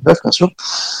mec ou une meuf bien sûr,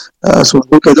 soit un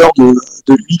gros cadre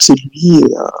de l'UX et de lui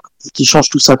et qui change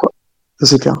tout ça, quoi. Ça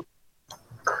c'est clair.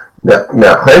 Mais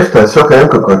après, je t'assure quand même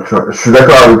que je suis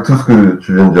d'accord avec tout ce que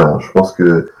tu viens de dire, hein. Je pense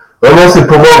que vraiment, c'est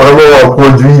pour moi vraiment un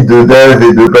produit de dev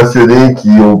et de passionnés qui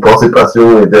ont pensé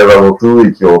passion et dev avant tout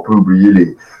et qui ont un peu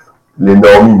oublié les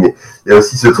normes. Mais il y a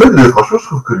aussi ce truc franchement, je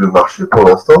trouve que le marché pour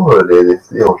l'instant, les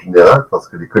NFT en général, parce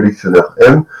que les collectionneurs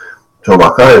aiment, tu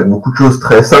remarqueras, il y a beaucoup de choses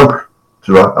très simples,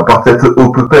 tu vois, à part peut-être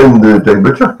Open de Jack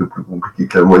Butcher, qui est plus compliqué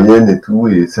que la moyenne et tout,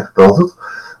 et certains autres.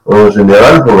 En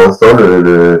général, pour l'instant,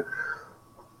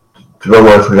 tu vois,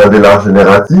 moi, je regardais l'art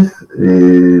génératif,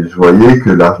 et je voyais que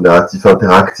l'art génératif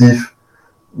interactif,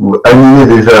 ou animé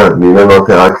déjà, mais même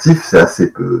interactif, c'est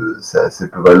assez peu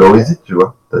valorisé, tu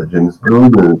vois. T'as James Bloom,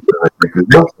 t'en as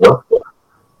quelques-uns, tu vois.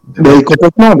 Mais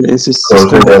complètement, mais en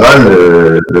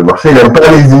général, le marché, il n'aime pas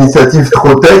les initiatives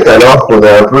trop tech, alors qu'on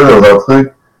est un peu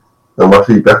dans un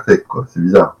marché hyper tech, quoi. C'est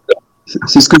bizarre.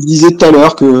 C'est ce que je disais tout à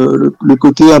l'heure, que le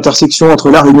côté intersection entre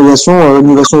l'art et l'innovation,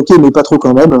 l'innovation ok, mais pas trop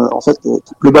quand même. En fait,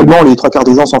 globalement, les 3/4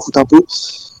 des gens s'en foutent un peu.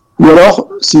 Ou alors,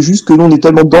 c'est juste que nous, on est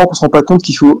tellement dedans qu'on se rend pas compte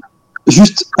qu'il faut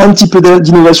juste un petit peu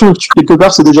d'innovation, et que quelque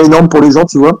part, c'est déjà énorme pour les gens,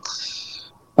 tu vois.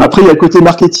 Après, il y a le côté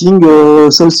marketing,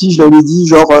 ça aussi, je l'avais dit,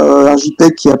 genre un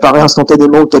JPEG qui apparaît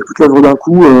instantanément, où tu as toute l'œuvre d'un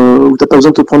coup, où tu n'as pas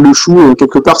besoin de te prendre le chou,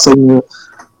 quelque part, c'est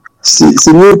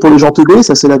mieux pour les gens teubés,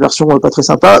 ça c'est la version pas très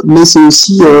sympa, mais c'est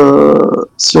aussi,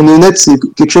 si on est honnête, c'est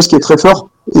quelque chose qui est très fort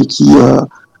et qui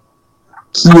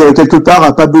quelque part,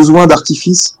 a pas besoin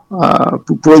d'artifice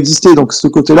pour exister. Donc ce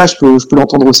côté-là, je peux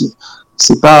l'entendre aussi.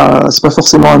 C'est pas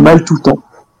forcément un mal tout le temps.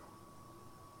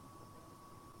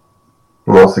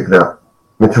 Non, c'est clair.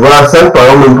 Mais tu vois, Async, par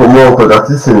exemple, même pour moi, en tant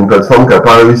qu'artiste, c'est une plateforme qui n'a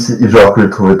pas réussi, genre que je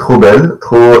trouvais trop belle,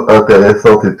 trop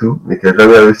intéressante et tout, mais qui n'a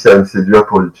jamais réussi à me séduire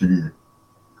pour l'utiliser.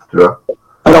 Tu vois?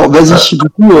 Alors, vas-y, du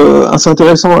coup, c'est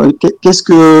intéressant.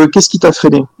 Qu'est-ce qui t'a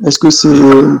freiné? Est-ce que c'est...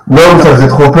 Non, mais ça faisait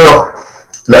trop peur.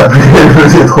 L'appli, elle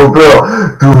faisait trop peur.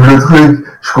 T'ouvres le truc,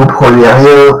 je comprenais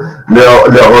rien.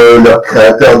 Leur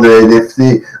créateur de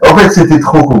NFT. En fait, c'était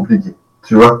trop compliqué.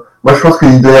 Tu vois? Moi, je pense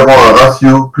qu'il doit y avoir un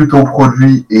ratio. Plus ton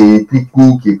produit est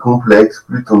technique et complexe,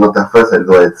 plus ton interface, elle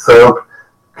doit être simple,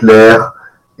 claire,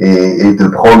 et te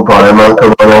prendre par la main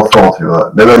comme un enfant, tu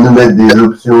vois. Même à nous mettre des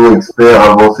options, experts,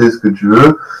 avancés, ce que tu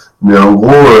veux. Mais en gros,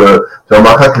 tu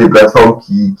remarqueras que les plateformes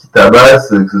qui tabassent,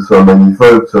 que ce soit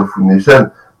Manifold, que ce soit Foundation,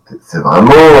 c'est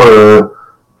vraiment,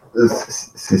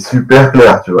 c'est super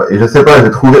clair, tu vois. Et je sais pas, j'ai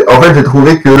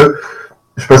trouvé que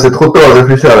je passais trop de temps à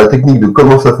réfléchir à la technique de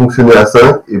comment ça fonctionnait à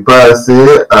 5 et pas assez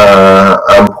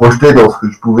à me projeter dans ce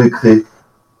que je pouvais créer.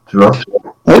 Tu vois?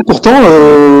 Ouais, pourtant,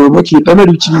 moi qui l'ai pas mal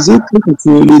utilisé,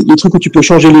 les trucs où tu peux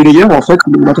changer les layers, en fait,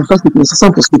 l'interface était assez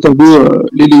simple parce que tu avais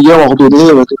les layers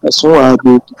ordonnés de façon à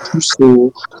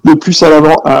de plus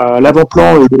à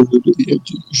l'avant-plan et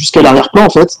jusqu'à l'arrière-plan, en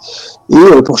fait.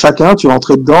 Et pour chacun, tu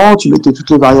rentrais dedans, tu mettais toutes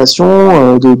les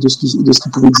variations de ce qui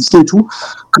pouvait exister et tout,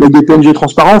 avec des PNG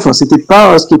transparents. Enfin, c'était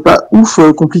pas ouf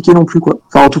compliqué non plus, quoi.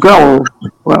 Enfin, en tout cas,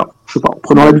 voilà, je sais pas, en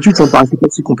prenant l'habitude, ça me paraissait pas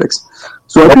si complexe.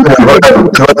 Tu vois,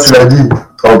 tu l'as dit,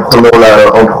 en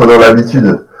prenant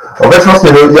l'habitude. En fait, je pense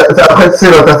après, tu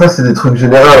sais, l'interface, c'est des trucs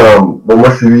généraux. Hein. Bon, moi,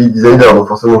 je suis UI designer, donc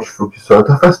forcément, je suis focus sur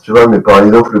l'interface, tu vois, mais par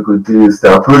exemple, le côté, c'était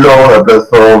un peu lent, la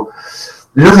plateforme.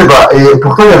 Je sais pas. Et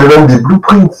pourtant, il y avait même des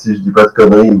blueprints, si je dis pas de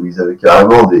conneries, où ils avaient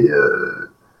carrément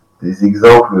des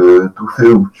exemples tout faits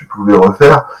où tu pouvais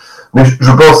refaire. Mais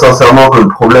je pense sincèrement que le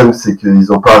problème, c'est qu'ils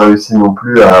n'ont pas réussi non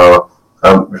plus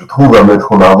je trouve, à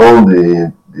mettre en avant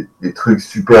des trucs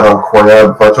super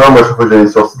incroyables. Enfin, tu vois, moi, chaque fois que j'allais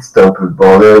sur le site, c'était un peu le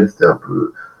bordel, c'était un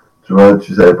peu, tu vois,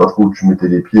 tu savais pas trop où tu mettais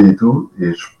les pieds et tout.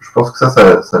 Et je pense que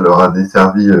ça leur a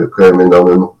desservi quand même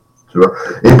énormément, tu vois.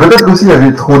 Et peut-être aussi, il y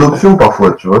avait trop d'options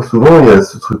parfois, tu vois. Souvent, il y a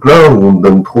ce truc-là où on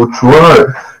donne trop de choix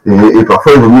et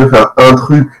parfois, il vaut mieux faire un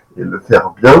truc et le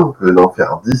faire bien que d'en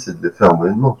faire 10 et de le faire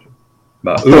moyennement, tu vois.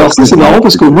 Bah, alors ça c'est marrant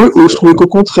parce que moi je trouvais qu'au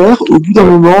contraire, au bout d'un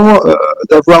moment,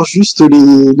 d'avoir juste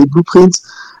les blueprints,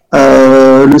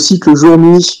 le cycle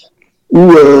jour-nuit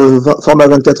ou format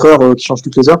 24 heures qui change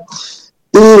toutes les heures,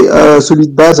 et celui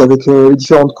de base avec les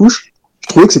différentes couches, je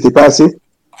trouvais que c'était pas assez.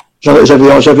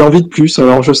 J'avais envie de plus,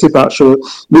 alors je sais pas.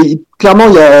 Mais clairement,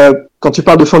 quand tu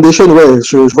parles de Foundation, ouais,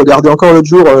 je regardais encore l'autre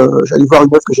jour, j'allais voir une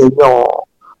œuvre que j'avais mis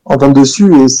en vente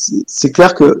dessus, et c'est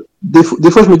clair que des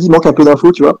fois je me dis il manque un peu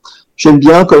d'infos, tu vois. J'aime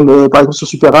bien, comme par exemple sur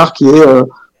SuperArt, qui est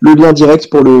le lien direct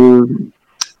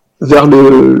vers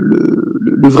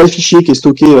le vrai fichier qui est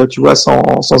stocké, tu vois,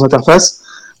 sans interface.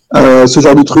 Ce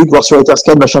genre de truc, voir sur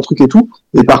Etherscan, machin truc et tout.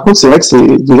 Et par contre, c'est vrai que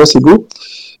c'est beau.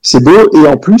 C'est beau, et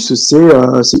en plus,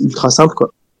 c'est ultra simple, quoi.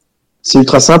 C'est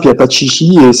ultra simple, il n'y a pas de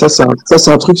chichi, et ça, c'est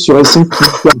un truc sur Async qui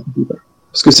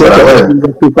parce que c'est vrai qu'il y a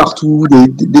des peu partout,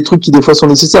 des trucs qui des fois sont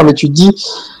nécessaires, mais tu te dis,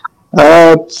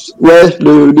 ouais,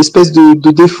 l'espèce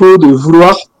de défaut de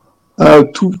vouloir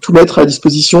tout mettre à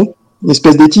disposition, une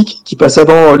espèce d'éthique qui passe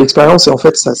avant l'expérience, et en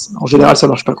fait, en général, ça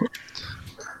marche pas, quoi.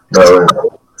 Bah ouais.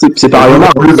 C'est pareil.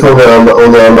 En plus,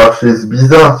 on est un marché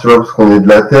bizarre, tu vois, parce qu'on est de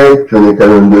la tech, puis on est quand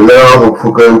même de l'art, donc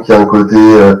faut quand même qu'il y ait un côté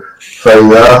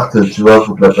fine art, tu vois,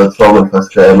 faut que la plateforme elle fasse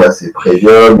quand même assez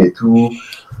premium et tout,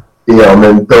 et en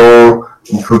même temps,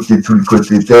 il faut qu'il y ait tout le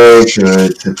côté tech,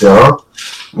 etc.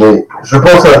 Mais je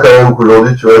pense quand même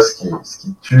qu'aujourd'hui, tu vois, ce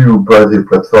qui tue ou pas des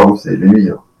plateformes, c'est l'UI.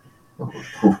 Hein.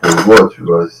 Je trouve qu'on le voit, tu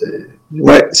vois, c'est...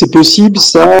 Ouais, c'est possible,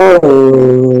 ça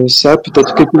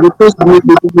peut-être quelques autres choses, mais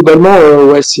globalement,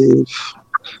 ouais, c'est...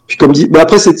 Puis comme dit, mais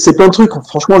après, c'est plein de trucs.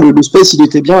 Franchement, le space, il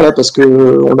était bien, là, parce que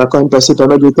on a quand même passé pas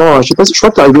mal de temps, je sais pas, je crois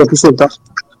que t'es arrivé un peu sur le tard.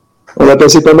 On a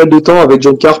passé pas mal de temps avec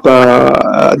John Carp à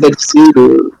analyser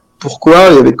le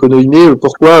pourquoi, et avec Konohime,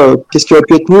 pourquoi, qu'est-ce qui aurait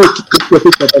pu être mieux, qu'est-ce qui a fait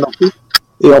que ça n'a pas marché.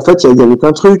 Et en fait, il y avait plein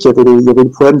de trucs. Il y avait le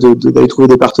problème d'aller trouver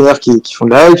des partenaires qui font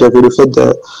de la live. Il y avait le fait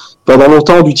pendant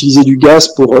longtemps d'utiliser du gaz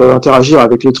pour interagir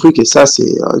avec les trucs. Et ça, c'est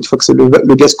une fois que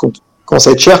le gaz commence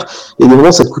à être cher, et des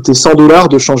moments, ça te coûtait $100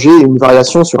 de changer une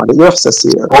variation sur un layer. Ça,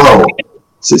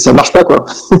 ça marche pas, quoi.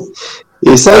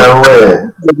 Et ça, ouais.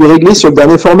 ils avaient réglé sur le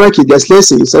dernier format qui est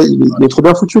gasless, et ça, il est trop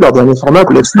bien foutu, leur dernier format,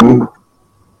 là-dessus.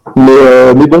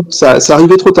 Mais bon, ça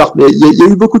arrivait trop tard. Mais il y a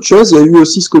eu beaucoup de choses. Il y a eu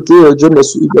aussi ce côté, John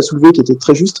l'a soulevé, qui était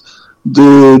très juste,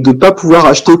 de pas pouvoir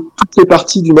acheter toutes les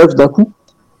parties d'une œuvre d'un coup,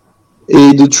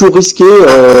 et de toujours risquer,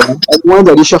 à moins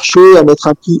d'aller chercher à mettre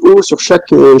un prix haut sur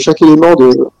chaque élément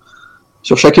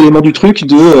du truc,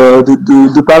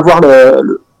 de pas avoir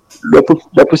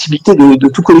la possibilité de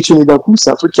tout collectionner d'un coup.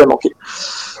 C'est un truc qui a manqué.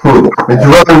 Mais tu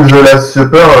vois, même The Last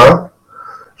Supper, là,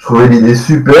 je trouvais l'idée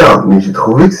super, mais j'ai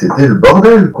trouvé que c'était le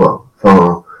bordel, quoi.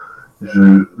 Enfin,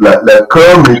 la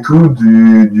com et tout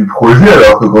du projet,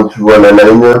 alors que quand tu vois la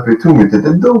line-up et tout, mais t'étais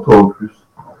dedans, toi, en plus.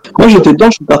 Moi, j'étais dedans,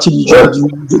 je suis parti du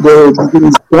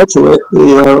 2017, ouais.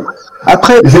 Et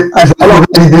après... J'ai trouvé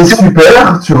l'idée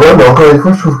super, tu vois, mais encore une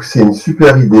fois, je trouve que c'est une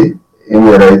super idée,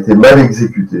 mais elle a été mal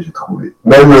exécutée, j'ai trouvé.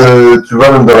 Même, tu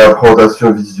vois, même dans la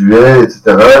présentation visuelle, etc.,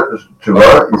 tu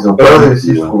vois, ils n'ont pas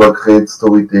réussi, je trouve, à créer de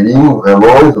storytelling,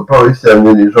 vraiment, ils n'ont pas réussi à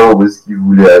amener les gens où est-ce qu'ils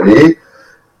voulaient aller.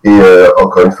 Et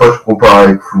encore une fois, je compare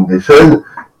avec Foundation,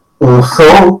 on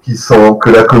sent que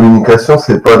la communication,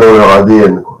 c'est pas dans leur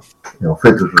ADN, quoi. Et en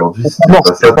fait, aujourd'hui, c'est pas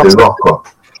ça, t'es mort, quoi.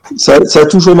 Ça a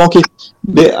toujours manqué.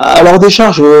 Mais à leur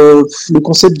décharge, le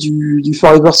concept du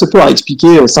Forever Supper à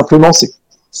expliquer simplement, c'est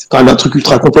quand même un truc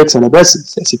ultra complexe à la base,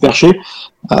 c'est assez perché.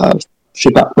 Je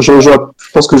sais pas, je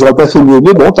pense que j'aurais pas fait mieux.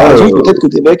 Mais bon, t'as raison, peut-être que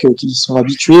des mecs qui sont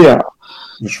habitués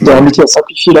dans leur métier à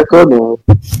simplifier la com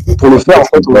pour le faire, en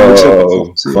fait, on va dire.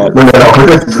 Oui, alors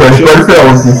peut-être qu'il fallait pas le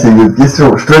faire aussi, c'est une autre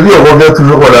question. Je te dis, on revient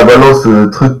toujours à la balance,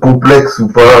 truc complexe ou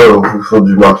pas, en fonction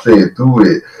du marché et tout,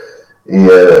 et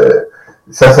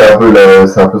ça, c'est un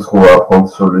peu ce qu'on va apprendre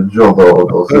sur le dur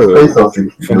dans ce space, hein, c'est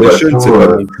que Foundation, c'est pas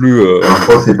non plus,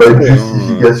 parfois, c'est pas une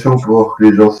justification pour que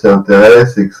les gens s'y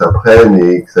intéressent et que ça prenne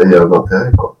et que ça ait un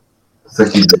intérêt, quoi. C'est ça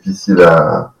qui est difficile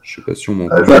à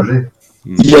jauger.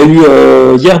 Il y a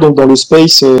eu hier donc dans le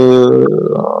space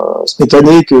cette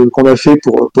année qu'on a fait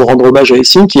pour rendre hommage à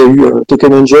Async, il y a eu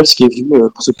Token Angels qui est venu,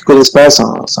 pour ceux qui connaissent pas, c'est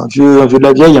un vieux de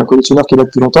la vieille, un collectionneur qui est là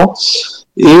depuis longtemps.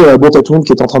 Et bon, t'as tout le monde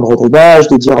qui est en train de rendre hommage,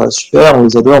 de dire super, on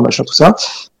les adore, machin, tout ça.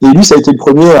 Et lui, ça a été le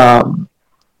premier à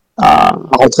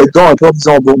rentrer dedans un peu en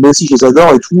disant bon, moi aussi je les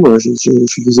adore et tout. Je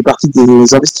faisais partie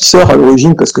des investisseurs à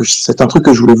l'origine parce que c'est un truc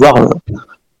que je voulais voir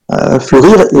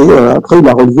fleurir. Et après, il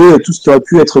a relevé tout ce qui aurait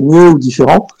pu être mieux ou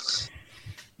différent.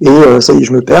 Et ça y est,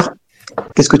 je me perds.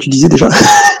 Qu'est-ce que tu disais déjà?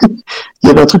 Il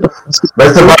y avait un truc.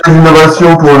 Bah, ça parlait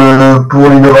d'innovation pour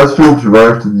l'innovation, tu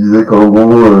vois. Je te disais qu'en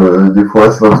gros, des fois,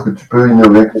 c'est parce que tu peux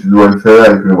innover que tu dois le faire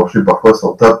et que le marché parfois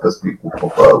s'en tape parce qu'il comprend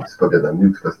pas, ou que c'est pas bien amené,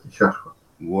 ou que c'est pas ce qu'il cherche, quoi.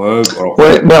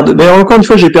 Ouais, merde. Mais encore une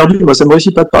fois, j'ai perdu. Moi, ça me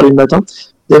réussit pas de parler le matin.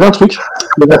 Il y avait un truc.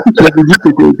 Il y avait un truc qu'il avait dit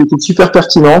qui était super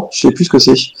pertinent. Je sais plus ce que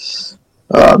c'est.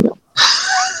 Ah, merde.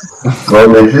 Ouais,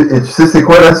 mais et tu sais, c'est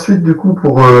quoi la suite du coup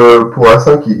pour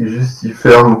Async qui juste ils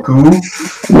ferment tout.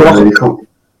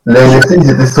 Les NFT, ils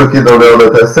étaient stockés dans leur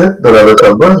dataset, dans la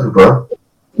database ou pas?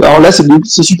 Alors là,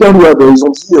 c'est super louable. Ils ont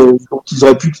dit qu'ils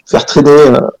auraient pu faire traîner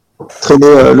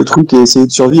le truc et essayer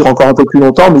de survivre encore un peu plus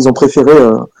longtemps, mais ils ont préféré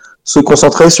se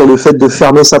concentrer sur le fait de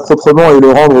fermer ça proprement et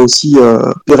le rendre aussi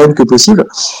pérenne que possible.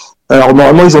 Alors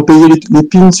normalement, ils ont payé les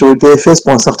pins sur le PFS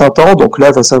pour un certain temps, donc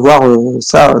là, va savoir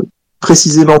ça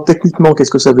précisément, techniquement, qu'est-ce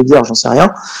que ça veut dire, j'en sais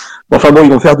rien. Enfin bon,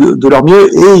 ils vont faire de leur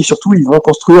mieux et surtout, ils vont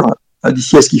construire,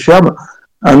 d'ici à ce qu'ils ferment,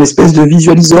 un espèce de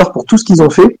visualiseur pour tout ce qu'ils ont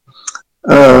fait,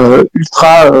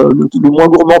 ultra, le moins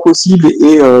gourmand possible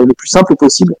et le plus simple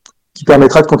possible, qui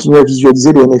permettra de continuer à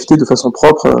visualiser les NFT de façon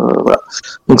propre. Voilà.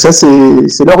 Donc ça,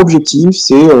 c'est leur objectif,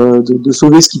 c'est de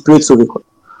sauver ce qui peut être sauvé, quoi.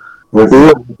 Ouais.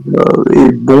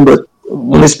 Et bon, bah,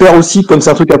 on espère aussi, comme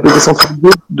c'est un truc un peu décentralisé,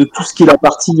 de tout ce qui est la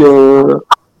partie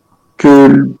qui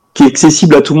est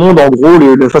accessible à tout le monde, en gros,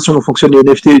 la façon dont fonctionnent les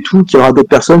NFT et tout, qu'il y aura d'autres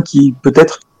personnes qui,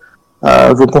 peut-être,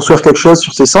 vont construire quelque chose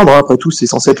sur ces cendres. Après tout, c'est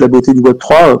censé être la beauté du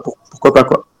Web3, pourquoi pas,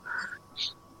 quoi.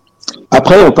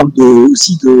 Après, on parle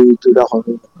aussi de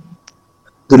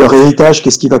leur héritage,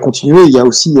 qu'est-ce qui va continuer. Il y a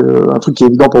aussi un truc qui est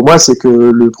évident pour moi, c'est que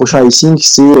le prochain Async,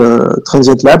 c'est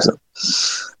Transient Labs.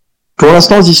 Pour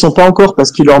l'instant, ils y sont pas encore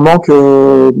parce qu'il leur manque.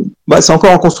 C'est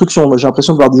encore en construction. Moi, j'ai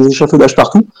l'impression de voir des échafaudages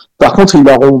partout. Par contre, ils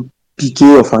leur ont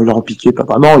piqué, pas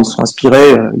vraiment. Ils sont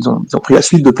inspirés. Ils ont pris la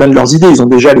suite de plein de leurs idées. Ils ont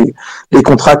déjà les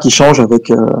contrats qui changent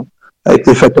avec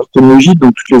les facteurs technologiques,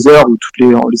 donc toutes les heures ou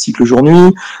les cycles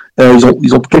jour-nuit.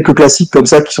 Ils ont quelques classiques comme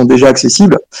ça qui sont déjà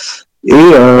accessibles. Et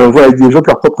voilà, ils développent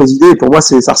leurs propres idées. Et pour moi,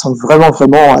 ça ressemble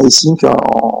vraiment à Async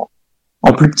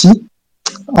en plus petit,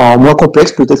 en moins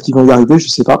complexe. Peut-être qu'ils vont y arriver, je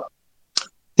sais pas.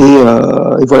 Et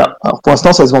voilà. Alors pour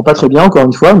l'instant, ça se vend pas très bien, encore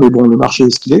une fois, mais bon, le marché est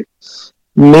ce qu'il est.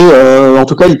 Mais en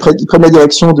tout cas, ils prennent la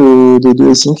direction de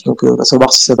Async, donc on va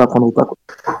savoir si ça va prendre ou pas, quoi.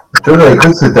 Tu vois, j'avais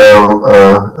cru que c'était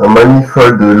un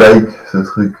manifold like, ce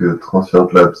truc Transient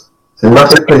Labs. C'est une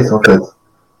marketplace en fait.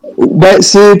 Bah,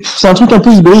 c'est un truc un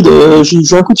peu hybride.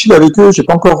 J'ai un coup de fil avec eux, j'ai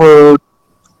pas encore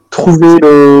trouvé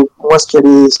ce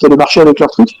qui allait marcher avec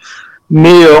leur truc.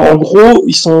 Mais en gros,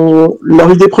 leur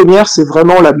idée première, c'est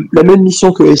vraiment la même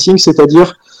mission que Async,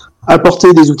 c'est-à-dire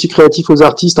apporter des outils créatifs aux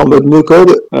artistes en mode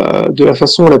no-code de la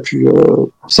façon la plus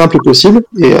simple possible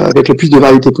et avec le plus de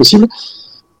variété possible.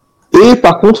 Et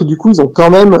par contre, du coup, ils ont quand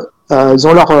même ils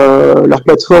ont leur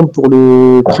plateforme pour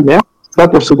le primaire, pas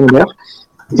pour le secondaire.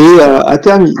 Et à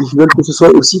terme, ils veulent que ce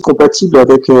soit aussi compatible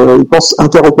avec, ils pensent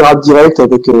interopérable direct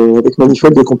avec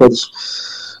Manifold et compagnie.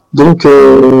 Donc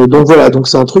voilà, donc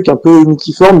c'est un truc un peu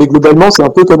multiforme, mais globalement c'est un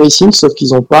peu comme Async, sauf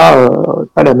qu'ils n'ont pas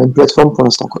la même plateforme pour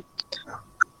l'instant, quoi.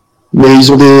 Mais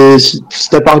ils ont si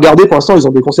t'as pas regardé pour l'instant, ils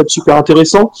ont des concepts super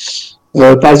intéressants.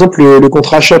 Par exemple, le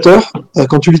contrat Shatter,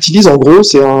 quand tu l'utilises, en gros,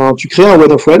 tu crées un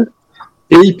one of one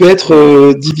et il peut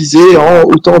être divisé en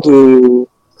autant de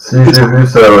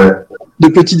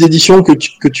petites éditions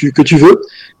que tu veux.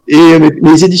 Et mais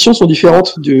les éditions sont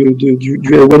différentes du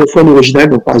one of one original.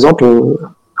 Donc par exemple,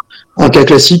 un cas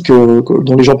classique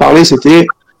dont les gens parlaient, c'était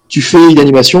tu fais une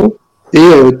animation et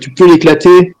tu peux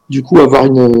l'éclater, du coup avoir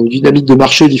une dynamique de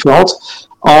marché différente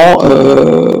en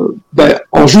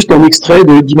juste un extrait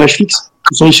d'images fixes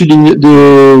qui sont issues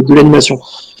de l'animation.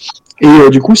 Et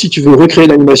du coup, si tu veux recréer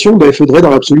l'animation, il faudrait dans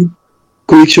l'absolu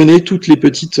collectionner toutes les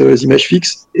petites images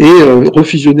fixes et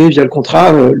refusionner via le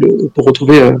contrat pour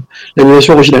retrouver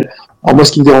l'animation originale. Alors moi,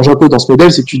 ce qui me dérange un peu dans ce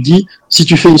modèle, c'est que tu te dis, si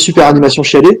tu fais une super animation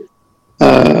chialée,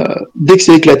 dès que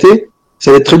c'est éclaté,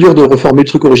 ça va être très dur de reformer le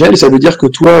truc original, et ça veut dire que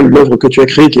toi, l'œuvre que tu as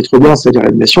créée, qui est trop bien, c'est-à-dire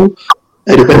l'animation,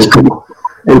 elle est pas disponible.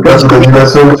 Cette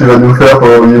animation que tu vas nous faire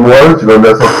pendant 8 mois, tu vas me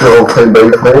la sortir en frame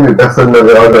by frame et personne ne la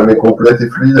verra jamais complète et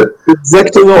fluide.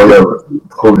 Exactement.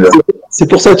 Trop bien. C'est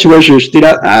pour ça, tu vois, j'étais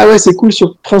là, ah ouais, c'est cool sur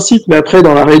le principe, mais après,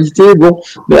 dans la réalité, bon,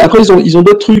 mais après, ils ont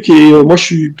d'autres trucs, et moi,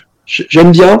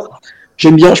 j'aime bien,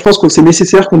 je pense que c'est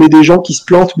nécessaire qu'on ait des gens qui se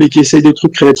plantent, mais qui essayent des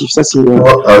trucs créatifs. Ça, c'est.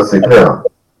 C'est clair.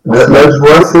 Là, je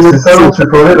vois, c'est ça dont tu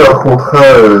parlais, leur contrat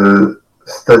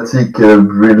Static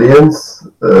Brilliance.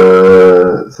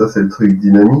 Ça, c'est le truc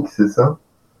dynamique, c'est ça?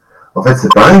 En fait,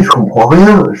 c'est pareil, je comprends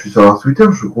rien. Je suis sur leur Twitter,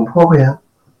 je comprends rien.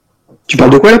 Tu parles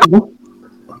de quoi, là, pardon?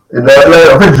 Et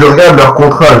là, en fait, je regarde leur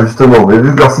contrat, justement. Mais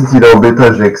vu que leur site, il est en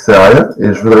bêta, j'ai accès à rien.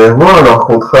 Et je voudrais voir leur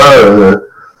contrat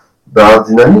d'art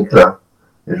dynamique, là.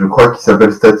 Et je crois qu'il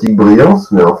s'appelle Static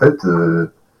Brilliance, mais en fait, je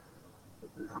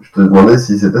te demandais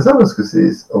si c'était ça, parce que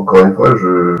c'est, encore une fois,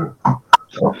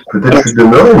 peut-être je suis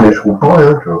demeuré, mais je comprends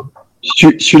rien, tu vois.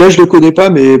 Celui-là, je le connais pas,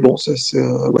 mais bon, ça,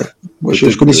 ouais. Moi,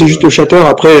 je connaissais juste le Shatter,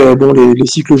 après, bon, les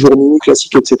cycles journaux,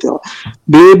 classiques, etc.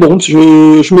 Mais bon,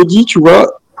 je me dis, tu vois,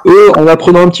 eux, en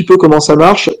apprenant un petit peu comment ça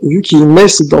marche, vu qu'ils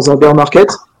naissent dans un bear market,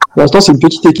 pour l'instant, c'est une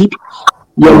petite équipe,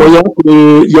 il y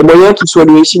a moyen qu'il soit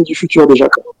le racing du futur, déjà.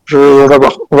 On va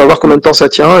voir combien de temps ça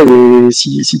tient et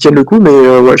s'ils tiennent le coup, mais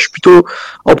ouais, je suis plutôt.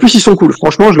 En plus, ils sont cool.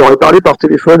 Franchement, je leur ai parlé par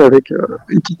téléphone avec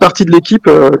une petite partie de l'équipe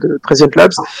de 13e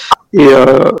Labs et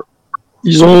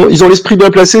ils ont l'esprit bien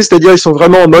placé, c'est-à-dire ils sont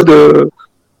vraiment en mode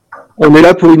on est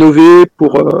là pour innover,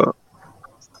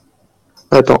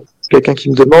 Attends, quelqu'un qui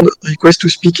me demande request to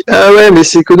speak. Ah ouais, mais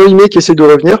c'est Konohime qui essaie de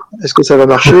revenir. Est-ce que ça va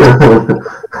marcher?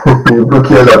 Il est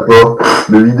bloqué à la porte.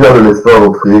 Le leader ne laisse pas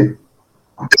entrer.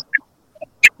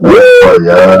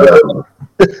 Incroyable.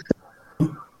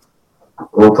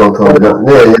 On t'entend bien.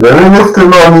 Il y a même Next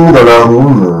Morning dans la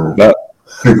room.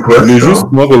 C'est quoi ça? Je voulais juste,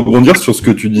 moi, rebondir sur ce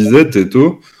que tu disais,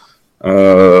 Teto.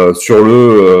 Sur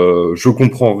je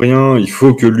comprends rien, il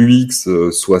faut que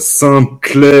l'UX soit simple,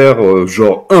 clair,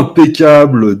 genre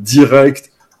impeccable,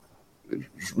 direct.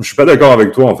 Je suis pas d'accord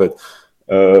avec toi en fait.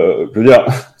 Je veux dire,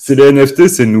 c'est les NFT,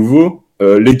 c'est nouveau.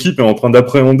 L'équipe est en train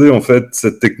d'appréhender en fait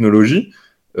cette technologie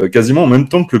quasiment en même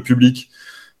temps que le public.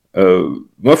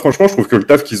 Moi franchement, je trouve que le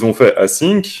taf qu'ils ont fait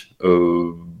Async,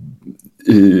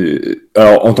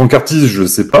 alors en tant qu'artiste, je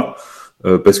sais pas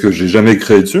parce que j'ai jamais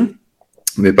créé dessus.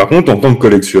 Mais par contre, en tant que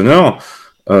collectionneur,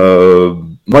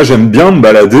 moi j'aime bien me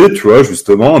balader, tu vois,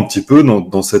 justement, un petit peu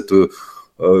dans cette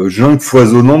jungle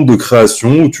foisonnante de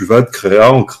création où tu vas de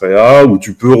créa en créa, où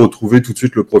tu peux retrouver tout de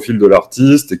suite le profil de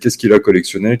l'artiste et qu'est-ce qu'il a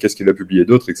collectionné, qu'est-ce qu'il a publié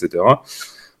d'autre, etc.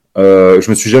 Je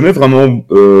me suis jamais vraiment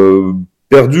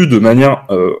perdu de manière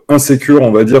insécure,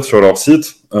 on va dire, sur leur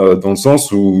site, dans le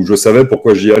sens où je savais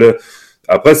pourquoi j'y allais.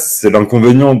 Après, c'est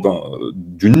l'inconvénient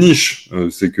d'une niche,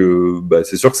 c'est que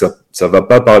c'est sûr que ça va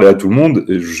pas parler à tout le monde,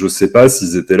 et je sais pas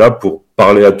s'ils étaient là pour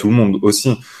parler à tout le monde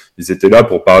aussi. Ils étaient là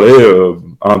pour parler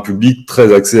à un public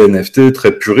très axé NFT,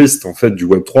 très puriste en fait du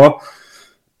Web3.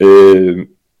 Et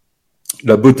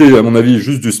la beauté, à mon avis,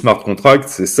 juste du smart contract,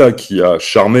 c'est ça qui a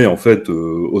charmé en fait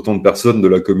autant de personnes de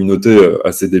la communauté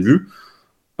à ses débuts.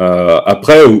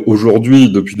 Après,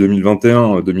 aujourd'hui, depuis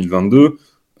 2021-2022.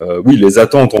 Oui, les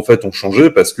attentes en fait ont changé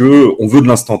parce que on veut de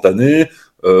l'instantané,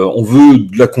 on veut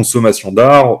de la consommation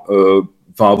d'art.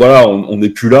 Enfin voilà, on n'est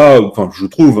plus là. Enfin, je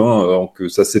trouve que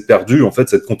ça s'est perdu en fait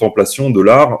cette contemplation de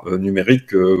l'art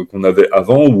numérique qu'on avait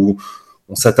avant, où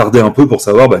on s'attardait un peu pour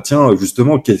savoir tiens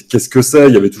justement qu'est-ce que c'est.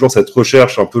 Il y avait toujours cette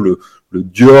recherche un peu le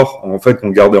Dior en fait qu'on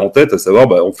gardait en tête, à savoir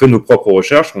on fait nos propres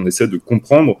recherches, on essaie de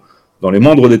comprendre dans les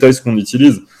moindres détails ce qu'on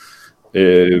utilise.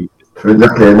 Et tu veux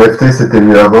dire que les NFT c'était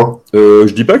mieux avant?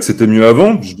 Je dis pas que c'était mieux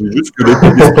avant, je dis juste que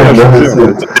l'état d'esprit a changé.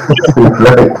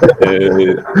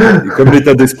 Et comme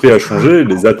l'état d'esprit a changé,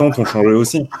 les attentes ont changé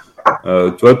aussi.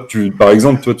 Toi, par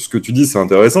exemple, tout ce que tu dis, c'est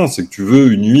intéressant, c'est que tu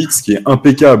veux une UX qui est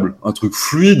impeccable, un truc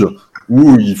fluide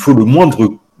où il faut le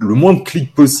moindre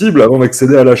clic possible avant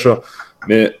d'accéder à l'achat.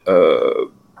 Mais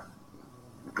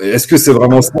est-ce que c'est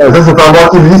vraiment ça? Ça, c'est pas moi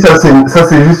qui le dis, ça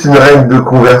c'est juste une règle de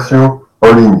conversion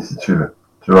en ligne, si tu veux.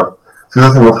 Tu vois. Parce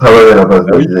que ça, c'est mon travail à la base,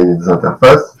 de designer des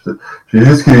interfaces. Je fais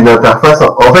juste qu'une interface,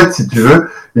 en fait, si tu veux,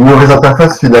 une mauvaise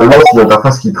interface, finalement, c'est une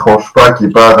interface qui tranche pas, qui est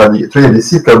pas radicale. Tu vois, il y a des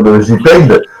sites comme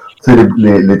JPEG, tu sais,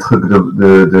 les trucs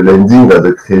de landing, là,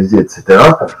 de crédit, etc.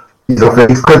 Ils ont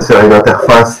fait exprès de faire une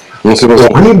interface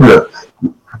horrible,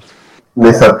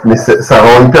 mais ça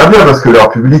rend hyper bien parce que leur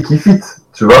public, il fit,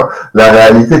 tu vois. La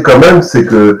réalité, quand même, c'est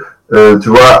que, tu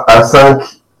vois,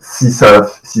 A5, si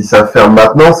ça ferme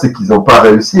maintenant, c'est qu'ils n'ont pas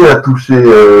réussi à toucher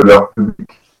leur public,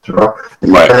 tu vois.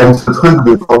 Il y a quand même ce truc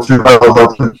de quand tu vas dans un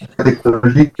truc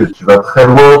technologique, que tu vas très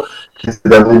loin, que c'est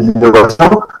d'amener de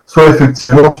l'innovation, soit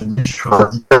effectivement tu dis je suis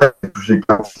radical, j'ai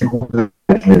 46 groupes de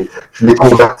je les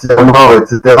convertis à mort,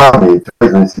 etc. Mais tu vois,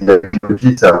 ils ont essayé avec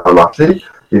Logi, ça n'a pas marché.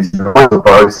 Et visiblement, ils n'ont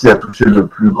pas réussi à toucher le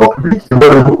plus grand public. Et moi,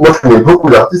 je connais beaucoup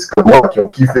d'artistes comme moi qui ont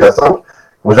kiffé la 5, qui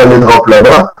n'ont jamais drop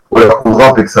là-bas, ou alors qu'on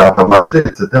drop et que ça n'a pas marché,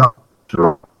 etc. Tu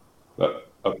vois.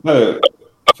 Après,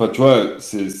 enfin, tu vois,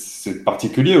 c'est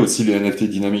particulier aussi les NFT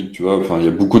dynamiques, tu vois. Enfin, il y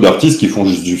a beaucoup d'artistes qui font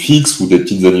juste du fixe ou des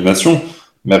petites animations,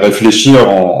 mais réfléchir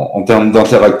en termes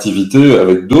d'interactivité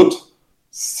avec d'autres,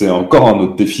 c'est encore un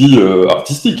autre défi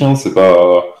artistique, hein. C'est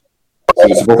pas.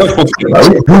 C'est pour ça que je pense que. Ah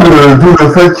oui, d'où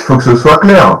le fait qu'il faut que ce soit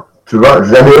clair. Tu vois,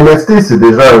 les NFT, c'est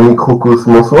déjà un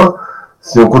microcosme en soi.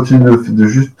 Si on continue de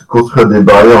juste construire des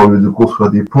barrières au lieu de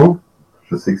construire des ponts,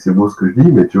 je sais que c'est beau ce que je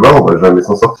dis, mais tu vois, on va jamais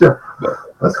s'en sortir.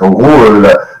 Parce qu'en gros,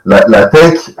 la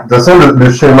tech, de toute façon,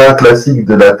 le schéma classique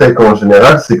de la tech en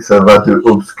général, c'est que ça va de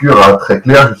obscur à très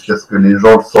clair jusqu'à ce que les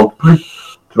gens le sentent plus.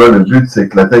 Tu vois, le but, c'est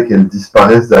que la tech, elle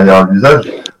disparaisse derrière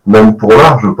l'usage, même pour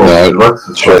l'art, je pense. Tu vois,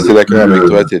 je suis assez d'accord avec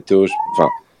toi, Théo. Enfin,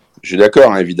 je suis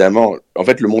d'accord, hein, évidemment. En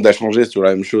fait, le monde a changé, c'est toujours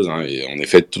la même chose. Hein, et en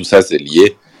effet, tout ça, c'est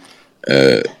lié.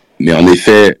 Mais en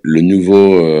effet, le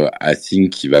nouveau Async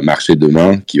qui va marcher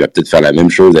demain, qui va peut-être faire la même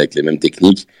chose avec les mêmes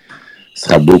techniques,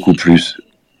 sera beaucoup plus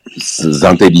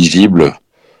intelligible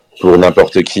pour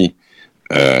n'importe qui.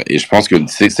 Et je pense que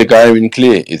c'est quand même une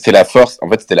clé. Et c'est la force. En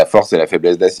fait, c'était la force et la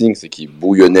faiblesse d'Async, c'est qu'ils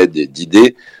bouillonnaient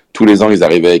d'idées. Tous les ans, ils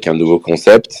arrivaient avec un nouveau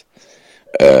concept.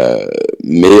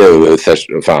 Mais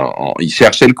ils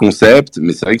cherchaient le concept,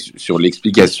 mais c'est vrai que sur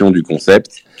l'explication du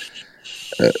concept,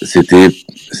 c'est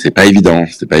pas évident.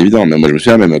 Mais moi, je me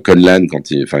souviens même Conlan,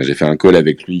 j'ai fait un call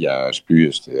avec lui il y a, je sais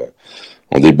plus,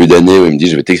 en début d'année, où il me dit,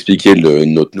 je vais t'expliquer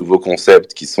notre nouveau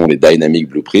concept qui sont les dynamic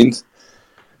blueprints.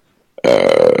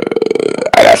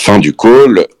 À la fin du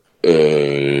call,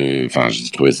 j'ai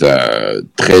trouvé ça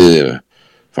très,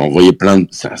 on voyait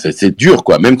c'est dur,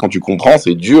 quoi. Même quand tu comprends,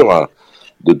 c'est dur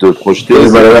de te projeter,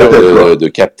 de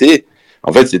capter.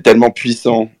 En fait, c'est tellement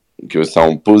puissant que ça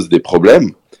en pose des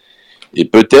problèmes. Et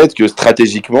peut-être que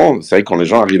stratégiquement, c'est vrai que quand les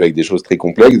gens arrivent avec des choses très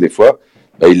complexes, des fois,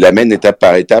 ils l'amènent étape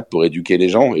par étape pour éduquer les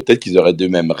gens. Et peut-être qu'ils auraient dû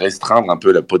même restreindre un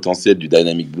peu le potentiel du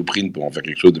dynamic blueprint pour en faire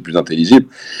quelque chose de plus intelligible.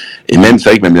 Et même, c'est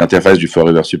vrai que même l'interface du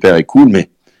Forever Super est cool, mais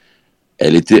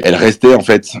elle restait en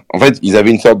fait, ils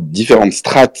avaient une sorte de différente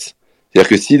strate. C'est-à-dire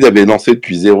que s'ils avaient lancé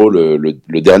depuis zéro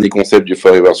le dernier concept du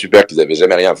Forever Super, qu'ils n'avaient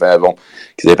jamais rien fait avant,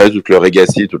 qu'ils n'avaient pas toute leur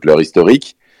legacy, toute leur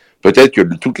historique, peut-être que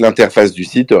toute l'interface du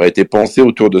site aurait été pensée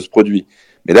autour de ce produit.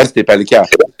 Mais là, c'était pas le cas.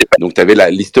 Donc, tu avais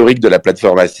l'historique de la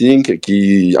plateforme Async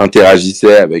qui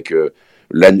interagissait avec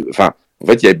en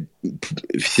fait,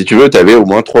 si tu veux, tu avais au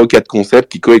moins 3 ou 4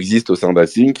 concepts qui coexistent au sein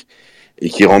d'Async et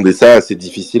qui rendaient ça assez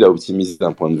difficile à optimiser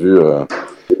d'un point de vue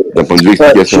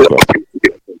explication. Quoi.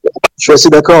 Je suis assez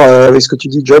d'accord avec ce que tu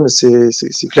dis, John.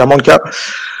 C'est clairement le cas.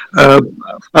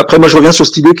 Après, moi, je reviens sur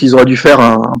cette idée qu'ils auraient dû faire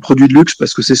un produit de luxe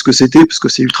parce que c'est ce que c'était, parce que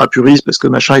c'est ultra puriste, parce que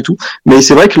machin et tout. Mais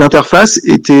c'est vrai que l'interface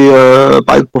était,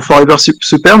 par exemple, pour Forever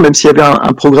Super, même s'il y avait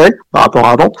un progrès par rapport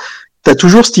à avant, t'as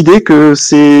toujours cette idée que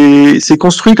c'est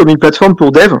construit comme une plateforme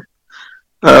pour dev,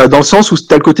 dans le sens où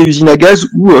t'as le côté usine à gaz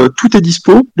où tout est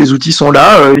dispo, les outils sont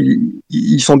là,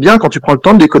 ils sont bien quand tu prends le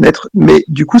temps de les connaître. Mais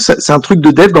du coup, c'est un truc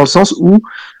de dev dans le sens où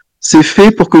c'est fait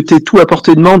pour que tu aies tout à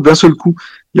portée de main d'un seul coup.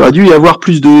 Il aurait dû y avoir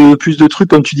plus de trucs,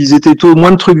 comme tu disais, Teto,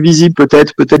 moins de trucs visibles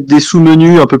peut-être des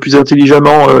sous-menus un peu plus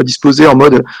intelligemment disposés en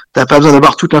mode t'as pas besoin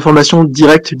d'avoir toute l'information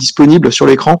directe disponible sur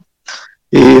l'écran.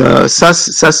 Et ça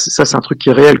c'est un truc qui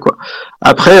est réel, quoi.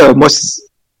 Après, moi,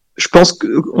 je pense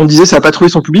qu'on disait ça n'a pas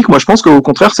trouvé son public. Moi, je pense qu'au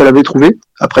contraire, ça l'avait trouvé.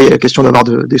 Après, il y a la question d'avoir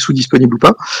des sous disponibles ou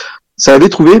pas. Ça l'avait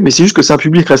trouvé, mais c'est juste que c'est un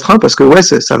public restreint parce que ouais,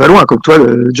 ça va loin. Comme toi,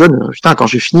 John, putain, quand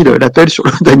j'ai fini l'appel sur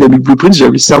le Dynamic Blueprint,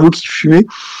 j'avais le cerveau qui fumait.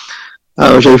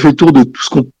 J'avais fait le tour de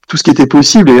tout ce qui était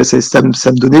possible et ça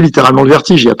me donnait littéralement le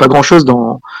vertige. Il n'y a pas grand chose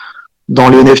dans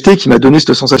les NFT qui m'a donné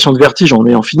cette sensation de vertige en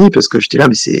ayant fini parce que j'étais là,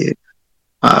 mais c'est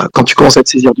quand tu commences à te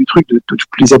saisir du truc, de toutes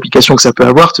les applications que ça peut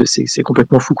avoir, c'est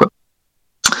complètement fou, quoi.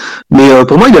 Mais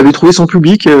pour moi, il avait trouvé son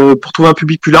public. Pour trouver un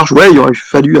public plus large, ouais, il aurait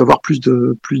fallu avoir plus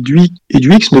du I et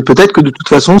du X, mais peut-être que de toute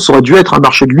façon, ça aurait dû être un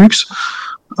marché de luxe,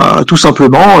 tout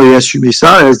simplement, et assumer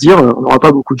ça, et à se dire, on n'aura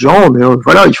pas beaucoup de gens, mais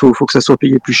voilà, il faut que ça soit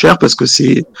payé plus cher parce que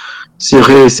c'est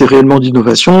réellement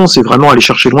d'innovation, c'est vraiment aller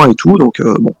chercher loin et tout. Donc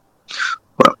bon,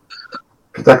 voilà.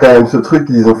 Puis t'as quand même ce truc,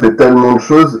 ils ont fait tellement de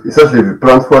choses, et ça je l'ai vu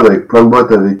plein de fois avec plein de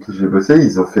boîtes avec qui j'ai bossé,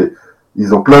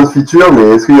 ils ont plein de features, mais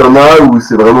est-ce qu'il y en a où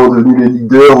c'est vraiment devenu les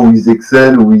leaders, où ils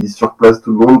excellent, où ils surclassent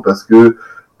tout le monde parce que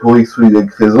pour X ou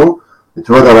Y raison. Et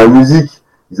tu vois, dans la musique,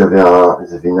 ils avaient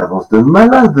une avance de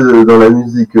malade dans la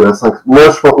musique Async. Moi,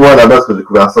 à la base, quand j'ai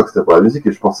découvert Async, c'était pour la musique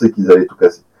et je pensais qu'ils allaient tout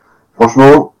casser.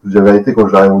 Franchement, j'avais été quand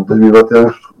j'arrive en 2021,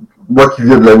 moi qui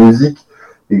viens de la musique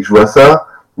et que je vois ça,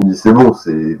 je me dis c'est bon,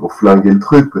 ils vont flinguer le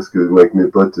truc parce que moi, avec mes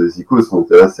potes Zikos, on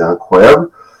était là, c'est incroyable.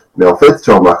 Mais en fait,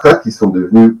 tu remarqueras qu'ils sont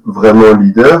devenus vraiment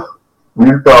leaders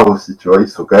nulle part aussi, tu vois, ils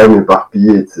sont quand même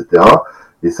éparpillés, etc.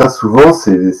 Et ça, souvent,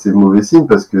 c'est mauvais signe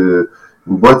parce que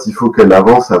une boîte, il faut qu'elle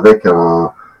avance avec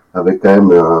quand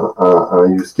même un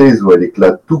use case où elle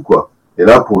éclate tout, quoi. Et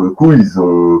là, pour le coup, ils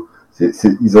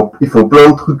font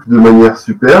plein de trucs de manière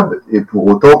superbe et pour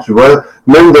autant, tu vois,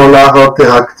 même dans l'art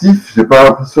interactif, j'ai pas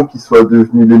l'impression qu'ils soient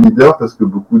devenus les leaders parce que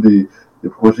beaucoup des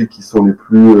projets qui sont les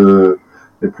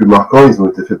plus marquants, ils ont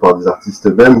été faits par des artistes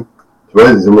eux-mêmes. Tu vois,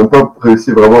 ils ont même pas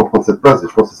réussi vraiment à prendre cette place et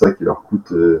je pense que c'est ça qui leur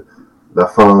coûte la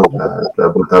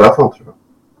boîte à la fin, tu vois.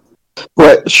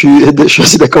 Ouais, je suis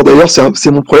assez d'accord. D'ailleurs,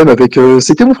 c'est mon problème avec.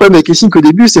 C'était mon problème avec Async au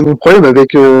début, c'est mon problème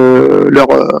avec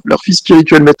leur fils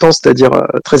spirituel maintenant, c'est-à-dire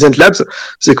Present Labs.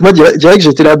 C'est que moi, direct,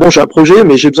 j'étais là, bon, j'ai un projet,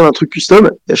 mais j'ai besoin d'un truc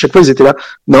custom. Et à chaque fois, ils étaient là,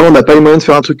 non, on n'a pas les moyens de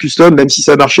faire un truc custom, même si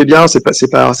ça marchait bien, c'est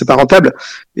pas rentable.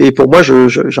 Et pour moi, j'ai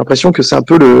l'impression que c'est un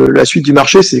peu la suite du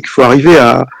marché, c'est qu'il faut arriver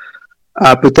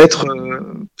à peut-être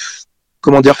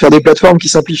comment dire, faire des plateformes qui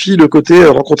simplifient le côté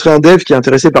rencontrer un dev qui est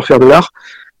intéressé par faire de l'art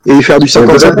et faire du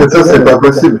 50. Peut-être que ça, c'est pas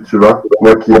possible, tu vois.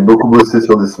 Moi qui ai beaucoup bossé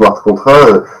sur des smart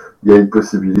contrats, il y a une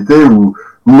possibilité où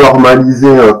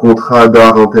normaliser un contrat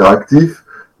d'art interactif,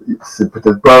 c'est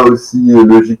peut-être pas aussi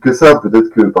logique que ça.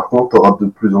 Peut-être que, par contre, tu auras de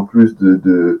plus en plus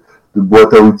de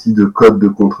boîtes à outils, de codes de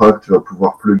contrat que tu vas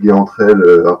pouvoir plugger entre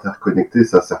elles, interconnecter,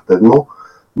 ça certainement.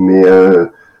 Mais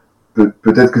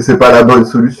peut-être que c'est pas la bonne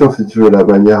solution, si tu veux, la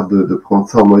manière de prendre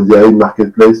ça en mode AI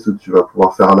marketplace où tu vas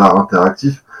pouvoir faire l'art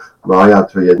interactif. Bah regarde,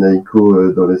 tu vois, il y a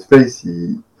Naiko dans l'espace,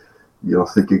 il en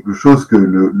sait quelque chose que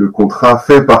le contrat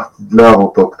fait partie de l'art en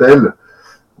tant que tel.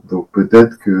 Donc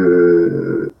peut-être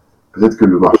que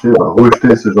le marché va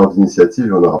rejeter ce genre d'initiative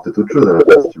et on aura peut-être autre chose à la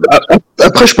place. Tu vois.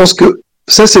 Après, je pense que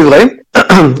ça c'est vrai.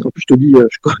 Je te dis,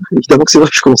 évidemment que c'est vrai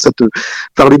que je commence à te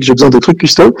parler que j'ai besoin de trucs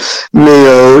custom, mais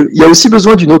il y a aussi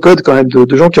besoin du no-code quand même,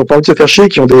 de gens qui ont pas envie de se faire chier,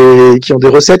 qui ont des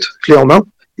recettes clés en main.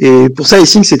 Et pour ça,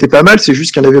 Async, c'était pas mal, c'est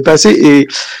juste qu'il n'y en avait pas assez. Et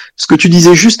ce que tu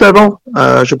disais juste avant,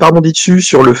 je pas rebondi dessus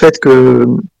sur le fait que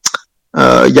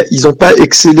ils ont pas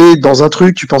excellé dans un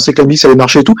truc, tu pensais que la musique ça allait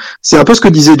marcher et tout. C'est un peu ce que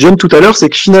disait John tout à l'heure, c'est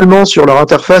que finalement, sur leur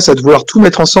interface, à devoir tout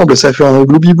mettre ensemble, ça fait un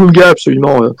gloubi-boulga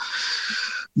absolument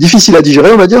difficile à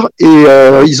digérer, on va dire. Et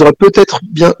ils auraient peut-être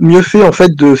bien mieux fait, en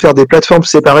fait, de faire des plateformes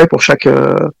séparées pour chaque...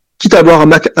 quitte à avoir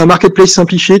un marketplace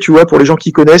simplifié, tu vois, pour les gens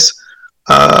qui connaissent,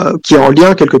 qui est en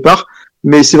lien quelque part.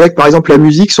 Mais c'est vrai que par exemple la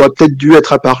musique ça aurait peut-être dû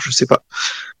être à part, je sais pas.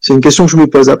 C'est une question que je me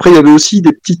pose. Après il y avait aussi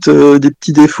des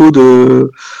petits défauts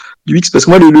du X parce que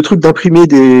moi le truc d'imprimer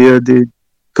des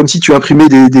comme si tu imprimais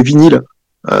des vinyles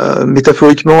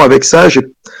métaphoriquement avec ça,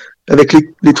 avec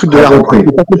les trucs de la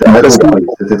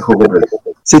c'était trop complexe.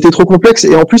 C'était trop complexe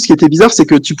et en plus ce qui était bizarre c'est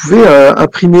que tu pouvais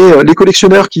imprimer les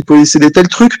collectionneurs qui possédaient tel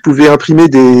truc pouvaient imprimer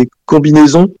des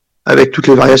combinaisons avec toutes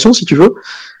les variations si tu veux.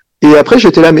 Et après,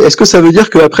 j'étais là, mais est-ce que ça veut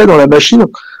dire qu'après, dans la machine,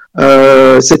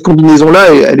 cette combinaison-là,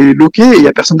 elle est loquée et il y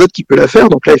a personne d'autre qui peut la faire.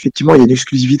 Donc là, effectivement, il y a une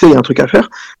exclusivité, il y a un truc à faire.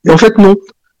 Et en fait, non.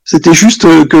 C'était juste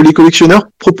que les collectionneurs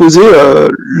proposaient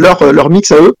leur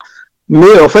mix à eux,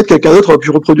 mais en fait, quelqu'un d'autre a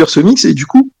pu reproduire ce mix. Et du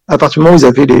coup, à partir du moment où ils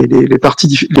avaient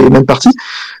les mêmes parties,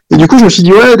 et du coup, je me suis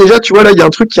dit, ouais, déjà, tu vois, là, il y a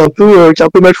un truc qui est un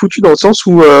peu mal foutu dans le sens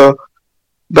où,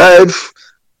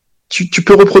 tu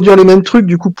peux reproduire les mêmes trucs,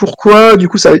 du coup pourquoi? Du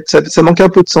coup ça manque un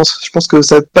peu de sens. Je pense que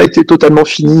ça n'a pas été totalement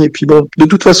fini. Et puis bon, de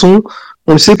toute façon,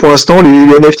 on le sait pour l'instant, les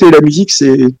NFT et la musique,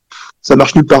 ça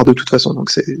marche nulle part de toute façon. Donc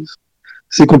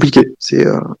c'est compliqué.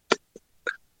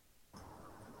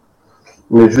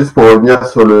 Mais juste pour revenir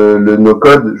sur le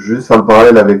no-code, juste en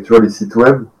parallèle avec tu vois les sites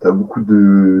web, tu as beaucoup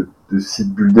de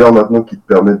sites builders maintenant qui te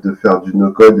permettent de faire du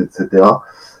no-code, etc.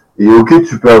 Et ok,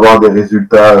 tu peux avoir des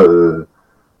résultats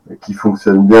qui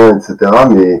fonctionnent bien, etc.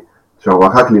 Mais tu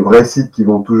remarqueras que les vrais sites qui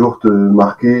vont toujours te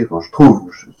marquer, enfin je trouve,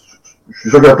 je suis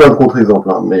sûr qu'il y a plein de contre-exemples,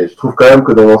 hein, mais je trouve quand même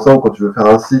que dans l'ensemble, quand tu veux faire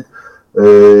un site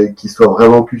qui soit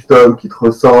vraiment custom, qui te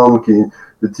ressemble, qui est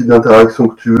le type d'interaction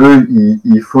que tu veux,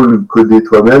 il faut le coder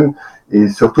toi-même. Et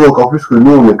surtout, encore plus que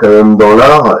nous, on est quand même dans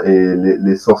l'art, et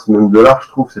l'essence même de l'art, je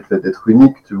trouve, c'est le fait d'être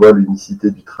unique, tu vois,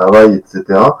 l'unicité du travail,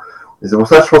 etc. Et c'est pour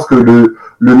ça, je pense que le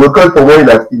no-code, pour moi,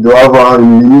 il doit avoir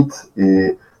une limite.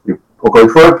 Et encore une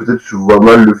fois, peut-être que je vois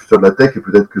mal le futur de la tech, et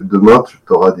peut-être que demain, tu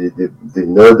auras des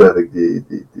nodes avec des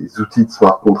outils de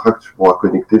smart contract que tu pourras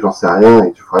connecter, j'en sais rien,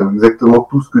 et tu feras exactement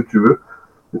tout ce que tu veux.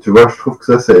 Mais tu vois, je trouve que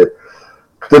ça, c'est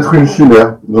peut-être une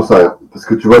chimère, j'en sais rien. Parce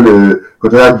que tu vois, quand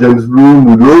tu regardes James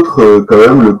Bloom ou d'autres, quand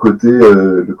même, le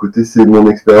côté c'est mon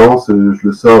expérience, je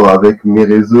le sors avec mes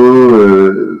réseaux,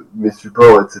 mes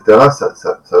supports, etc.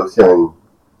 Ça a aussi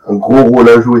un gros rôle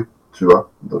à jouer, tu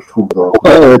vois. Donc, je trouve.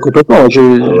 Complètement.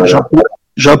 Voilà.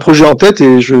 J'ai un projet en tête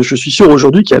et je suis sûr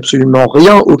aujourd'hui qu'il n'y a absolument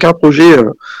rien, aucun projet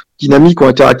dynamique ou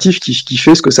interactif qui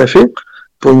fait ce que ça fait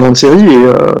pour une grande série. Et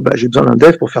j'ai besoin d'un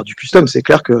dev pour faire du custom. C'est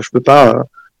clair que je peux pas.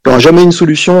 Il n'y aura jamais une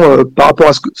solution par rapport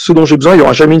à ce dont j'ai besoin. Il n'y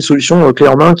aura jamais une solution clé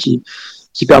en main qui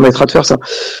permettra de faire ça.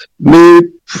 Mais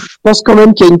je pense quand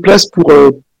même qu'il y a une place pour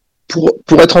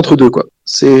être entre deux, quoi.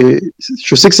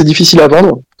 Je sais que c'est difficile à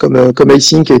vendre, comme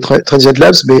Async et Transient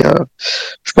Labs, mais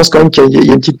je pense quand même qu'il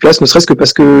y a une petite place, ne serait-ce que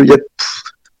parce que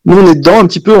nous on est dedans un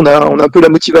petit peu, on a un peu la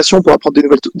motivation pour apprendre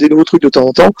des nouveaux trucs de temps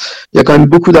en temps. Il y a quand même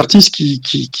beaucoup d'artistes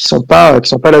qui sont pas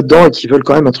là-dedans et qui veulent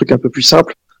quand même un truc un peu plus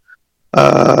simple.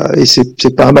 Et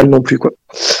c'est pas mal non plus, quoi.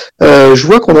 Je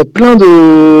vois qu'on a plein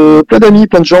d'amis,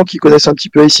 plein de gens qui connaissent un petit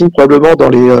peu Async probablement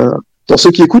dans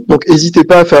ceux qui écoutent, donc n'hésitez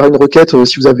pas à faire une requête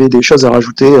si vous avez des choses à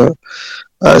rajouter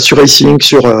sur Async,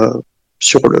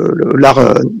 sur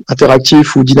l'art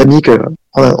interactif ou dynamique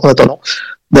en attendant.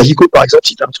 Nahiko, par exemple,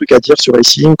 si tu as un truc à dire sur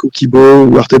Async ou Kibo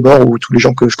ou Artebor ou tous les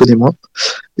gens que je connais moins,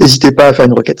 n'hésitez pas à faire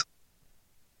une requête.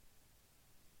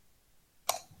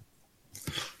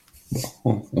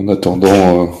 En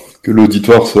attendant que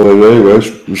l'auditoire se réveille, ouais,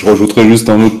 je rajouterais juste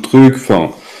un autre truc.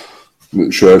 Enfin,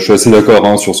 je suis assez d'accord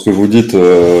hein, sur ce que vous dites.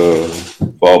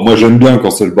 Moi, j'aime bien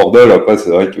quand c'est le bordel. Après,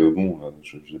 c'est vrai que bon,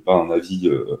 j'ai pas un avis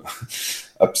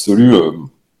absolu.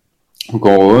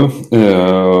 Encore heureux.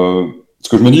 Ce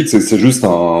que je me dis, que c'est juste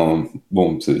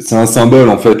c'est un symbole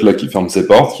en fait là qui ferme ses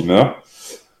portes, qui meurt.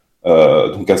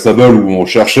 Donc un symbole où on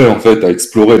cherchait en fait à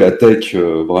explorer la tech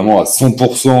vraiment à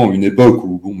 100%, une époque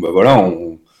où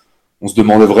on se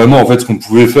demandait vraiment en fait ce qu'on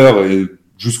pouvait faire et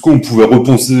jusqu'où on pouvait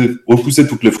repousser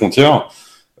toutes les frontières.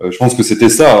 Je pense que c'était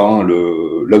ça, hein,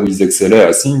 là où ils excellaient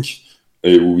à Sync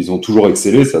et où ils ont toujours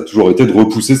excellé, ça a toujours été de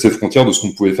repousser ces frontières de ce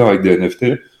qu'on pouvait faire avec des NFT.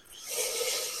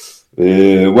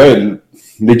 Et ouais,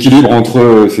 l'équilibre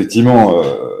entre effectivement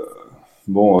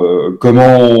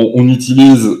comment on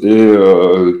utilise et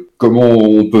comment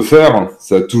on peut faire,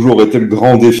 ça a toujours été le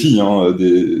grand défi hein,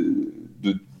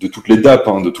 de toutes les dApps,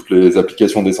 hein, de toutes les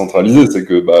applications décentralisées, c'est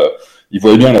que ils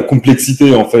voyaient bien la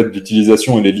complexité en fait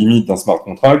d'utilisation et les limites d'un smart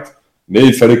contract, mais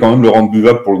il fallait quand même le rendre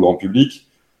buvable pour le grand public.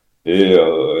 Et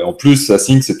en plus,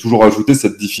 Async s'est toujours ajouté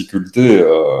cette difficulté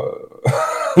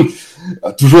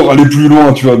à toujours aller plus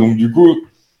loin, tu vois. Donc du coup,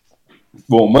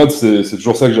 bon, moi c'est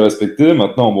toujours ça que j'ai respecté.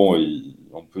 Maintenant, bon,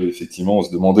 on peut effectivement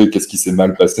se demander qu'est-ce qui s'est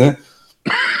mal passé.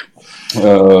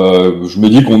 Je me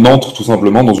dis qu'on entre tout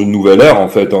simplement dans une nouvelle ère en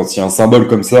fait. Hein. Si un symbole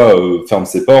comme ça ferme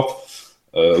ses portes,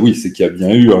 oui, c'est qu'il y a bien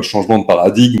eu un changement de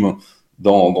paradigme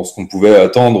dans ce qu'on pouvait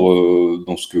attendre,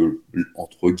 dans ce que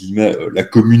entre guillemets la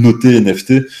communauté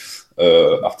NFT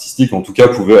artistique en tout cas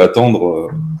pouvait attendre.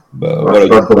 Je suis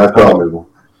pas trop d'accord, mais bon.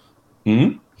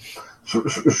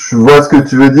 Je vois ce que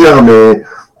tu veux dire, mais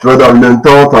tu vois, dans le même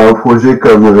temps, tu as un projet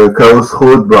comme Chaos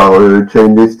Road par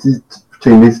Chain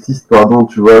Leftist, pardon,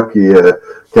 tu vois, qui est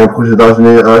un projet d'art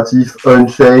génératif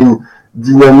on-chain,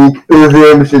 dynamique,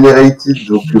 EVM generated,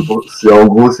 donc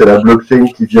c'est la blockchain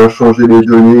qui vient changer les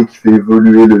données, qui fait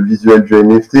évoluer le visuel du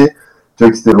NFT. Tu vois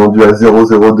que c'était vendu à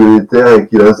 0,02 Ether et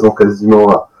qu'il reste quasiment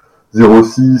à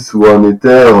 0,6 ou 1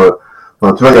 Ether.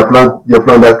 Enfin, tu vois, il y a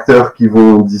plein d'acteurs qui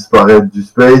vont disparaître du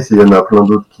space et il y en a plein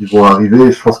d'autres qui vont arriver.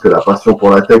 Et je pense que la passion pour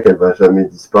la tech, elle va jamais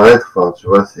disparaître. Enfin, tu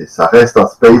vois, ça reste un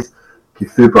space qui est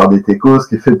fait par des techos,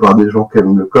 qui est fait par des gens qui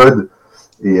aiment le code.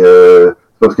 Et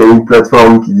parce qu'il y a une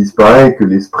plateforme qui disparaît, que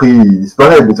l'esprit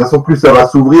disparaît. Mais de toute façon, plus ça va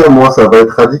s'ouvrir, moins ça va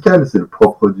être radical. C'est le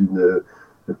propre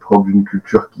d'une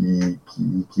culture qui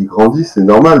grandit, c'est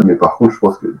normal. Mais par contre, je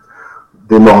pense que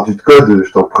des mordus de code,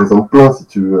 je t'en présente plein si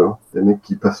tu veux. Hein. Des mecs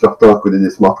qui passent leur temps à coder des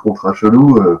smart contrats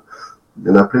chelous, il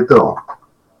y en a pléthore.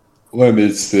 Ouais, mais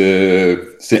c'est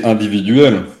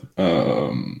individuel.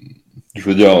 Je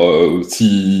veux dire,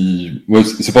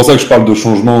 c'est pour ça que je parle de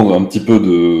changement un petit peu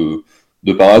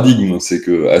de paradigme. C'est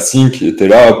que Async était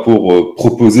là pour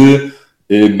proposer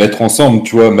et mettre ensemble,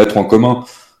 tu vois, mettre en commun.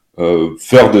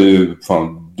 faire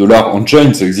de l'art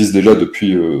on-chain, ça existe déjà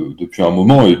depuis un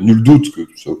moment, et nul doute que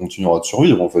ça continuera de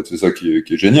survivre, en fait. C'est ça qui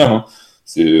est génial, hein.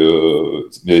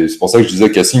 Mais c'est pour ça que je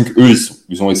disais qu'Async, eux,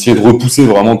 ils ont essayé de repousser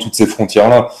vraiment toutes ces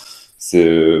frontières-là.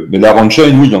 Mais l'art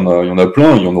on-chain, oui, il y en a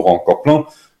plein, il y en aura encore plein.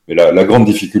 Mais la grande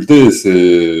difficulté,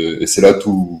 et c'est là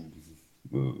tout,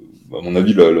 à mon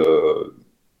avis,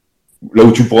 là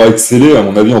où tu pourras exceller, à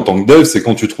mon avis, en tant que dev, c'est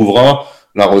quand tu trouveras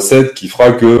la recette qui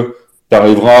fera que tu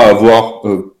arriveras à avoir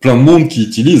plein de monde qui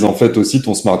utilise en fait aussi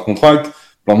ton smart contract,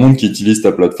 plein de monde qui utilise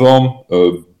ta plateforme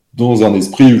dans un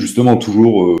esprit justement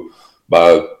toujours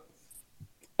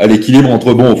à l'équilibre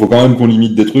entre bon, il faut quand même qu'on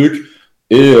limite des trucs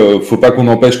et faut pas qu'on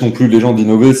empêche non plus les gens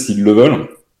d'innover s'ils le veulent.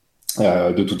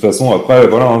 De toute façon, après,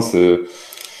 voilà, hein,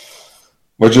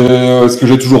 moi, ce que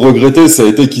j'ai toujours regretté, ça a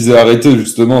été qu'ils aient arrêté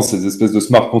justement ces espèces de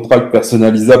smart contracts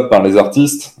personnalisables par les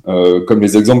artistes, comme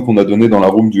les exemples qu'on a donnés dans la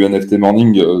room du NFT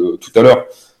Morning tout à l'heure.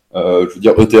 Je veux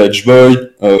dire, ETH Boy,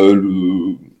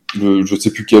 je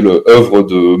sais plus quelle œuvre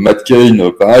de Matt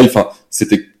Kane, pareil. Enfin,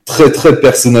 c'était très très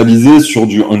personnalisé sur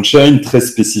du on-chain très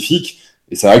spécifique,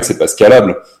 et c'est vrai que c'est pas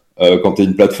scalable. Quand t'es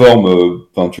une plateforme,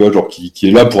 tu vois, genre qui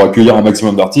est là pour accueillir un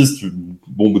maximum d'artistes,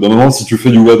 bon, au bout d'un moment, si tu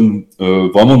fais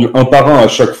vraiment du un par un à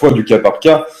chaque fois, du cas par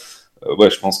cas,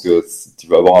 ouais, je pense que tu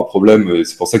vas avoir un problème. Et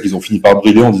c'est pour ça qu'ils ont fini par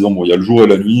brider en disant bon, il y a le jour et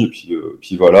la nuit, et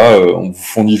puis voilà, on vous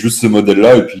fournit juste ce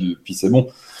modèle-là, et puis c'est bon.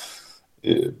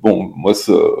 Et bon, moi,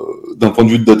 d'un point de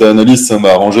vue de data analyst, ça m'a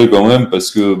arrangé quand même parce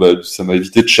que ça m'a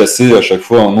évité de chasser à chaque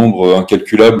fois un nombre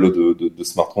incalculable de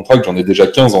smart contracts. J'en ai déjà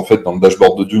 15 en fait dans le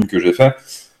dashboard de Dune que j'ai fait.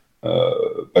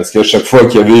 Parce qu'à chaque fois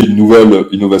qu'il y avait une nouvelle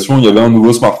innovation, il y avait un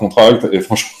nouveau smart contract, et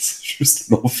franchement, c'est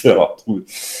juste l'enfer à retrouver.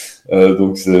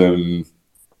 Donc,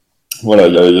 voilà,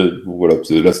 voilà,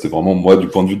 là, c'était vraiment moi, du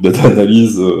point de vue de data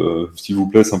analyse, s'il vous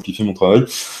plaît, simplifiez mon travail.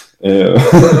 Et,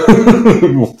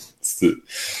 bon,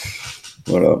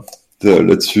 voilà,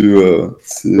 là-dessus,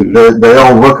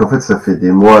 D'ailleurs, on voit qu'en fait, ça fait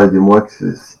des mois et des mois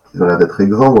qu'ils ont l'air d'être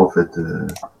exemples, en fait.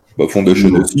 Foundation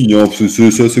aussi, hein,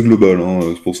 c'est assez global. Hein.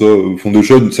 C'est pour ça,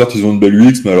 Foundation, certes, ils ont une belle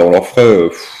UX, mais alors leurs frais,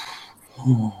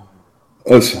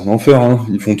 c'est un enfer. Hein.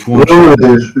 Ils font tout. Non,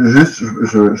 juste,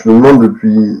 je me demande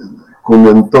depuis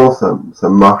combien de temps ça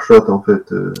marchote, en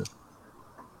fait.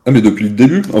 Ah, mais depuis le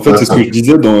début. En fait, c'est ce que je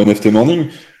disais dans NFT Morning.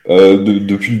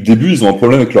 Depuis le début, ils ont un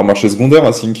problème avec leur marché secondaire,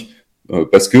 Async.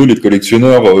 Parce que les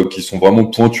collectionneurs qui sont vraiment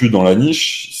pointus dans la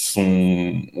niche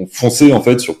ont foncé, en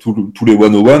fait, sur tous les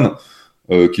 101.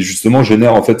 Qui justement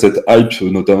génère en fait cette hype,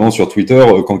 notamment sur Twitter,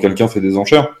 quand quelqu'un fait des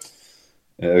enchères.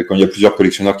 Quand il y a plusieurs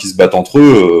collectionneurs qui se battent entre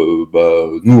eux,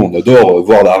 nous on adore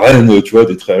voir la reine, tu vois,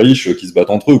 des très riches qui se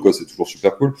battent entre eux, quoi. C'est toujours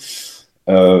super cool.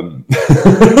 Et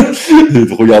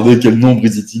de regarder quel nombre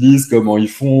ils utilisent, comment ils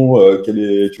font, quel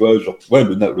est, tu vois, genre, ouais,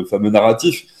 le fameux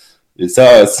narratif. Et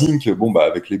ça, Sync,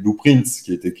 avec les blueprints,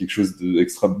 qui était quelque chose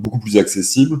beaucoup plus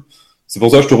accessible. C'est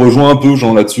pour ça que je te rejoins un peu,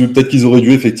 Jean, là-dessus. Peut-être qu'ils auraient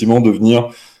dû effectivement devenir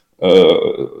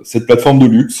cette plateforme de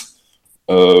luxe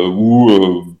où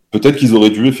peut-être qu'ils auraient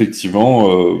dû effectivement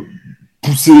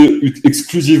pousser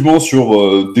exclusivement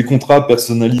sur des contrats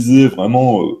personnalisés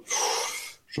vraiment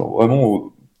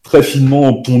très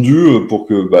finement pondus pour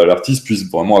que l'artiste puisse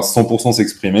vraiment à 100%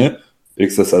 s'exprimer et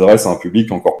que ça s'adresse à un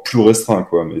public encore plus restreint,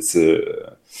 quoi. Mais c'est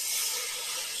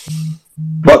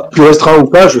plus restreint ou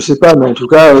pas, je sais pas, mais en tout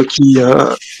cas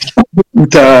où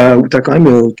t'as quand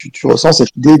même tu ressens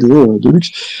cette idée de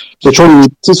luxe. C'est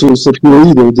toujours cette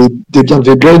théorie des biens de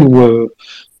Veblen où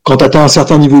quand tu atteins un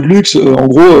certain niveau de luxe, en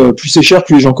gros, plus c'est cher,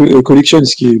 plus les gens collectionnent,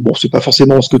 ce qui est bon, c'est pas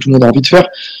forcément ce que tout le monde a envie de faire,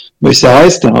 mais ça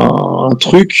reste un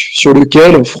truc sur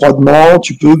lequel froidement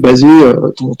tu peux baser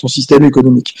ton système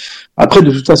économique. Après,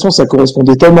 de toute façon, ça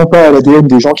correspondait tellement pas à l'ADN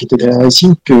des gens qui étaient derrière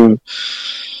Async que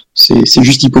c'est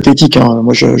juste hypothétique. Hein.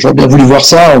 Moi, j'aurais bien voulu voir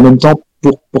ça en même temps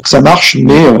pour que ça marche,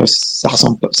 mais ça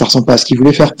ressemble pas à ce qu'ils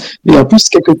voulaient faire. Et en plus,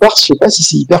 quelque part, je sais pas si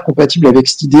c'est hyper compatible avec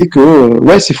cette idée que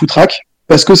ouais, c'est foutraque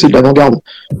parce que c'est de l'avant-garde.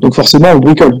 Donc forcément, on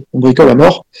bricole à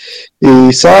mort.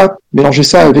 Et ça, mélanger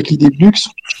ça avec l'idée de luxe,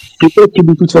 peut-être que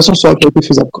de toute façon, ça aurait pas été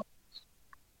faisable, quoi.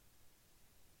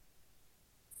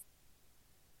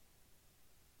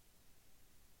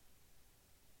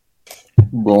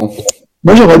 bon.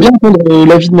 Moi, j'aimerais bien entendre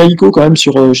l'avis de Maïko quand même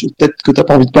sur, peut-être que t'as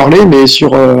pas envie de parler, mais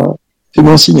sur,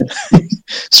 fais-moi un signe,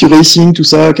 sur Racing, tout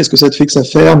ça, qu'est-ce que ça te fait que ça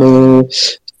ferme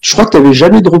je crois que t'avais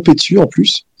jamais droppé dessus en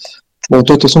plus. Bon,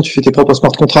 toi, de toute façon, tu fais tes propres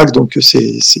smart contracts, donc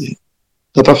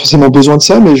t'as pas forcément besoin de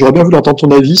ça, mais j'aurais bien voulu entendre ton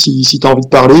avis. Si t'as envie de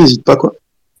parler, n'hésite pas, quoi.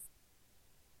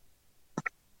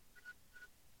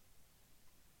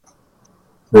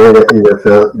 Ouais, il a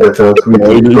fait un tweet.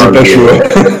 Il est pas chaud.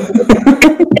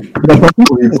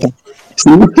 C'est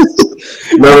Non,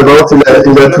 mais par contre,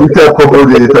 il a tweeté à propos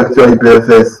des factures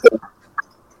IPFS.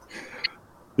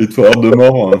 Et toi, Art de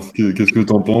mort, qu'est-ce que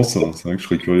t'en penses? C'est vrai que je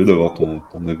serais curieux d'avoir ton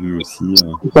avis aussi.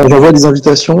 Enfin, j'envoie des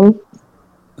invitations.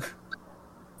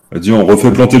 Dis, on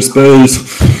refait planter le space.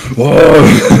 Oh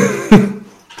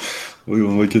oui,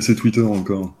 on va casser Twitter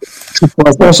encore. Pour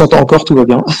l'instant, on s'entend encore, tout va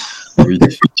bien. Oui.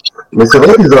 Mais c'est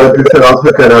vrai qu'ils auraient pu faire un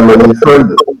truc à la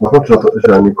Manifold. Par contre,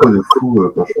 j'ai un écho de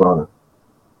fou quand je parle.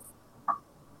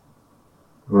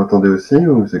 Vous m'entendez aussi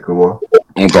ou c'est que moi?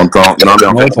 On t'entend. Non, mais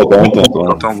en fait, on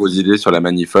t'entend vos idées sur la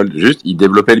Manifold. Juste, ils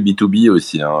développaient le B2B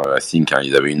aussi, Async.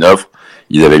 Ils avaient une offre,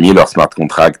 ils avaient mis leur smart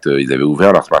contract, ils avaient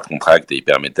ouvert leur smart contract et ils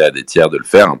permettaient à des tiers de le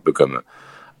faire, un peu comme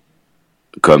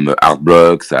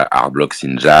Artblocks, Artblocks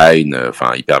Engine,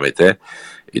 enfin, ils permettaient.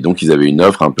 Et donc, ils avaient une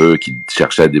offre un peu qui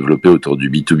cherchait à développer autour du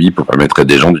B2B pour permettre à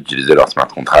des gens d'utiliser leur smart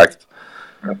contract.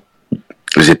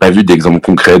 J'ai pas vu d'exemple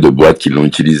concret de boîtes qui l'ont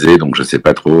utilisé, donc je sais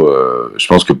pas trop. Je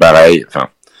pense que pareil, enfin,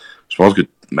 je pense que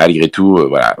malgré tout,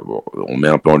 voilà, bon, on met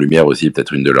un peu en lumière aussi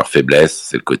peut-être une de leurs faiblesses,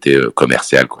 c'est le côté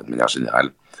commercial, quoi, de manière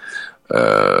générale.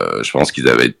 Je pense qu'ils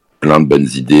avaient plein de bonnes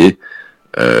idées.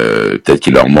 Peut-être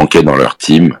qu'il leur manquait dans leur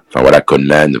team. Enfin voilà,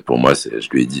 Conlan, pour moi, je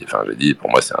lui ai dit, enfin, j'ai dit, pour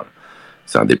moi,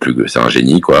 c'est un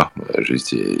génie, quoi.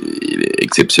 Juste, il est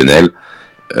exceptionnel.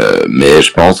 Mais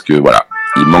je pense que voilà,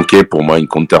 il manquait pour moi une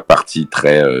contrepartie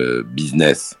très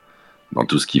business dans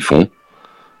tout ce qu'ils font,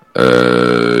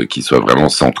 qui soit vraiment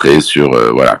centré sur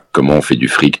voilà, comment on fait du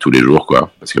fric tous les jours,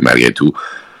 quoi. Parce que malgré tout,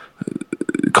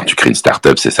 quand tu crées une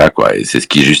startup, c'est ça, quoi. Et c'est ce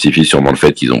qui justifie sûrement le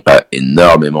fait qu'ils n'ont pas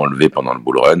énormément levé pendant le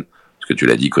bull run. Parce que tu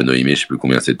l'as dit, Konohime, je sais plus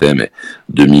combien c'était, mais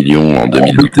 2 millions en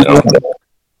 2021.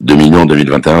 2 millions en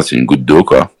 2021, c'est une goutte d'eau,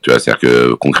 quoi. Tu vois, c'est-à-dire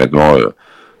que concrètement,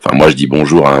 enfin, moi, je dis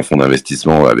bonjour à un fonds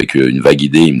d'investissement avec une vague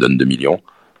idée, il me donne 2 millions.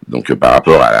 Donc, par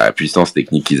rapport à la puissance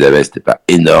technique qu'ils avaient, c'était pas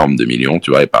énorme, 2 millions,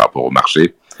 tu vois, et par rapport au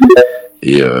marché.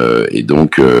 Et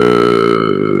donc,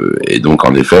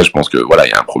 en effet, je pense que, voilà,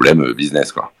 il y a un problème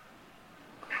business, quoi.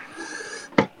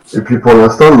 Et puis, pour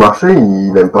l'instant, le marché,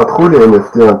 il n'aime pas trop les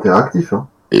NFT interactifs, hein.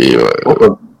 Et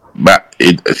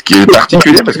ce qui est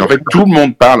particulier, parce qu'en fait, tout le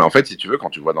monde parle. En fait, si tu veux, quand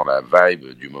tu vois dans la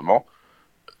vibe du moment,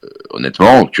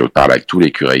 honnêtement, tu parles avec tous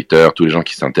les curateurs, tous les gens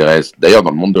qui s'intéressent. D'ailleurs,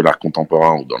 dans le monde de l'art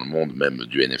contemporain ou dans le monde même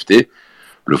du NFT,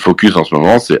 le focus en ce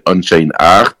moment, c'est on-chain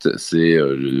art.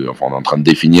 Enfin, on est en train de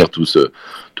définir toute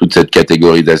cette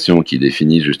catégorisation qui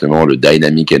définit justement le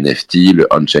dynamic NFT, le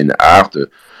on-chain art.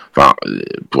 Enfin,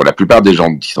 pour la plupart des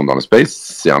gens qui sont dans le space,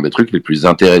 c'est un des trucs les plus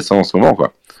intéressants en ce moment,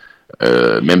 quoi.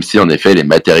 Même si en effet les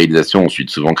matérialisations, on suit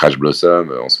souvent Crash Blossom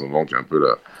en ce moment qui est un peu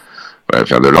la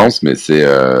fer de lance, mais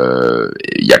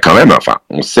il y a quand même, enfin,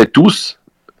 on sait tous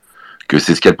que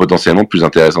c'est ce qu'il y a de potentiellement plus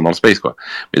intéressant dans le space, quoi.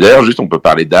 Mais d'ailleurs, juste, on peut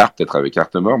parler d'art, peut-être avec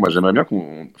Artemore. Moi, j'aimerais bien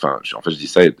je dis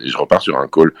ça et je repars sur un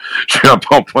call. Je suis un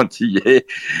peu en pointillé,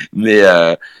 mais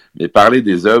parler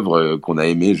des œuvres qu'on a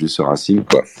aimées juste sur un signe,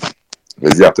 quoi.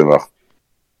 Vas-y, Artemore.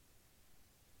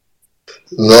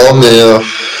 Non, mais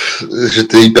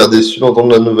j'étais hyper déçu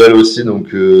d'entendre la nouvelle aussi, donc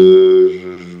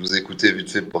je vous écoutais vite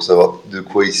fait pour savoir de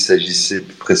quoi il s'agissait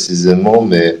plus précisément,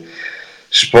 mais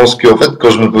je pense qu'en fait,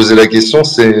 quand je me posais la question,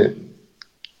 c'est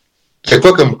il y a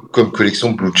quoi comme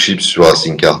collection Blue Chips sur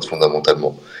Async Art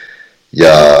fondamentalement? Il y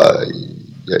a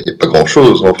pas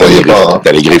grand-chose. Enfin, il y a pas.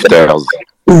 T'as les grifters.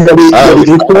 Il y a les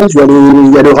grifters,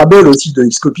 il y a le Rabble aussi de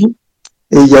Xcopy.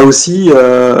 Et il y a aussi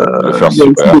le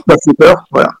Flipper,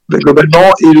 voilà. Mais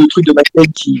globalement, et le truc de McCain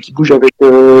qui bouge avec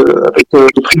le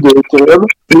prix de Ethereum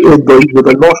et Headboy.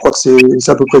 Globalement, je crois que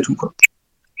c'est à peu près tout, quoi.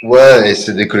 Ouais, et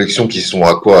c'est des collections qui sont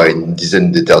à quoi? À une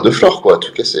dizaine d'éthers de flore, quoi,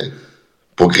 tout cassé.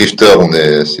 Pour Grifter,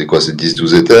 c'est quoi? C'est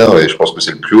 10-12 éthers, et je pense que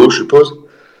c'est le plus haut, je suppose.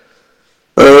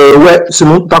 Ouais,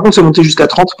 par contre, c'est monté jusqu'à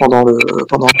 30 pendant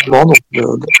le moment, donc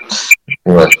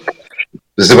ouais.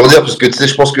 C'est pour dire, parce que tu sais,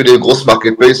 je pense que les grosses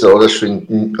marketplaces, alors là je fais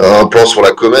un plan sur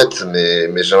la comète,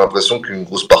 mais j'ai l'impression qu'une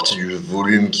grosse partie du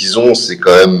volume qu'ils ont, c'est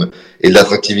quand même, et de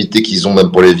l'attractivité qu'ils ont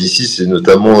même pour les VC, c'est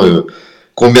notamment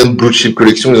combien de blue chip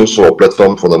collections ils ont sur leur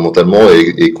plateforme fondamentalement,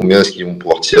 et combien est-ce qu'ils vont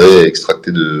pouvoir tirer et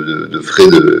extracter de frais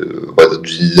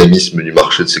du dynamisme du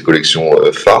marché de ces collections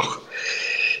phares.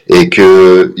 Et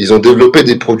qu'ils ont développé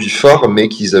des produits phares, mais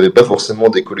qu'ils n'avaient pas forcément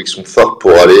des collections phares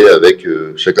pour aller avec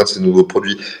chacun de ces nouveaux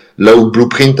produits. Là où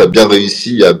Blueprint a bien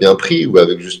réussi, a bien pris, ou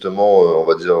avec justement, on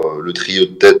va dire, le trio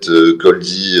de tête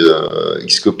Goldie,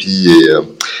 Xcopy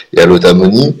et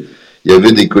Alotamoni, il y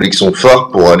avait des collections phares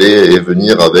pour aller et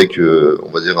venir avec, on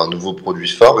va dire, un nouveau produit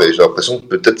phare. Et j'ai l'impression que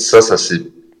peut-être ça s'est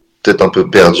peut-être un peu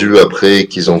perdu après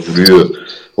qu'ils ont voulu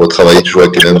retravailler toujours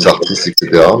avec les mêmes artistes,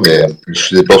 etc. Mais je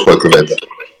suis d'accord sur la comète.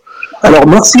 Alors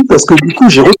merci, parce que du coup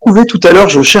j'ai retrouvé tout à l'heure,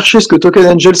 je cherchais ce que Token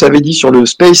Angels avait dit sur le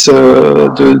space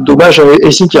d'hommage à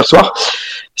Async hier soir.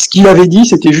 Ce qu'il avait dit,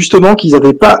 c'était justement qu'ils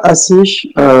n'avaient pas assez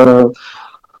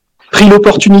pris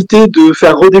l'opportunité de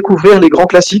faire redécouvrir les grands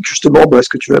classiques, justement, ce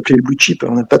que tu veux appeler le blue chip,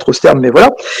 on n'aime pas trop ce terme, mais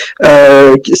voilà,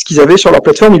 ce qu'ils avaient sur leur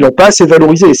plateforme, ils l'ont pas assez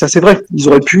valorisé, et ça c'est vrai, ils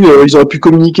auraient pu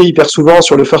communiquer hyper souvent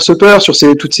sur le First Supper, sur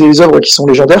toutes ces œuvres qui sont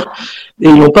légendaires, et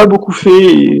ils l'ont pas beaucoup fait,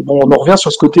 et bon, on en revient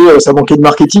sur ce côté, ça manquait de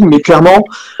marketing, mais clairement,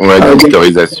 Ouais,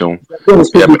 d'historisation. Il y a une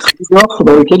espèce de trésor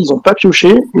dans lequel ils n'ont pas pioché,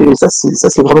 et ça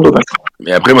c'est vraiment dommage.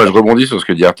 Mais après, moi je rebondis sur ce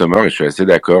que dit Artemor, et je suis assez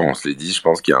d'accord, on se l'est dit, je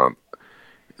pense qu'il y a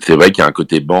c'est vrai qu'il y a un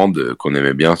côté bande qu'on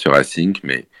aimait bien sur Async,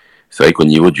 mais c'est vrai qu'au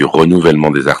niveau du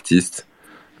renouvellement des artistes,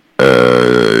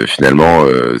 finalement,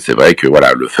 c'est vrai que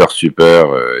voilà, le First Super,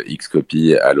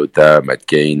 Xcopy, Alota, Matt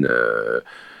Kane,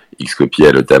 Xcopy,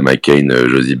 Alota, Matt Kane,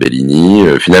 Josie Bellini,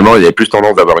 finalement, il y avait plus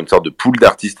tendance d'avoir une sorte de pool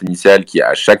d'artistes initial qui,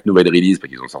 à chaque nouvelle release,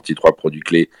 parce qu'ils ont sorti 3 produits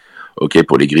clés, ok,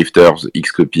 pour les grifters,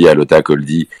 Xcopy, Alota,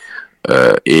 Coldy,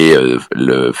 et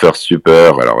le First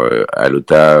Super, alors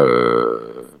Alota,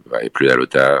 il n'y avait plus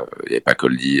Alota, il n'y avait pas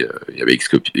Coldy, il y avait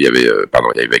Xcopy, il y avait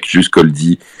juste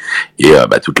Coldy et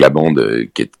toute la bande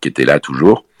qui était là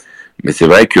toujours. Mais c'est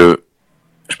vrai que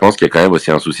je pense qu'il y a quand même aussi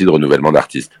un souci de renouvellement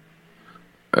d'artistes.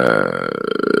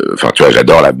 Enfin, tu vois,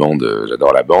 j'adore la bande,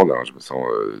 hein, je me sens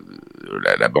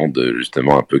la bande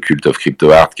justement un peu Cult of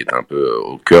Crypto Art qui est un peu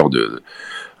au cœur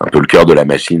un peu le cœur de la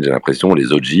machine, j'ai l'impression,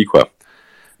 les OG quoi.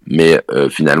 Mais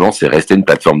finalement, c'est resté une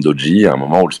plateforme d'OG à un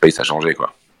moment où le space a changé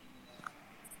quoi.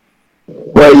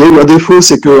 Ouais, il y a eu un défaut,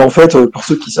 c'est que en fait, pour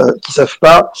ceux qui savent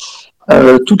pas,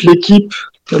 toute l'équipe,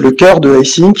 le cœur de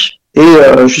Async,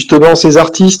 et justement ces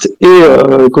artistes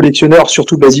et collectionneurs,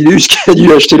 surtout Basileus qui a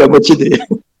dû acheter la moitié des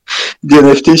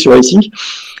NFT sur Async.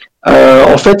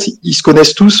 En fait, ils se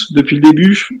connaissent tous depuis le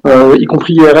début, y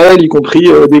compris IRL, y compris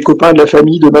des copains de la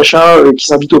famille, de machin, qui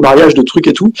s'invitent au mariage, de trucs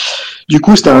et tout. Du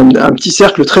coup, c'était un petit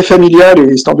cercle très familial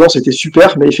et cette ambiance était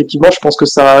super, mais effectivement, je pense que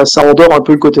ça endort un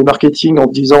peu le côté marketing en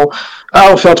disant « Ah,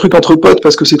 on fait un truc entre potes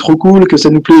parce que c'est trop cool, que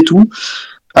ça nous plaît et tout ».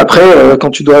 Après,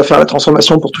 quand tu dois faire la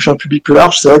transformation pour toucher un public plus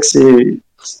large, c'est vrai que c'est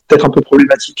peut-être un peu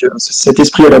problématique, cet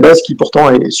esprit à la base qui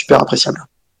pourtant est super appréciable.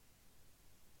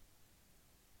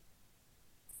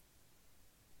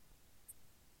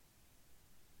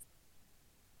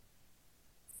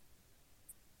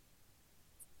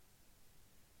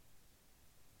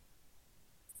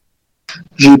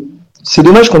 C'est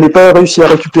dommage qu'on n'ait pas réussi à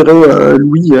récupérer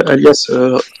Louis, alias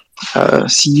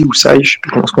Si ou Sai, je sais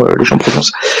plus comment les gens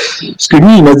prononcent. Parce que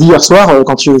lui, il m'a dit hier soir,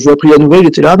 quand je lui ai appris la nouvelle, il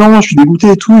était là, ah non, je suis dégoûté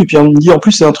et tout. Et puis il me dit, en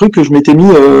plus, c'est un truc que je m'étais mis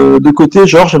de côté,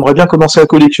 genre, j'aimerais bien commencer à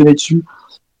collectionner dessus.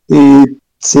 Et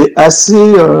c'est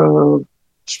assez...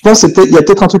 je pense qu'il y a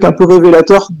peut-être un truc un peu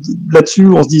révélateur là-dessus,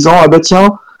 en se disant, ah bah tiens,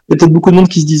 il y a peut-être beaucoup de monde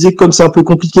qui se disait, comme c'est un peu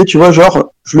compliqué, tu vois,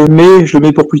 genre, je le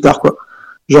mets pour plus tard, quoi.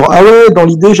 Genre, ah ouais, dans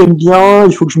l'idée, j'aime bien,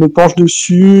 il faut que je me penche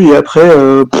dessus, et après,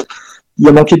 il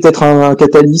a manqué peut-être un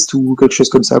catalyste ou quelque chose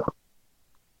comme ça, quoi.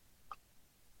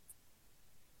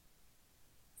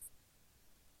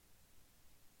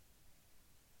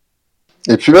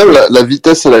 Et puis même la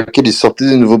vitesse à laquelle ils sortaient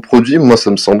des nouveaux produits, moi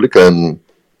ça me semblait quand même,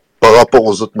 par rapport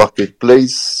aux autres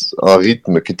marketplaces, un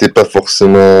rythme qui n'était pas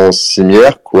forcément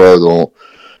similaire, quoi.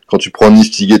 Quand tu prends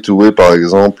Nifty Gateway par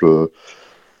exemple,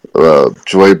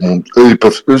 tu vois, bon,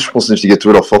 je pense que Nifty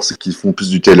Gateway, leur force c'est qu'ils font plus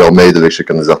du tailor-made avec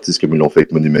chacun des artistes comme ils l'ont fait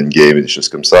avec Monument Game et des choses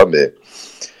comme ça, mais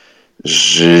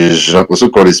j'ai l'impression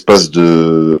qu'en l'espace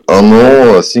de 1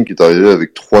 an, Async est arrivé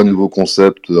avec 3 nouveaux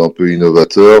concepts un peu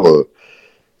innovateurs.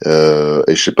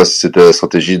 Et je sais pas si c'était la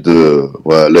stratégie de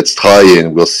let's try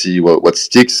and we'll see what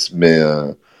sticks, mais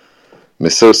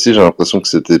ça aussi j'ai l'impression que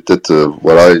c'était peut-être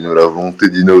la volonté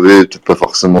d'innover, peut-être pas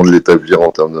forcément de l'établir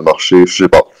en termes de marché, je sais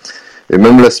pas. Et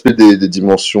même l'aspect des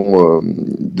dimensions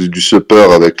du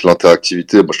supper avec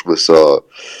l'interactivité, moi je trouvais ça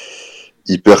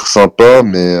hyper sympa,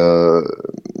 mais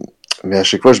à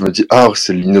chaque fois je me dis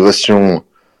c'est l'innovation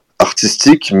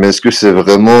artistique, mais est-ce que c'est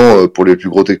vraiment, pour les plus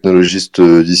gros technologistes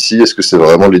d'ici, est-ce que c'est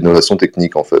vraiment de l'innovation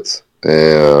technique en fait?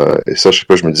 Et ça, je sais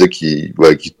pas, je me disais qu'ils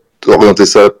orientaient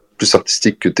ça plus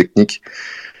artistique que technique.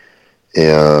 Et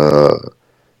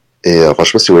enfin, je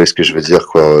sais pas si vous voyez ce que je veux dire,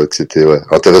 quoi, que c'était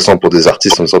intéressant pour des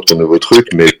artistes en sorte de nouveaux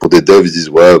trucs, mais pour des devs, ils disent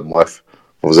bref.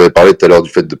 Vous avez parlé tout à l'heure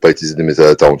du fait de pas utiliser des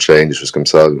métadatas on-chain, des choses comme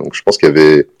ça, donc je pense qu'il y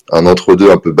avait un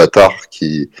entre-deux un peu bâtard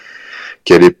qui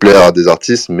allait plaire à des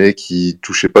artistes, mais qui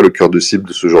touchait pas le cœur de cible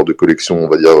de ce genre de collection, on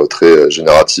va dire, très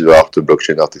générative art,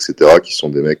 blockchain art, etc., qui sont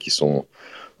des mecs qui sont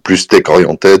plus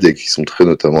tech-oriented et qui sont très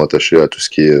notamment attachés à tout ce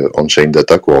qui est on-chain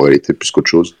data, quoi, en réalité, plus qu'autre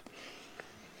chose.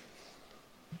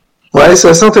 Ouais, c'est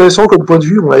assez intéressant comme point de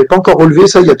vue, on n'avait pas encore relevé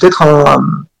ça, il y a peut-être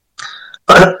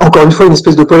encore une fois, une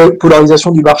espèce de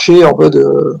polarisation du marché en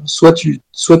mode soit tu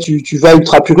vas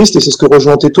ultra puriste, et c'est ce que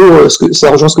rejoint Teto,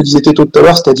 ça rejoint ce que disait Teto tout à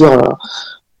l'heure, c'est-à-dire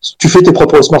tu fais tes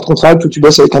propres smart contracts ou tu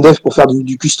bosses avec un dev pour faire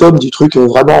du custom, du truc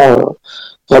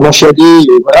vraiment chiadé,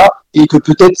 et voilà, et que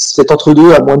peut-être cet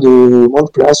entre-deux a moins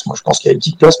de place. Moi, je pense qu'il y a une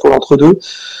petite place pour l'entre-deux,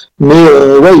 mais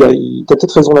ouais, t'as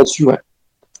peut-être raison là-dessus, ouais.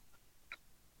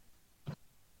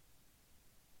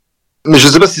 Mais je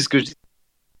sais pas si ce que je dis.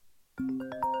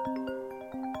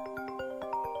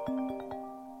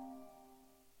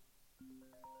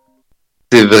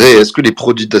 C'est vrai, est-ce que les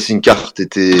produits d'Async Art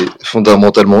étaient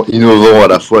fondamentalement innovants à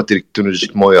la fois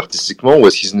technologiquement et artistiquement, ou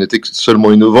est-ce qu'ils n'étaient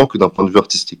seulement innovants que d'un point de vue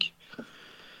artistique?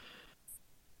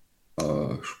 Je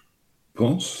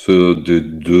pense des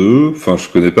deux. Enfin, je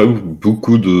connais pas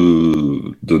beaucoup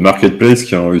de marketplaces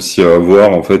qui ont réussi à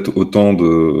avoir en fait autant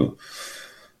de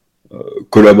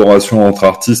collaboration entre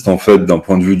artistes en fait d'un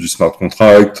point de vue du smart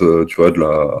contract. Tu vois, de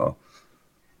la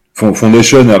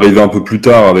Foundation est arrivé un peu plus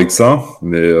tard avec ça,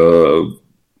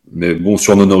 mais bon,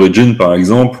 sur Non-Origin, par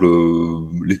exemple,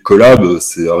 les collabs,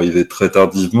 c'est arrivé très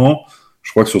tardivement.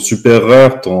 Je crois que sur Super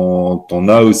Rare, t'en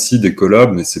as aussi des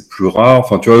collabs, mais c'est plus rare.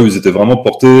 Enfin, tu vois, ils étaient vraiment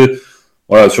portés,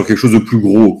 voilà, sur quelque chose de plus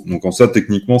gros. Donc, en ça,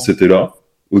 techniquement, c'était là.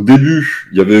 Au début,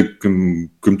 il y avait,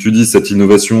 comme tu dis, cette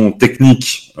innovation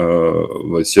technique. On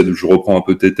va essayer je reprends un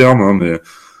peu tes termes, hein, mais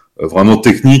vraiment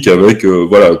technique avec,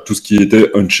 voilà, tout ce qui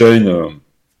était on-chain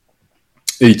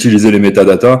et utiliser les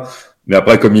métadatas. Mais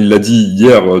après, comme il l'a dit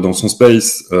hier dans son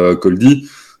space, Coldy,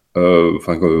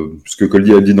 ce que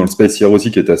Coldy a dit dans le space hier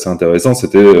aussi, qui était assez intéressant,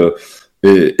 c'était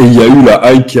et il y a eu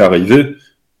la hype qui est arrivée,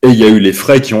 et il y a eu les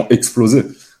frais qui ont explosé.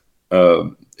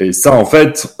 Et ça, en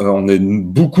fait, on est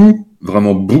beaucoup,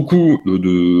 vraiment beaucoup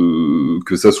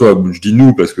que ça soit, je dis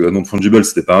nous parce que la non-fungible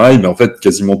c'était pareil, mais en fait,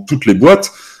 quasiment toutes les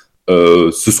boîtes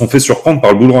se sont fait surprendre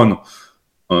par le bull run.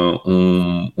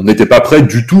 On n'était pas prêt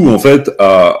du tout en fait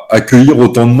à accueillir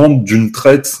autant de monde d'une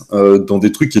traite dans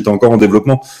des trucs qui étaient encore en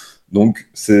développement. Donc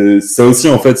c'est ça aussi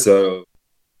en fait ça.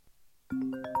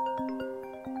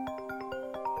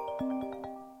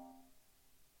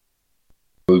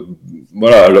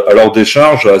 Voilà, à leur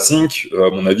décharge à Async, à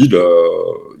mon avis,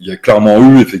 il y a clairement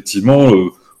eu effectivement,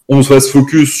 on se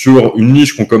focus sur une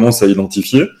niche qu'on commence à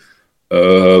identifier.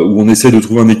 Où on essaie de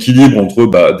trouver un équilibre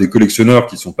entre des collectionneurs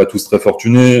qui sont pas tous très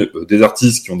fortunés, des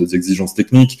artistes qui ont des exigences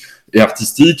techniques et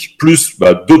artistiques, plus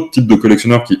d'autres types de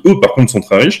collectionneurs qui, eux, par contre, sont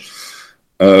très riches.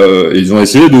 Et ils ont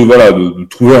essayé de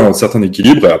trouver un certain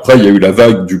équilibre. Et après, il y a eu la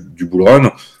vague du bull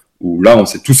run, où là, on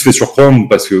s'est tous fait surprendre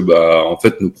parce que, en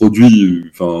fait, nos produits,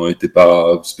 étaient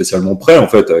pas spécialement prêts, en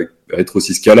fait, à être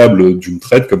aussi scalables d'une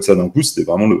traite comme ça d'un coup. C'était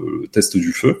vraiment le test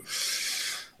du feu.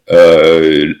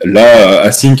 Là,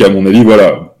 Async, à mon avis,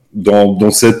 voilà,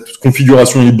 dans cette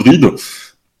configuration hybride,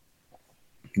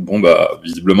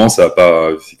 visiblement, ça n'a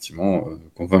pas effectivement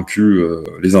convaincu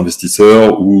les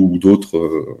investisseurs ou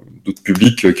d'autres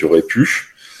publics qui auraient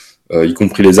pu, y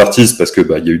compris les artistes, parce que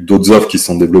il y a eu d'autres offres qui se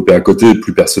sont développées à côté,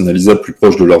 plus personnalisables, plus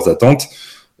proches de leurs attentes.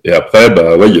 Et après,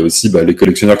 il y a aussi les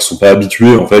collectionneurs qui sont pas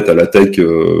habitués en fait à la tech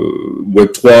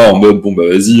Web3 en mode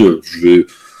vas-y, je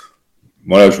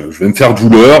vais me faire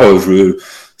douleur,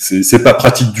 c'est pas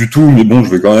pratique du tout, mais bon, je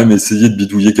vais quand même essayer de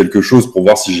bidouiller quelque chose pour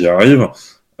voir si j'y arrive.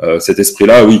 Cet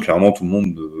esprit-là, oui, clairement, tout le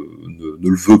monde ne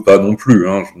le veut pas non plus.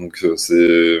 Hein. Donc,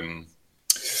 c'est...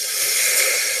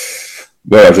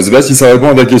 Voilà, je sais pas si ça répond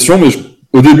à ta question, mais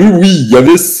au début, oui, il y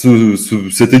avait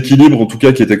cet équilibre, en tout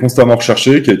cas, qui était constamment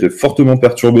recherché, qui a été fortement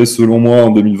perturbé, selon moi,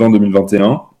 en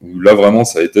 2020-2021, où là, vraiment,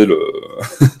 ça a été le...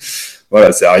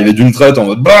 Voilà, c'est arrivé d'une traite en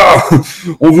mode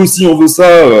on veut ci, on veut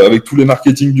ça, avec tous les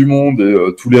marketing du monde et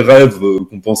tous les rêves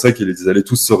qu'on pensait qu'ils allaient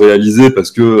tous se réaliser parce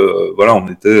que on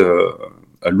était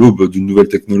à l'aube d'une nouvelle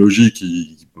technologie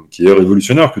qui est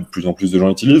révolutionnaire, que de plus en plus de gens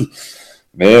utilisent.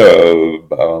 Mais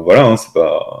c'est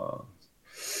pas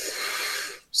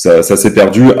ça s'est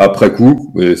perdu après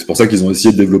coup, et c'est pour ça qu'ils ont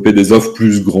essayé de développer des offres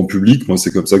plus grand public. Moi,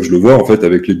 c'est comme ça que je le vois en fait,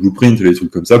 avec les blueprints et les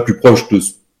trucs comme ça, plus proches de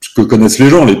ce que connaissent les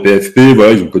gens, les PFP,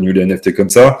 voilà, ils ont connu les NFT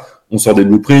comme ça, on sort des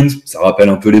blueprints, ça rappelle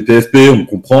un peu les PFP, on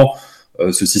comprend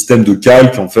ce système de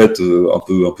calque, en fait, un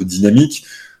peu dynamique,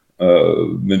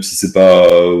 même si c'est pas,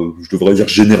 je devrais dire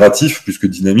génératif, plus que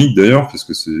dynamique d'ailleurs, parce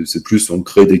que c'est plus, on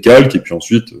crée des calques, et puis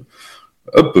ensuite,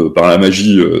 par la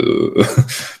magie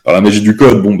du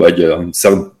code, il y a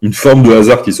une forme de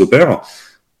hasard qui s'opère.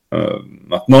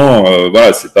 Maintenant,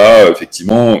 c'est pas,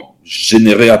 effectivement,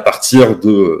 généré à partir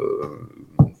de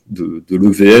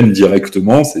l'EVM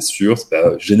directement, c'est sûr, c'est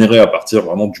pas généré à partir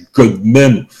vraiment du code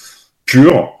même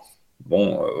pur.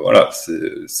 Bon,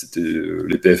 c'était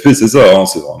les PFP, c'est ça, hein,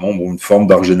 c'est vraiment une forme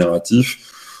d'art génératif,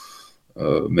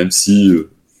 même si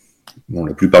bon,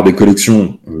 la plupart des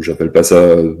collections, j'appelle pas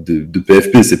ça de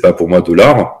PFP, c'est pas pour moi de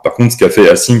l'art. Par contre, ce qu'a fait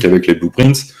Async avec les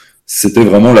blueprints, c'était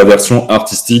vraiment la version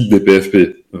artistique des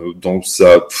PFP, dans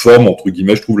sa forme, entre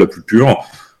guillemets, je trouve la plus pure.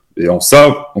 Et en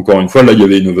ça, encore une fois, là, il y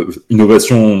avait une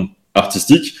innovation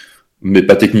artistique, mais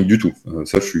pas technique du tout.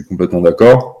 Ça, je suis complètement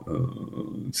d'accord.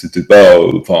 C'était pas,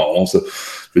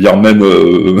 je veux dire, même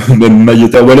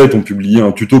Mayetta Wallet ont publié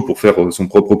un tuto pour faire son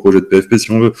propre projet de PFP,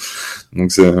 si on veut.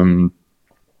 Donc, c'est,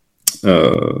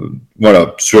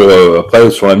 voilà.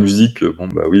 Après, sur la musique, bon,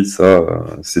 bah oui, ça,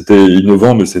 c'était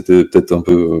innovant, mais c'était peut-être un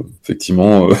peu,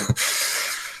 effectivement,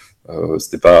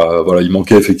 c'était pas, voilà, il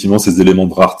manquait effectivement ces éléments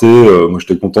de rareté. Moi,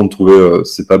 j'étais content de trouver,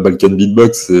 c'est pas Balkan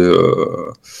Beatbox, c'est,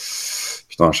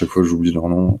 putain, à chaque fois j'oublie leur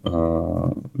nom.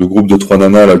 Le groupe de 3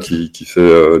 nanas là qui fait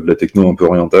de la techno un peu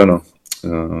orientale.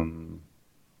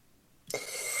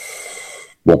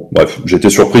 Bon, bref, j'étais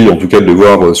surpris en tout cas de les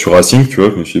voir sur Async, tu vois.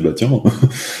 Je me suis dit, bah tiens,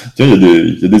 tiens,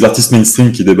 il y a des artistes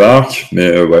mainstream qui débarquent,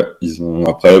 mais ouais, ils ont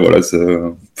après, voilà,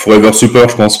 Forever Super,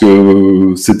 je pense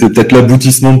que c'était peut-être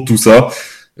l'aboutissement de tout ça,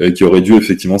 et qui aurait dû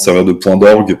effectivement servir de point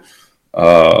d'orgue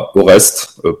au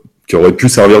reste, qui aurait pu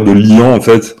servir de liant en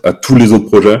fait à tous les autres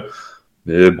projets.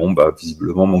 Mais bon, bah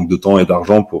visiblement manque de temps et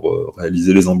d'argent pour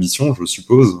réaliser les ambitions, je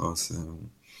suppose.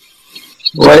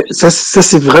 Ouais, ça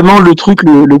c'est vraiment le truc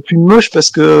le plus moche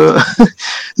parce que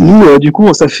nous, du coup,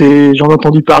 j'en ai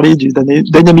entendu parler du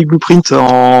Dynamic Blueprint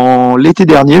en l'été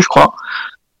dernier, je crois.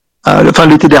 Enfin,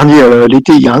 l'été dernier,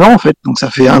 l'été il y a un an en fait, donc ça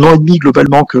fait 1 an et demi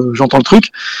globalement que j'entends le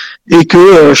truc et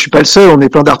que je suis pas le seul, on est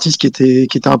plein d'artistes qui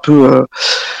étaient un peu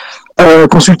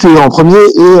consultés en premier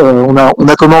et on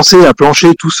a commencé à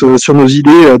plancher tous sur nos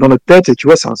idées dans notre tête et tu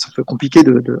vois, c'est un peu compliqué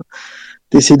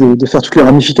d'essayer de faire toutes les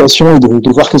ramifications et de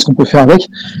voir qu'est-ce qu'on peut faire avec.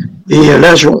 Et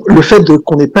là, le fait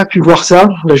qu'on n'ait pas pu voir ça,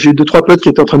 là j'ai eu 2-3 potes qui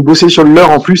étaient en train de bosser sur le leur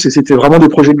en plus et c'était vraiment des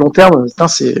projets de long terme. Putain,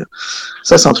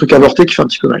 c'est un truc avorté qui fait un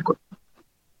petit peu mal, quoi.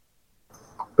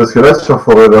 Parce que là, sur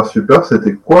Forever Super,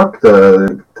 c'était quoi que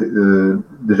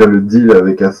déjà le deal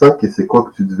avec A5 et c'est quoi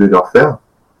que tu devais leur faire?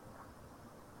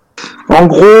 En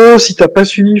gros, si t'as pas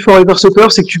suivi Forever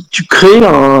Super, c'est que tu crées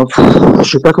je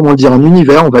sais pas comment le dire, un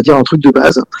univers, on va dire un truc de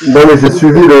base. Non, mais j'ai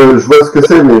suivi je vois ce que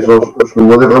c'est, mais je me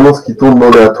demandais vraiment ce qu'ils t'ont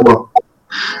demandé à toi.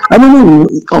 Ah non,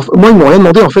 moi ils m'ont rien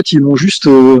demandé, en fait, ils m'ont juste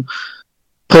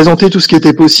présenté tout ce qui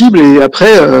était possible et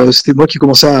après, c'était moi qui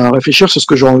commençais à réfléchir sur ce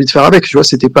que j'aurais envie de faire avec, tu vois,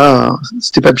 c'était pas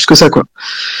plus que ça, quoi.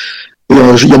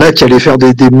 Il y en a qui allaient faire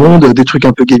des mondes, des trucs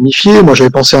un peu gamifiés. Moi, j'avais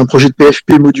pensé à un projet de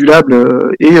PFP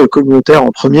modulable et communautaire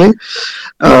en premier.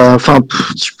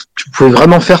 Tu pouvais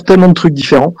vraiment faire tellement de trucs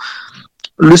différents.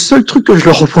 Le seul truc que je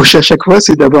leur reprochais à chaque fois,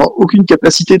 c'est d'avoir aucune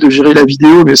capacité de gérer la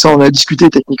vidéo, mais ça, on a discuté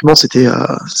techniquement,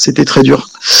 c'était très dur.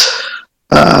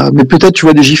 Mais peut-être, tu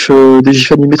vois, des gifs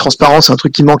animés transparents, c'est un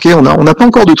truc qui manquait. On n'a pas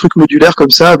encore de trucs modulaires comme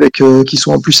ça avec qui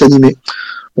sont en plus animés.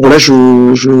 Bon, là,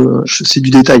 c'est du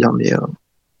détail, hein,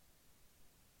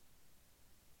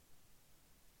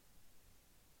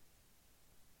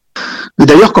 mais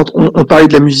d'ailleurs, quand on parlait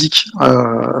de la musique,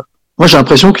 moi j'ai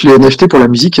l'impression que les NFT pour la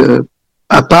musique,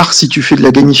 à part si tu fais de la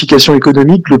gamification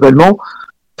économique, globalement,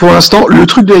 pour l'instant, le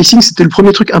truc de Async, c'était le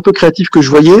premier truc un peu créatif que je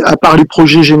voyais, à part les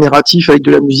projets génératifs avec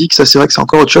de la musique, ça c'est vrai que c'est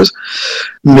encore autre chose.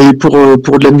 Mais pour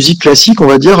de la musique classique, on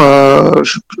va dire,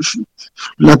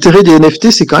 l'intérêt des NFT,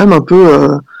 c'est quand même un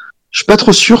peu... je suis pas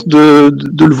trop sûr de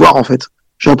le voir en fait.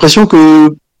 J'ai l'impression que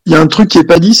il y a un truc qui est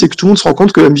pas dit, c'est que tout le monde se rend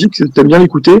compte que la musique, t'aimes bien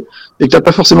l'écouter et que t'as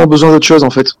pas forcément besoin d'autre chose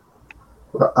en fait.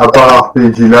 À part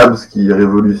RPG Labs qui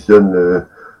révolutionne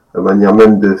la manière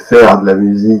même de faire de la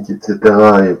musique, etc.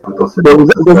 et potentiellement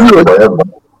incroyable.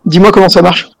 Dis-moi comment ça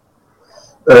marche.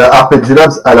 RPG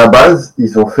Labs, à la base,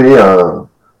 ils ont fait un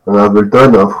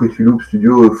Ableton, un Fruity Loop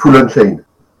Studio full on-chain.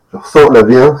 Genre la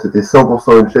V1, c'était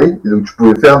 100% on-chain, et donc tu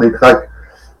pouvais faire des tracks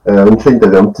on-chain,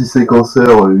 t'avais un petit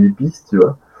séquenceur 8 pistes, tu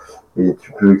vois. Et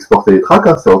tu peux exporter les tracks,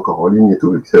 hein, c'est encore en ligne et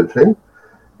tout, vu que c'est on-chain.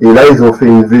 Et là, ils ont fait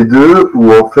une V2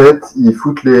 où, en fait, ils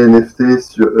foutent les NFT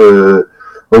sur...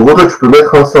 En gros, toi, tu peux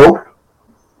mettre un sample,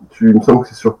 il me semble que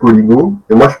c'est sur Polygon,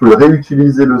 et moi, je peux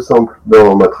réutiliser le sample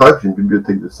dans ma track, j'ai une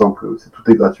bibliothèque de samples,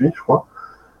 tout est gratuit, je crois.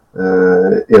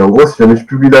 Et en gros, si jamais je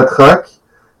publie la track,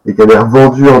 et qu'elle est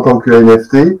revendue en tant que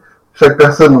NFT, chaque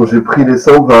personne dont j'ai pris les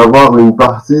samples va avoir une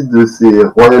partie de ses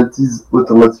royalties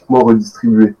automatiquement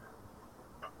redistribuées.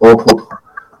 Entre autres.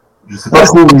 Je sais pas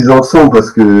trop où ils en sont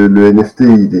parce que le NFT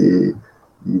il est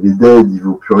dead, il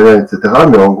vaut plus rien, etc.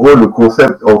 Mais en gros, le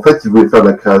concept, en fait, ils voulaient faire de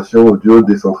la création audio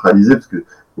décentralisée parce que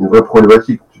une vraie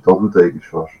problématique, tu t'en doutes avec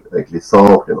les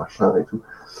samples, les machins et tout.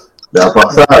 Mais à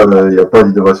part ça, il n'y a pas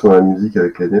d'innovation dans la musique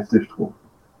avec les NFT, je trouve.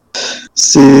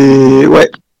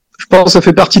 Ouais. Je pense que ça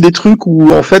fait partie des trucs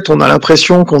où en fait on a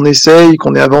l'impression qu'on essaye,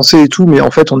 qu'on est avancé et tout, mais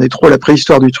en fait on est trop à la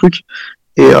préhistoire du truc.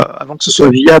 Et avant que ce soit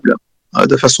viable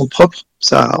de façon propre,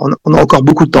 ça, on a encore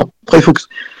beaucoup de temps. Après, il faut que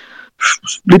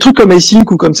les trucs comme Async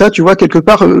ou comme ça, tu vois, quelque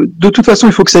part, de toute façon,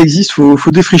 il faut que ça existe,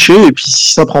 faut défricher. Et puis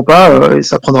si ça prend pas,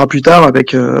 ça prendra plus tard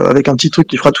avec un petit truc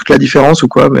qui fera toute la différence ou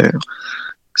quoi. Mais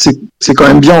c'est quand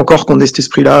même bien encore qu'on ait cet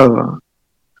esprit-là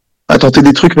à tenter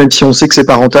des trucs, même si on sait que c'est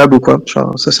pas rentable ou quoi.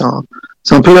 Ça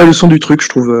c'est un peu la leçon du truc, je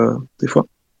trouve, des fois.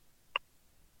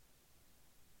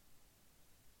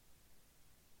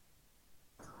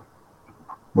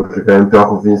 Moi, j'ai quand même peur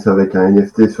qu'on finisse avec un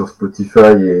NFT sur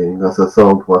Spotify et grâce à ça,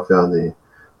 on pourra faire des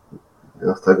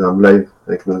Instagram live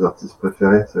avec nos artistes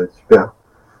préférés. Ça va être super.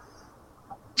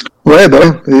 Ouais, bah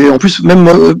ouais. Et en plus, même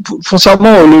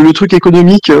foncièrement, le truc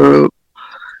économique,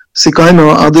 c'est quand même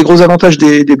un des gros avantages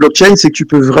des blockchains, c'est que tu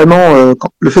peux vraiment,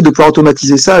 le fait de pouvoir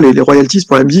automatiser ça, les royalties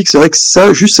pour la musique, c'est vrai que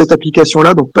ça, juste cette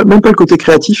application-là, donc même pas le côté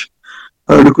créatif,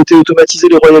 le côté automatiser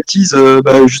les royalties,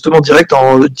 justement direct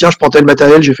en tiens, je prends tel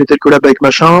matériel, j'ai fait tel collab avec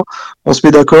machin, on se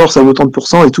met d'accord, ça vaut tant de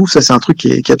pourcents et tout, ça c'est un truc qui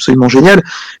est absolument génial.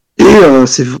 Et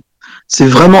c'est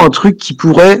vraiment un truc qui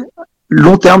pourrait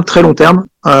long terme, très long terme,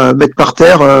 mettre par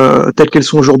terre telles qu'elles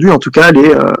sont aujourd'hui, en tout cas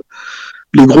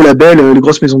les gros labels, les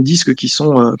grosses maisons de disques qui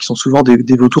sont souvent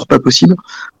des vautours pas possibles.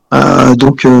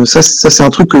 Donc ça c'est un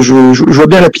truc que je vois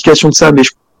bien l'application de ça, mais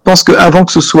je pense qu'avant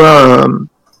que ce soit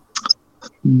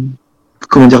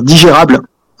digérable,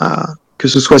 que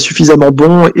ce soit suffisamment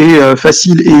bon et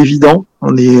facile et évident,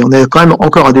 on est quand même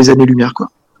encore à des années-lumière, quoi.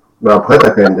 Bah après, t'as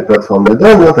quand même des plateformes de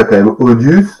dingue, hein. T'as quand même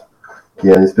Audius, qui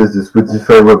est une espèce de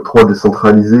Spotify Web3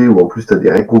 décentralisé, où en plus t'as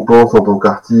des récompenses en tant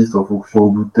qu'artiste, en fonction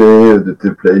d'où t'es, de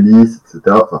tes playlists,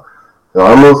 etc. Enfin, c'est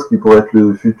vraiment ce qui pourrait être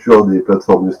le futur des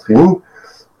plateformes de streaming.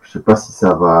 Je sais pas si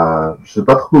ça va, je sais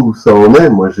pas trop où ça en est.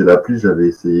 Moi, j'ai l'appli, j'avais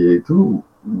essayé et tout,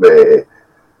 mais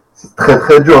c'est très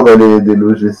très dur d'aller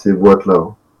déloger ces boîtes-là,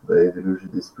 hein. D'aller déloger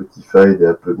des Spotify, des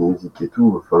Apple Music et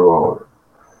tout, va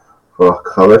falloir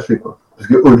cravacher, quoi. Parce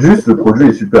que Audius, le produit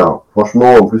est super, hein.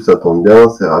 Franchement, en plus, ça tourne bien,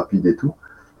 c'est rapide et tout.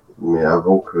 Mais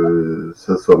avant que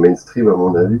ça soit mainstream, à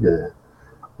mon avis, il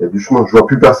y a du chemin. Je vois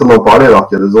plus personne en parler, alors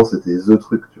qu'il y a 2 ans, c'était the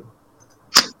truc, tu vois.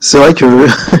 C'est vrai que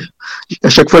à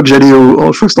chaque fois que j'allais je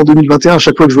crois que c'était en 2021, à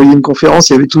chaque fois que je voyais une conférence,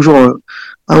 il y avait toujours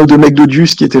un ou deux mecs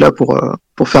d'Audius qui étaient là pour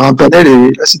faire un panel,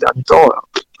 et là, ces derniers temps,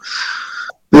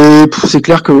 c'est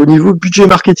clair qu'au niveau budget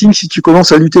marketing, si tu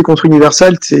commences à lutter contre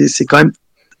Universal, c'est quand même,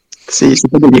 c'est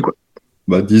pas gagné, quoi.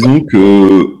 Bah, disons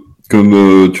que,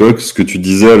 comme tu vois, ce que tu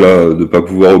disais là, de pas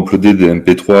pouvoir uploader des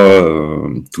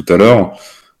MP3 tout à l'heure,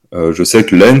 je sais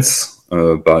que Lens,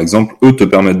 par exemple, eux te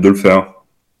permettent de le faire.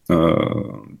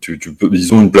 Tu peux,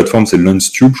 ils ont une plateforme, c'est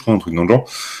LensTube, je crois, un truc dans le genre.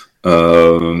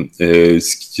 Et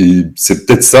c'est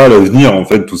peut-être ça l'avenir, en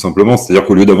fait, tout simplement. C'est-à-dire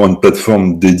qu'au lieu d'avoir une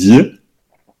plateforme dédiée,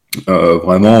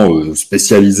 vraiment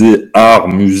spécialisée art,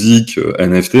 musique,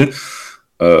 NFT,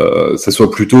 ça soit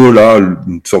plutôt là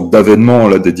une sorte d'avènement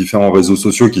là des différents réseaux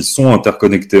sociaux qui sont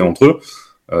interconnectés entre eux.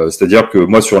 C'est-à-dire que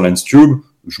moi sur LensTube,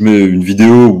 je mets une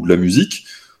vidéo ou de la musique.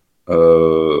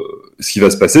 Ce qui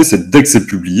va se passer, c'est dès que c'est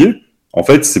publié, en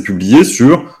fait, c'est publié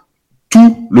sur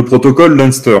tout le protocole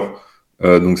Lenster.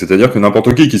 Donc, c'est-à-dire que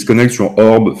n'importe qui se connecte sur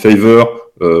Orb,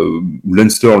 Favor,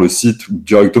 Lenster, le site, ou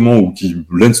directement, ou qui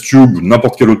LensTube, ou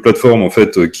n'importe quelle autre plateforme, en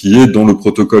fait, qui est dans le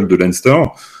protocole de Lenster,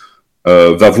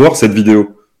 va voir cette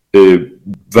vidéo et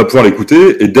va pouvoir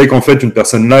l'écouter. Et dès qu'en fait une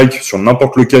personne like sur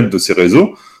n'importe lequel de ces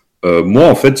réseaux, moi,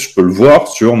 en fait, je peux le voir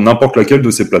sur n'importe laquelle de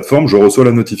ces plateformes, je reçois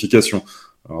la notification.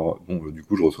 Alors, bon, du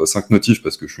coup, je reçois 5 notifs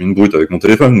parce que je suis une brute avec mon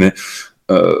téléphone, mais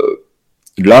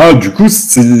là, du coup,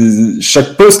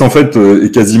 chaque post, en fait,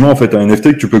 est quasiment, en fait, un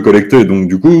NFT que tu peux collecter. Donc,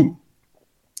 du coup,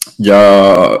 il y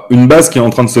a une base qui est en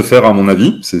train de se faire, à mon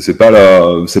avis. C'est pas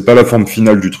la forme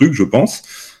finale du truc, je pense.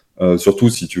 Surtout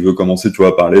si tu veux commencer, tu vois,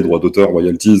 à parler droits d'auteur,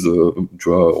 royalties, tu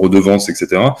vois, redevances,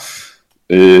 etc.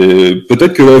 Et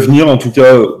peut-être que l'avenir, en tout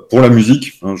cas, pour la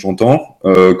musique, hein, j'entends,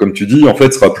 comme tu dis, en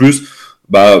fait, sera plus,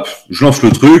 bah, je lance le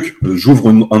truc, j'ouvre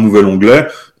un nouvel onglet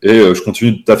et je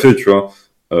continue de taffer, tu vois.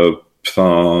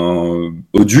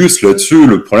 Audius, là-dessus,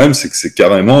 le problème, c'est que c'est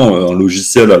carrément un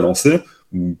logiciel à lancer,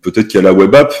 ou peut-être qu'il y a la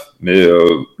web app, mais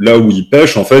là où il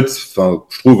pêche, en fait,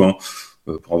 je trouve, hein,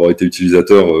 pour avoir été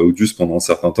utilisateur Audius pendant un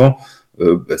certain temps,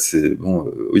 bah c'est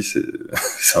bon, oui,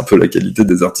 c'est un peu la qualité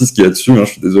des artistes qu'il y a dessus, hein,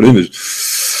 je suis désolé, mais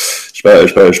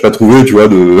je pas trouvé, tu vois,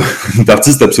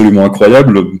 d'artistes absolument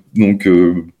incroyables, donc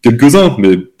quelques-uns,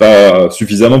 mais pas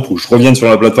suffisamment pour que je revienne sur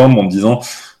la plateforme en me disant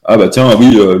ah bah tiens,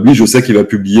 oui, lui je sais qu'il va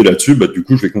publier là-dessus, bah du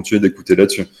coup je vais continuer d'écouter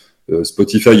là-dessus.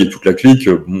 Spotify et toute la clique,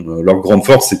 bon, leur grande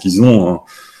force c'est qu'ils ont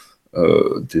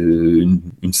une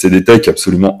CD Tech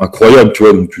absolument incroyable, tu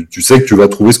vois. Donc tu sais que tu vas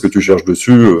trouver ce que tu cherches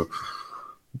dessus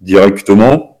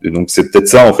directement. Et donc c'est peut-être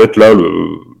ça en fait là,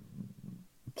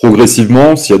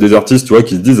 progressivement, s'il y a des artistes, tu vois,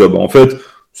 qui se disent en fait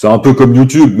c'est un peu comme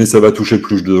YouTube, mais ça va toucher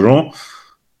plus de gens.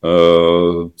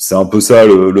 C'est un peu ça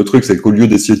le truc, c'est qu'au lieu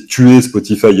d'essayer de tuer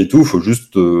Spotify et tout, faut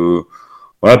juste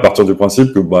partir du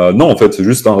principe que non, en fait, c'est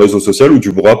juste un réseau social où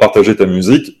tu pourras partager ta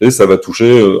musique et ça va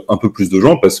toucher un peu plus de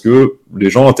gens parce que les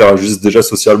gens interagissent déjà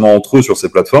socialement entre eux sur ces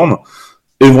plateformes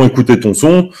et vont écouter ton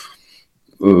son,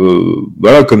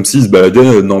 comme s'ils se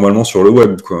baladaient normalement sur le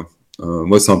web, quoi.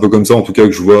 Moi, c'est un peu comme ça, en tout cas,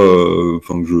 que je vois,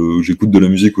 que j'écoute de la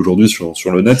musique aujourd'hui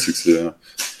sur le net, c'est que c'est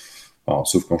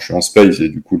sauf quand je suis en space et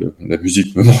du coup la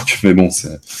musique me manque, mais bon,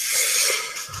 c'est,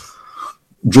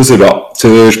 je sais pas.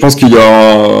 Je pense qu'il y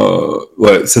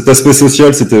a cet aspect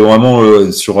social, c'était vraiment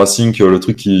sur Async le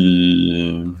truc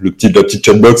la petite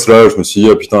chatbox là. Je me suis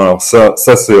dit putain, alors ça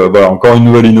c'est encore une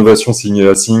nouvelle innovation signée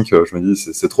Async. Je me dis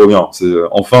c'est trop bien.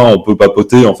 Enfin on peut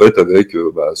papoter en fait avec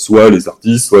soit les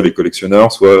artistes, soit les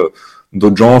collectionneurs, soit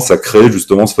d'autres gens. Ça crée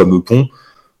justement ce fameux pont.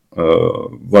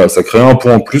 Ça crée un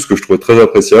point en plus que je trouvais très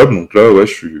appréciable. Donc là,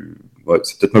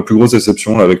 c'est peut-être ma plus grosse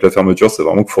déception là, avec la fermeture, c'est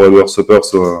vraiment que Forever Supper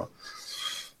soit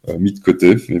mis de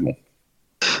côté, mais bon.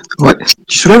 Ouais,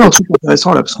 tu soulèves un truc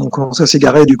intéressant là, parce qu'on commence à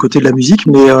s'égarer du côté de la musique,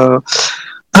 mais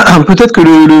peut-être que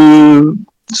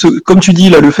comme tu dis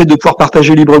là, le fait de pouvoir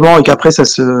partager librement et qu'après ça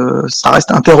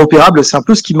reste interopérable, c'est un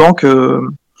peu ce qui manque.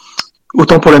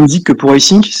 Autant pour la musique que pour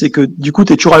Async, c'est que du coup,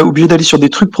 tu es toujours obligé d'aller sur des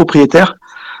trucs propriétaires.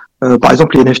 Par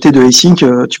exemple, les NFT de Async,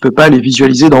 tu peux pas les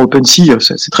visualiser dans OpenSea,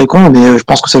 c'est très con, mais je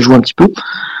pense que ça joue un petit peu.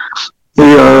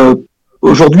 Et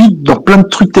aujourd'hui, dans plein de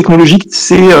trucs technologiques,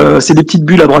 c'est des petites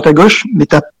bulles à droite à gauche, mais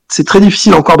c'est très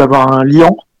difficile encore d'avoir un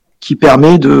liant qui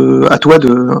permet à toi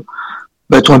ton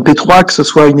MP3, que ce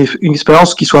soit une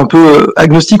expérience qui soit un peu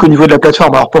agnostique au niveau de la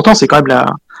plateforme. Alors pourtant, c'est quand même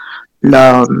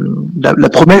la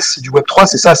promesse du Web3,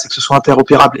 c'est ça, c'est que ce soit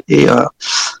interopérable. Et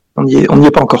on n'y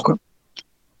est pas encore, quoi.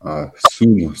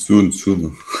 Soon.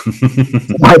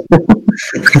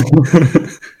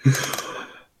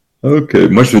 Ok,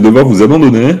 moi je vais devoir vous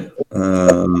abandonner.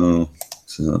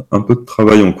 C'est un peu de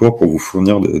travail en cours pour vous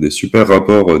fournir des super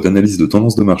rapports d'analyse de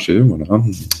tendance de marché. Voilà.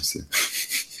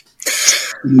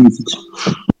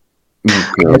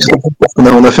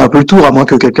 On a fait un peu le tour, à moins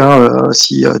que quelqu'un,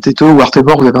 si Teto ou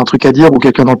Artebor, vous avez un truc à dire, ou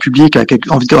quelqu'un dans le public a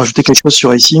envie de rajouter quelque chose sur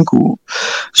Async ou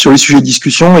sur les sujets de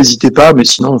discussion, n'hésitez pas, mais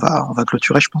sinon on va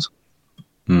clôturer, je pense.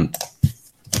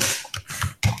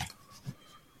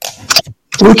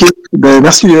 Ok,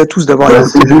 merci à tous d'avoir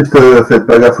écouté. C'est juste, faites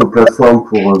pas gaffe aux plateformes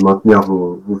pour maintenir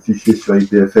vos fichiers sur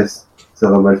IPFS. Ça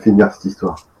va mal finir cette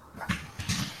histoire.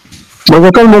 On va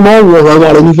encore le moment où on va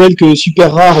avoir la nouvelle que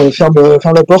Super Rare ferme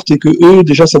la porte et que eux,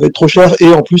 déjà, ça va être trop cher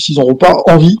et en plus, ils n'auront pas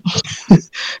envie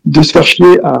de se faire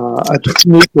chier à tout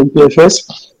signer sur IPFS.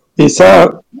 Et ça,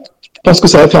 je pense que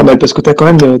ça va faire mal parce que tu as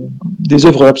quand même des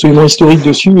œuvres absolument historiques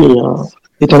dessus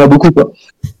et tu en as beaucoup, quoi.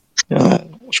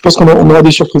 Je pense qu'on aura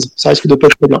des surprises. Ça risque de pas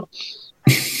être très bien.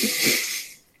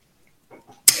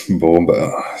 Bon,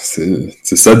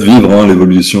 c'est ça de vivre,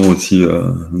 l'évolution aussi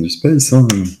du space.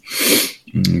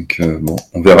 Donc,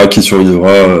 on verra qui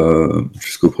survivra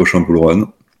jusqu'au prochain Bull Run.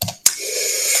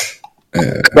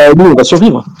 Nous, on va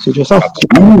survivre, c'est déjà ça.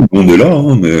 On est là,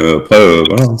 mais après,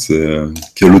 voilà, c'est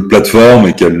quelle autre plateforme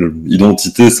et quelle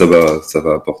identité ça va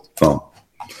apporter. Enfin,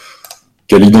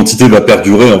 quelle identité va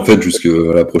perdurer en fait jusqu'à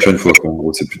la prochaine fois. En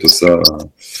gros, c'est plutôt ça.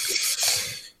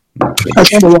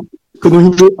 Attends, d'ailleurs,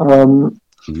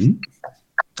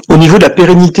 au niveau de la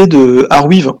pérennité de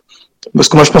Arweave, parce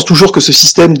que moi je pense toujours que ce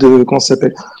système de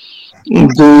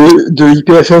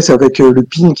IPFS avec le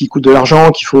PIN qui coûte de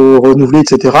l'argent, qu'il faut renouveler,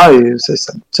 etc. et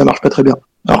ça marche pas très bien.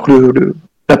 Alors que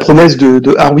la promesse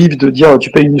de Arweave de dire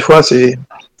tu payes une fois, c'est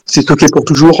stocké pour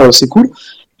toujours, c'est cool.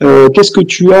 Est-ce que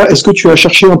tu as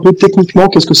cherché un peu techniquement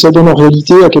qu'est-ce que ça donne en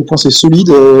réalité, à quel point c'est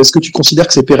solide, est-ce que tu considères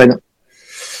que c'est pérenne?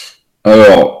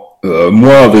 Alors,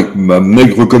 moi, avec ma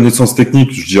maigre connaissance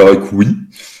technique, je dirais que oui.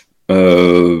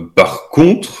 Par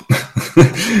contre,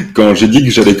 quand j'ai dit que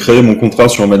j'allais créer mon contrat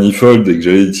sur Manifold et que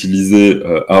j'allais utiliser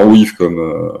Arweave comme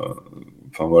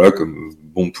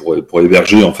pour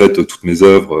héberger en fait toutes mes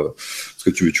œuvres, parce que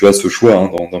tu as ce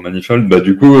choix dans Manifold,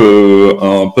 du coup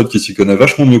un pote qui s'y connaît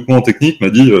vachement mieux que moi en technique m'a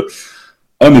dit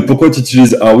mais pourquoi tu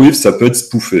utilises Arweave, ça peut être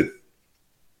spoofé.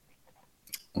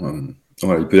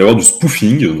 Il peut y avoir du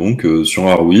spoofing donc sur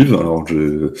Arweave. Alors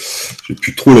j'ai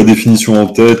plus trop la définition en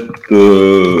tête,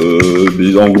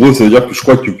 mais en gros ça veut dire que je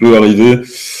crois que tu peux arriver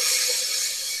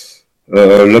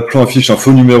L'appelant affiche un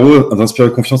faux numéro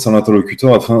d'inspirer confiance à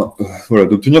l'interlocuteur afin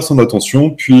d'obtenir son attention,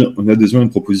 puis une adhésion à une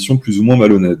proposition plus ou moins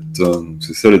malhonnête. Donc,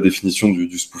 c'est ça la définition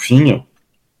du spoofing.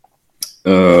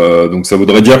 Donc ça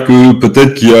voudrait dire que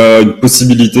peut-être qu'il y a une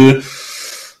possibilité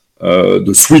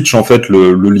de switch en fait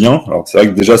le lien. Alors c'est vrai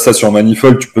que déjà ça sur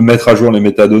Manifold, tu peux mettre à jour les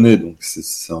métadonnées, donc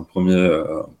c'est un premier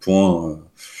point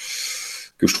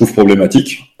que je trouve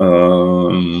problématique.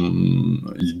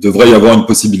 Il devrait y avoir une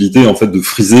possibilité en fait de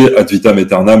friser ad vitam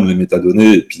aeternam les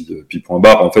métadonnées et puis point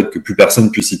barre en fait que plus personne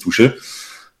puisse y toucher.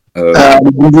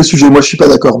 Le sujet, moi je suis pas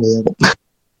d'accord, mais bon.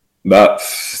 Bah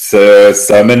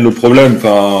ça amène le problème.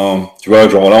 Enfin, tu vois,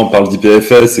 genre là on parle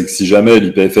d'IPFS et que si jamais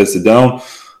l'IPFS est down,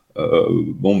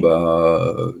 du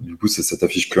coup ça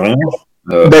t'affiche plus rien.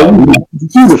 Du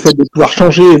coup, le fait de pouvoir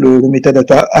changer le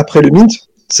metadata après le mint,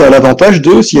 ça a l'avantage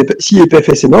de, si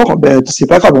IPFS est mort, c'est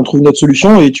pas grave, on trouve une autre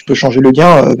solution et tu peux changer le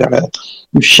gain vers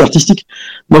le fichier artistique.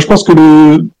 Moi, je pense que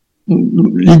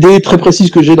l'idée très précise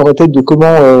que j'ai dans la tête de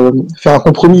comment faire un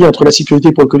compromis entre la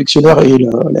sécurité pour le collectionneur et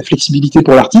la flexibilité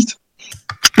pour l'artiste,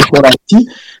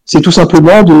 c'est tout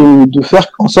simplement de faire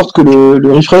en sorte que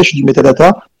le refresh du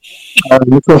metadata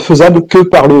ne soit faisable que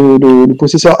par le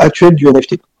possesseur actuel du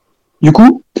NFT. Du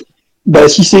coup,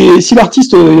 si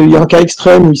l'artiste, il y a un cas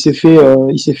extrême où il s'est fait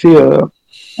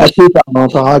hacker par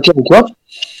un hacker ou quoi,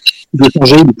 il veut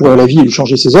changer, il pourrait la vie et lui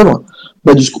changer ses œuvres,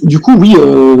 du coup, oui,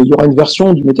 il y aura une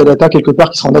version du metadata quelque part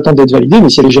qui sera en attente d'être validée, mais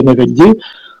si elle est jamais validée,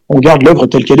 on garde l'œuvre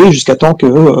telle qu'elle est jusqu'à temps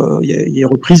qu'il y ait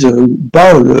reprise ou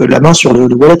pas la main sur le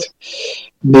wallet.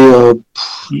 Mais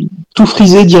tout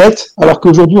friser direct, alors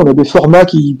qu'aujourd'hui on a des formats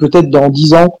qui peut-être dans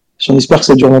 10 ans, si on espère que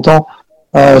ça dure longtemps,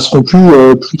 seront plus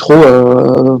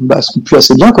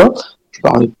assez bien, quoi.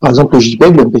 Par exemple le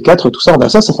JPEG, le MP4, tout ça, on a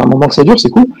ça fait un moment que ça dure,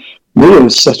 c'est cool. Mais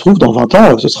si ça se trouve dans 20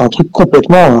 ans, ce sera un truc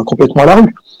complètement à la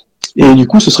rue. Et du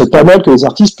coup, ce serait pas mal que les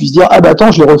artistes puissent dire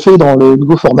attends, je le refais dans le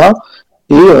nouveau format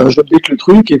et j'update le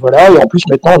truc et voilà. Et en plus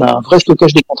maintenant, on a un vrai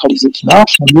stockage décentralisé qui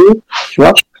marche, mieux, tu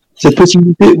vois. Cette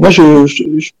possibilité, moi,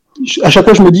 à chaque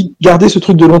fois, je me dis garder ce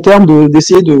truc de long terme,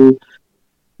 d'essayer de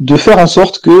faire en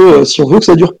sorte que si on veut que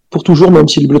ça dure pour toujours, même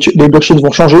si les blockchains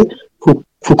vont changer, faut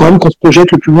quand même qu'on se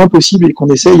projette le plus loin possible et qu'on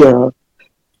essaye.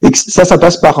 Et que ça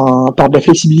passe par de la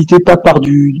flexibilité, pas par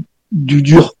du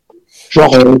dur.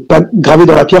 Genre, pas gravé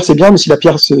dans la pierre, c'est bien, mais si la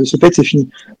pierre se pète, c'est fini.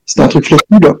 Si c'est un truc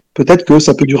flexible, peut-être que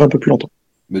ça peut durer un peu plus longtemps.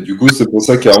 Mais du coup, c'est pour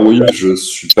ça qu'à oui, je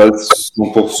suis pas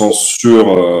 100% sûr.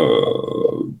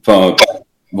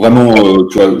 Vraiment,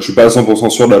 tu vois, je suis pas à 100%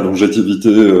 sûr de la longévité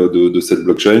de cette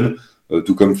blockchain.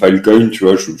 Tout comme Filecoin, tu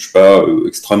vois, je suis pas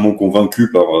extrêmement convaincu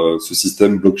par ce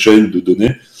système blockchain de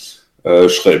données. Je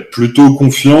serais plutôt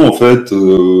confiant en fait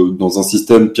dans un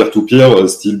système peer-to-peer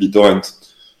style BitTorrent.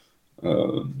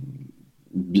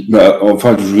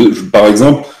 Par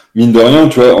exemple, mine de rien,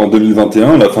 tu vois, en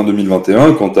 2021, la fin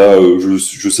 2021, quand t'as,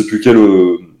 je sais plus quel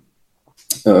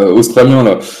Australien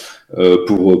là,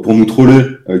 pour nous troller,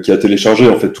 qui a téléchargé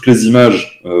en fait toutes les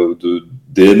images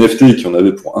des NFT qui en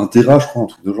avaient pour 1 Tera, je crois, un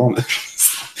truc de genre.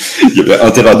 Il y avait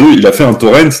 1 Tera 2, il a fait un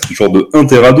torrent genre de 1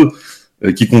 Tera 2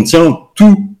 qui contient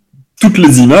toutes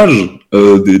les images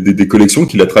des collections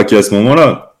qu'il a traquées à ce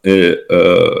moment-là. Et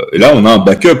là, on a un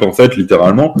backup en fait,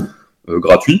 littéralement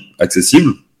gratuit,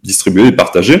 accessible, distribué et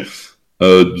partagé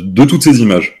de toutes ces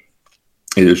images.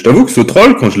 Et je t'avoue que ce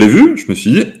troll, quand je l'ai vu, je me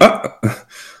suis dit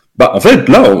en fait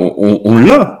là, on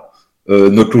l'a.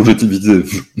 Notre longévité.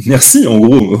 Merci en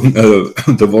gros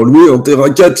d'avoir loué en Terra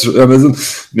 4 sur Amazon.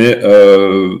 Mais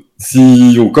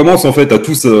si on commence en fait à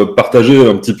tous partager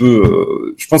un petit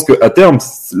peu, je pense qu'à terme,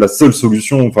 la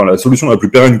solution la plus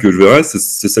pérenne que je verrai,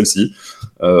 c'est celle-ci.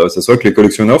 Ça soit que les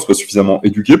collectionneurs soient suffisamment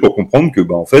éduqués pour comprendre que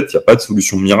en fait, il n'y a pas de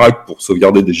solution miracle pour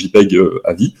sauvegarder des JPEG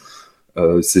à vie.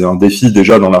 C'est un défi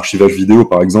déjà dans l'archivage vidéo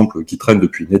par exemple qui traîne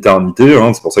depuis une éternité,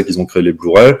 hein, c'est pour ça qu'ils ont créé les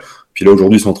Blu-ray, puis là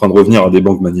aujourd'hui ils sont en train de revenir à des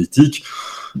banques magnétiques,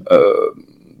 tu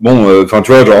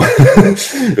vois, genre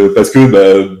parce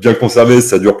que bien conservé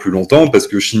ça dure plus longtemps, parce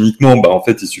que chimiquement en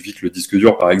fait il suffit que le disque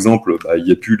dur par exemple il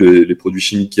n'y ait plus les produits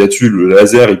chimiques qu'il y a dessus, le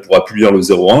laser il pourra plus lire le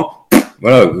 0,1,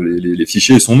 voilà, les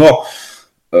fichiers ils sont morts.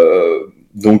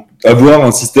 Donc avoir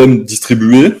un système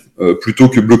distribué plutôt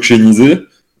que blockchainisé,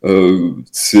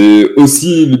 c'est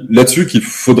aussi là-dessus qu'il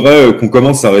faudrait qu'on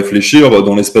commence à réfléchir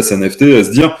dans l'espace NFT, à se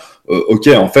dire ok,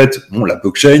 en fait, la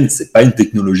blockchain, c'est pas une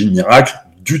technologie miracle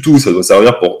du tout, ça doit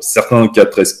servir pour certains cas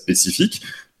très spécifiques,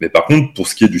 mais par contre, pour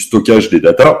ce qui est du stockage des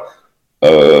datas,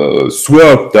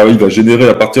 soit tu arrives à générer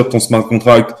à partir de ton smart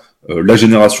contract la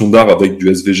génération d'art avec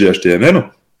du SVG HTML,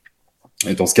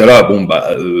 et dans ce cas-là,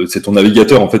 c'est ton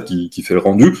navigateur en fait qui fait le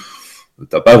rendu.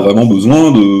 T'as pas vraiment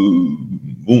besoin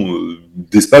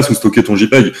d'espace où stocker ton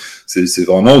JPEG. C'est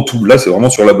vraiment tout. Là, c'est vraiment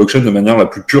sur la blockchain de manière la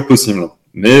plus pure possible.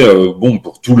 Mais bon,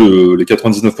 pour tous les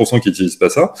 99% qui n'utilisent pas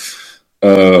ça,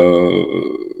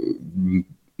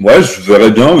 moi, je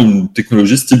verrais bien une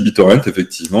technologie style BitTorrent,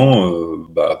 effectivement,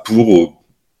 pour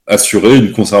assurer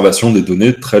une conservation des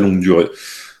données très longue durée.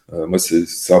 Moi,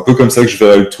 c'est un peu comme ça que je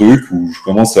verrais le truc, où je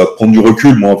commence à prendre du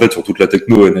recul, moi, en fait, sur toute la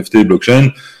techno, NFT et blockchain.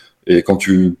 Et quand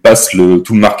tu passes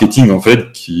tout le marketing, en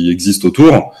fait, qui existe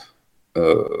autour,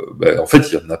 en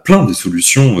fait, il y en a plein des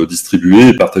solutions distribuées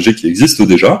et partagées qui existent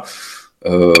déjà.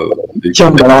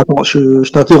 Tiens, alors attends, je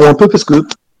t'interromps un peu parce que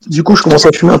du coup, je commence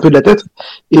à fumer un peu de la tête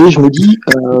et je me dis,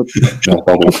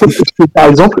 par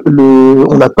exemple,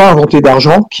 on n'a pas inventé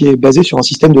d'argent qui est basé sur un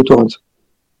système de torrent.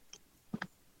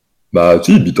 Bah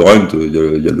si, BitTorrent, il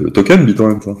y a le token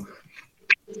BitTorrent. Hein.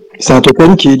 C'est un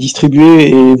token qui est distribué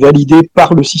et validé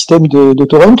par le système de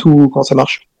torrent ou comment ça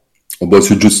marche?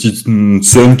 C'est Justice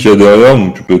Sun qui y a derrière,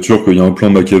 donc tu peux être sûr qu'il y a un plan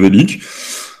machiavélique.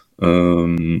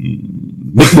 Mais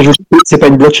c'est pas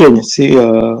une blockchain, c'est.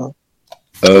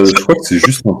 Je crois que c'est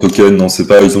juste un token. Non, c'est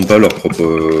pas. Ils ont pas leur propre.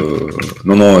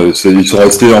 Non, ils sont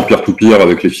restés en peer-to-peer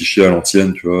avec les fichiers à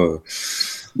l'ancienne, tu vois.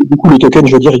 Du coup, le token,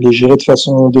 je veux dire, il est géré de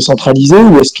façon décentralisée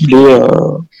ou est-ce qu'il est,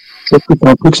 c'est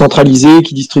un truc centralisé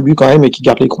qui distribue quand même et qui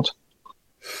garde les comptes?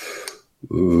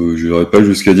 Je n'irais pas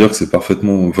jusqu'à dire que c'est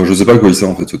parfaitement. Enfin, je sais pas à quoi il sert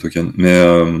en fait ce token, mais.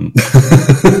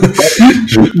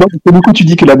 Du coup, tu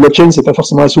dis que la blockchain c'est pas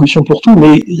forcément la solution pour tout,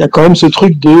 mais il y a quand même ce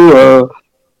truc de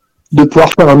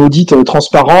pouvoir faire un audit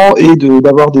transparent et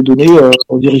d'avoir des données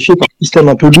vérifiées par un système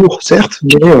un peu lourd, certes,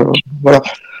 mais voilà.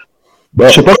 Je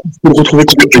sais pas si tu peux le retrouver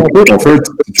complètement. En fait,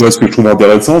 tu vois, ce que je trouve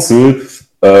intéressant, c'est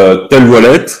telle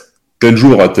wallet, tel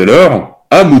jour à telle heure,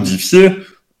 a modifié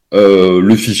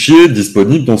le fichier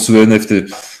disponible dans ce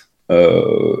NFT.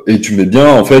 Et tu mets bien,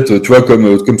 en fait, tu vois,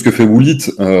 comme ce que fait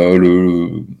Woolit,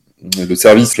 le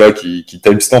service là qui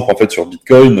timestamp en fait sur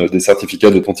Bitcoin des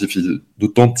certificats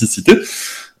d'authenticité.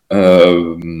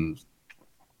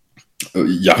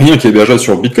 Il y a rien qui est hébergé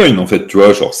sur Bitcoin en fait, tu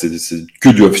vois, genre c'est que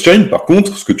du off-chain. Par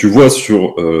contre, ce que tu vois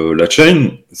sur la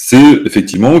chain, c'est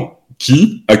effectivement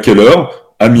qui, à quelle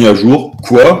heure, a mis à jour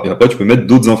quoi, et après tu peux mettre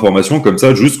d'autres informations comme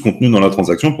ça, juste contenues dans la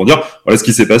transaction pour dire voilà ce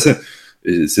qui s'est passé.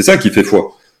 Et c'est ça qui fait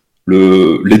foi.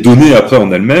 Les données après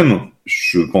en elles-mêmes,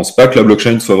 je pense pas que la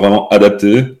blockchain soit vraiment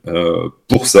adaptée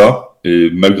pour ça. Et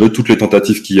malgré toutes les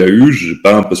tentatives qu'il y a eu, j'ai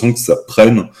pas l'impression que ça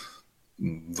prenne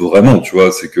vraiment, tu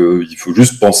vois. C'est que il faut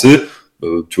juste penser,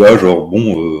 tu vois, genre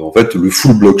bon, en fait, le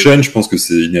full blockchain, je pense que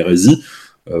c'est une hérésie.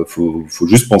 Faut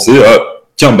juste penser à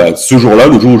tiens, ce jour-là,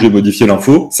 le jour où j'ai modifié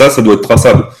l'info, ça doit être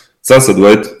traçable. Ça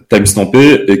doit être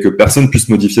timestampé et que personne puisse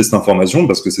modifier cette information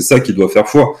parce que c'est ça qui doit faire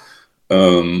foi.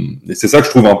 Et c'est ça que je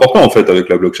trouve important en fait avec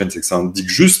la blockchain, c'est que ça indique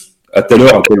juste à telle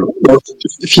heure, à telle heure.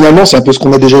 Finalement, c'est un peu ce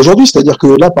qu'on a déjà aujourd'hui, c'est-à-dire que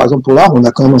là, par exemple, pour l'art, on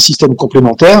a quand même un système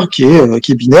complémentaire qui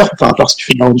est binaire, enfin, à part si tu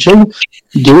fais de la on-chain,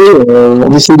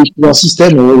 on essaie de trouver un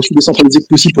système aussi décentralisé que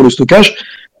possible pour le stockage,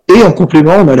 et en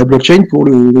complément, on a la blockchain pour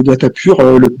le data pur,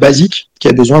 le basique, qui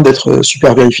a besoin d'être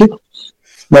super vérifié.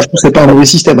 Moi, je trouve que c'est pas un mauvais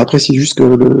système. Après, c'est juste que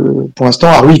pour l'instant,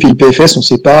 Arwif et IPFS, on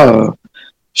sait pas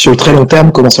sur le très long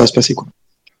terme comment ça va se passer, quoi.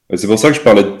 C'est pour ça que je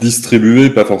parlais de distribué,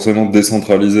 pas forcément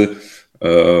décentralisé. C'est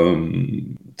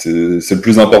le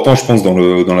plus important, je pense,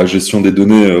 dans la gestion des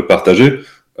données partagées,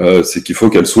 c'est qu'il faut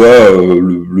qu'elles soient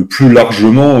le plus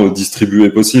largement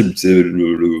distribuées possible. C'est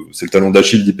le talon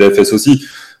d'Achille d'IPFS aussi.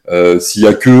 S'il y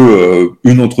a que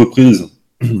une entreprise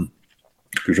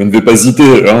que je ne vais pas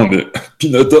citer, hein, mais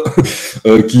Pinata,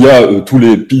 qui a toutes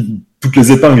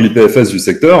les épingles IPFS du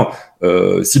secteur,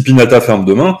 si Pinata ferme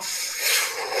demain,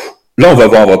 là on va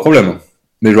avoir un vrai problème.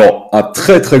 Mais genre un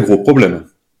très très gros problème.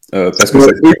 Parce que c'est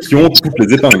eux qui ont toutes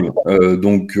les épingles.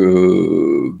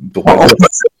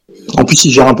 En plus,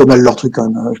 ils gèrent un peu mal leur truc quand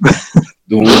même.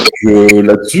 Donc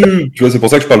là-dessus, tu vois, c'est pour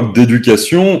ça que je parle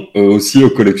d'éducation aussi aux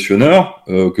collectionneurs,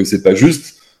 que c'est pas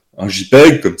juste un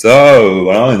JPEG comme ça,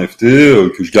 voilà, NFT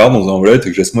que je garde dans un wallet et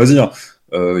que je laisse moisir.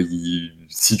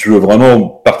 Si tu veux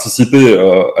vraiment participer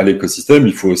à l'écosystème,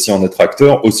 il faut aussi en être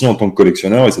acteur, aussi en tant que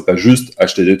collectionneur, et c'est pas juste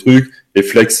acheter des trucs et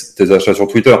flex tes achats sur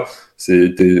Twitter.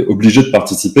 T'es obligé de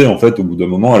participer, en fait, au bout d'un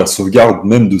moment, à la sauvegarde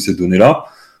même de ces données-là,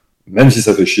 même si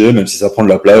ça fait chier, même si ça prend de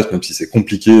la place, même si c'est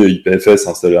compliqué, IPFS,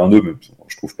 installer un nœud,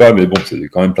 je trouve pas, mais bon, c'est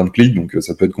quand même plein de clics, donc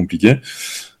ça peut être compliqué.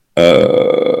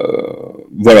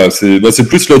 Voilà, c'est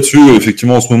plus là-dessus,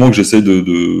 effectivement, en ce moment que j'essaye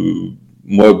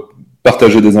moi,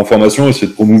 partager des informations, essayer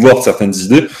de promouvoir certaines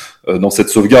idées dans cette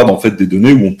sauvegarde, en fait, des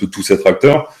données où on peut tous être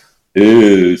acteurs,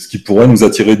 et ce qui pourrait nous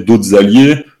attirer d'autres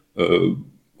alliés,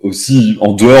 aussi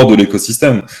en dehors de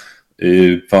l'écosystème.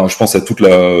 Et enfin, je pense à tout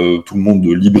le monde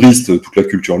libriste, toute la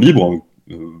culture libre.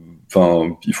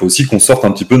 il faut aussi qu'on sorte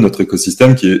un petit peu de notre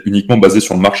écosystème qui est uniquement basé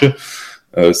sur le marché.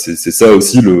 C'est ça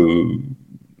aussi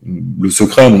le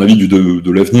secret, à mon avis,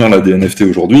 de l'avenir là, des NFT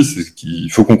aujourd'hui, c'est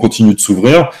qu'il faut qu'on continue de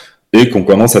s'ouvrir et qu'on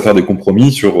commence à faire des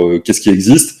compromis sur qu'est-ce qui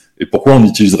existe et pourquoi on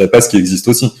n'utiliserait pas ce qui existe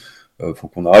aussi. Faut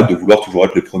qu'on arrête de vouloir toujours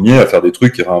être les premiers à faire des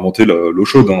trucs et réinventer l'eau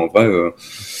chaude, hein, en vrai.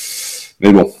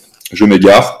 Mais bon, je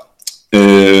m'égare.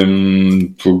 Et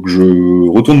faut que je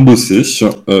retourne bosser,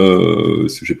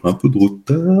 parce que j'ai pris un peu de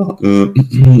retard.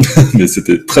 Mais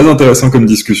c'était très intéressant comme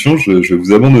discussion, je vais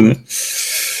vous abandonner.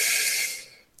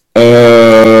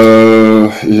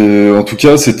 Et en tout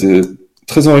cas, c'était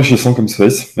très enrichissant comme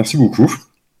space. Merci beaucoup.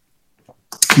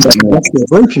 Merci à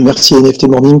toi, et puis merci à NFT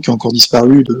Morning qui a encore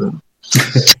disparu de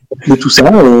tout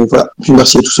ça. Voilà. Puis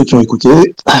merci à tous ceux qui ont écouté.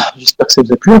 J'espère que ça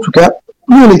vous a plu. En tout cas,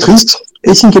 nous on est tristes.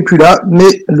 Async est plus là,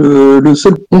 mais le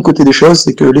seul bon côté des choses,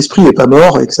 c'est que l'esprit n'est pas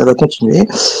mort et que ça va continuer.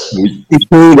 Oui. Et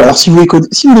que, alors si vous les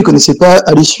connaissez pas,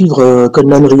 allez suivre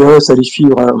Conman Rios, allez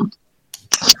suivre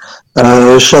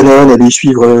Shannon, allez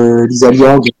suivre Lisa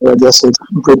Liang, alias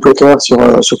Great Poker sur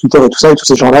Twitter et tout ça, et tous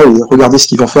ces gens-là, et regardez ce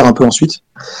qu'ils vont faire un peu ensuite.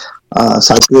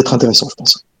 Ça risque d'être intéressant, je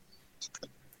pense.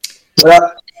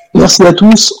 Voilà. Merci à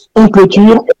tous. On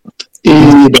clôture. Et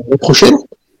à la prochaine.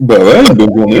 Bah ouais,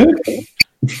 bonne journée.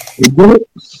 Et bonne...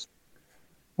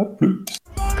 À plus.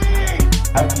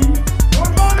 Happy.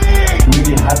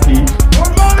 Really happy to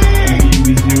be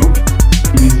with you.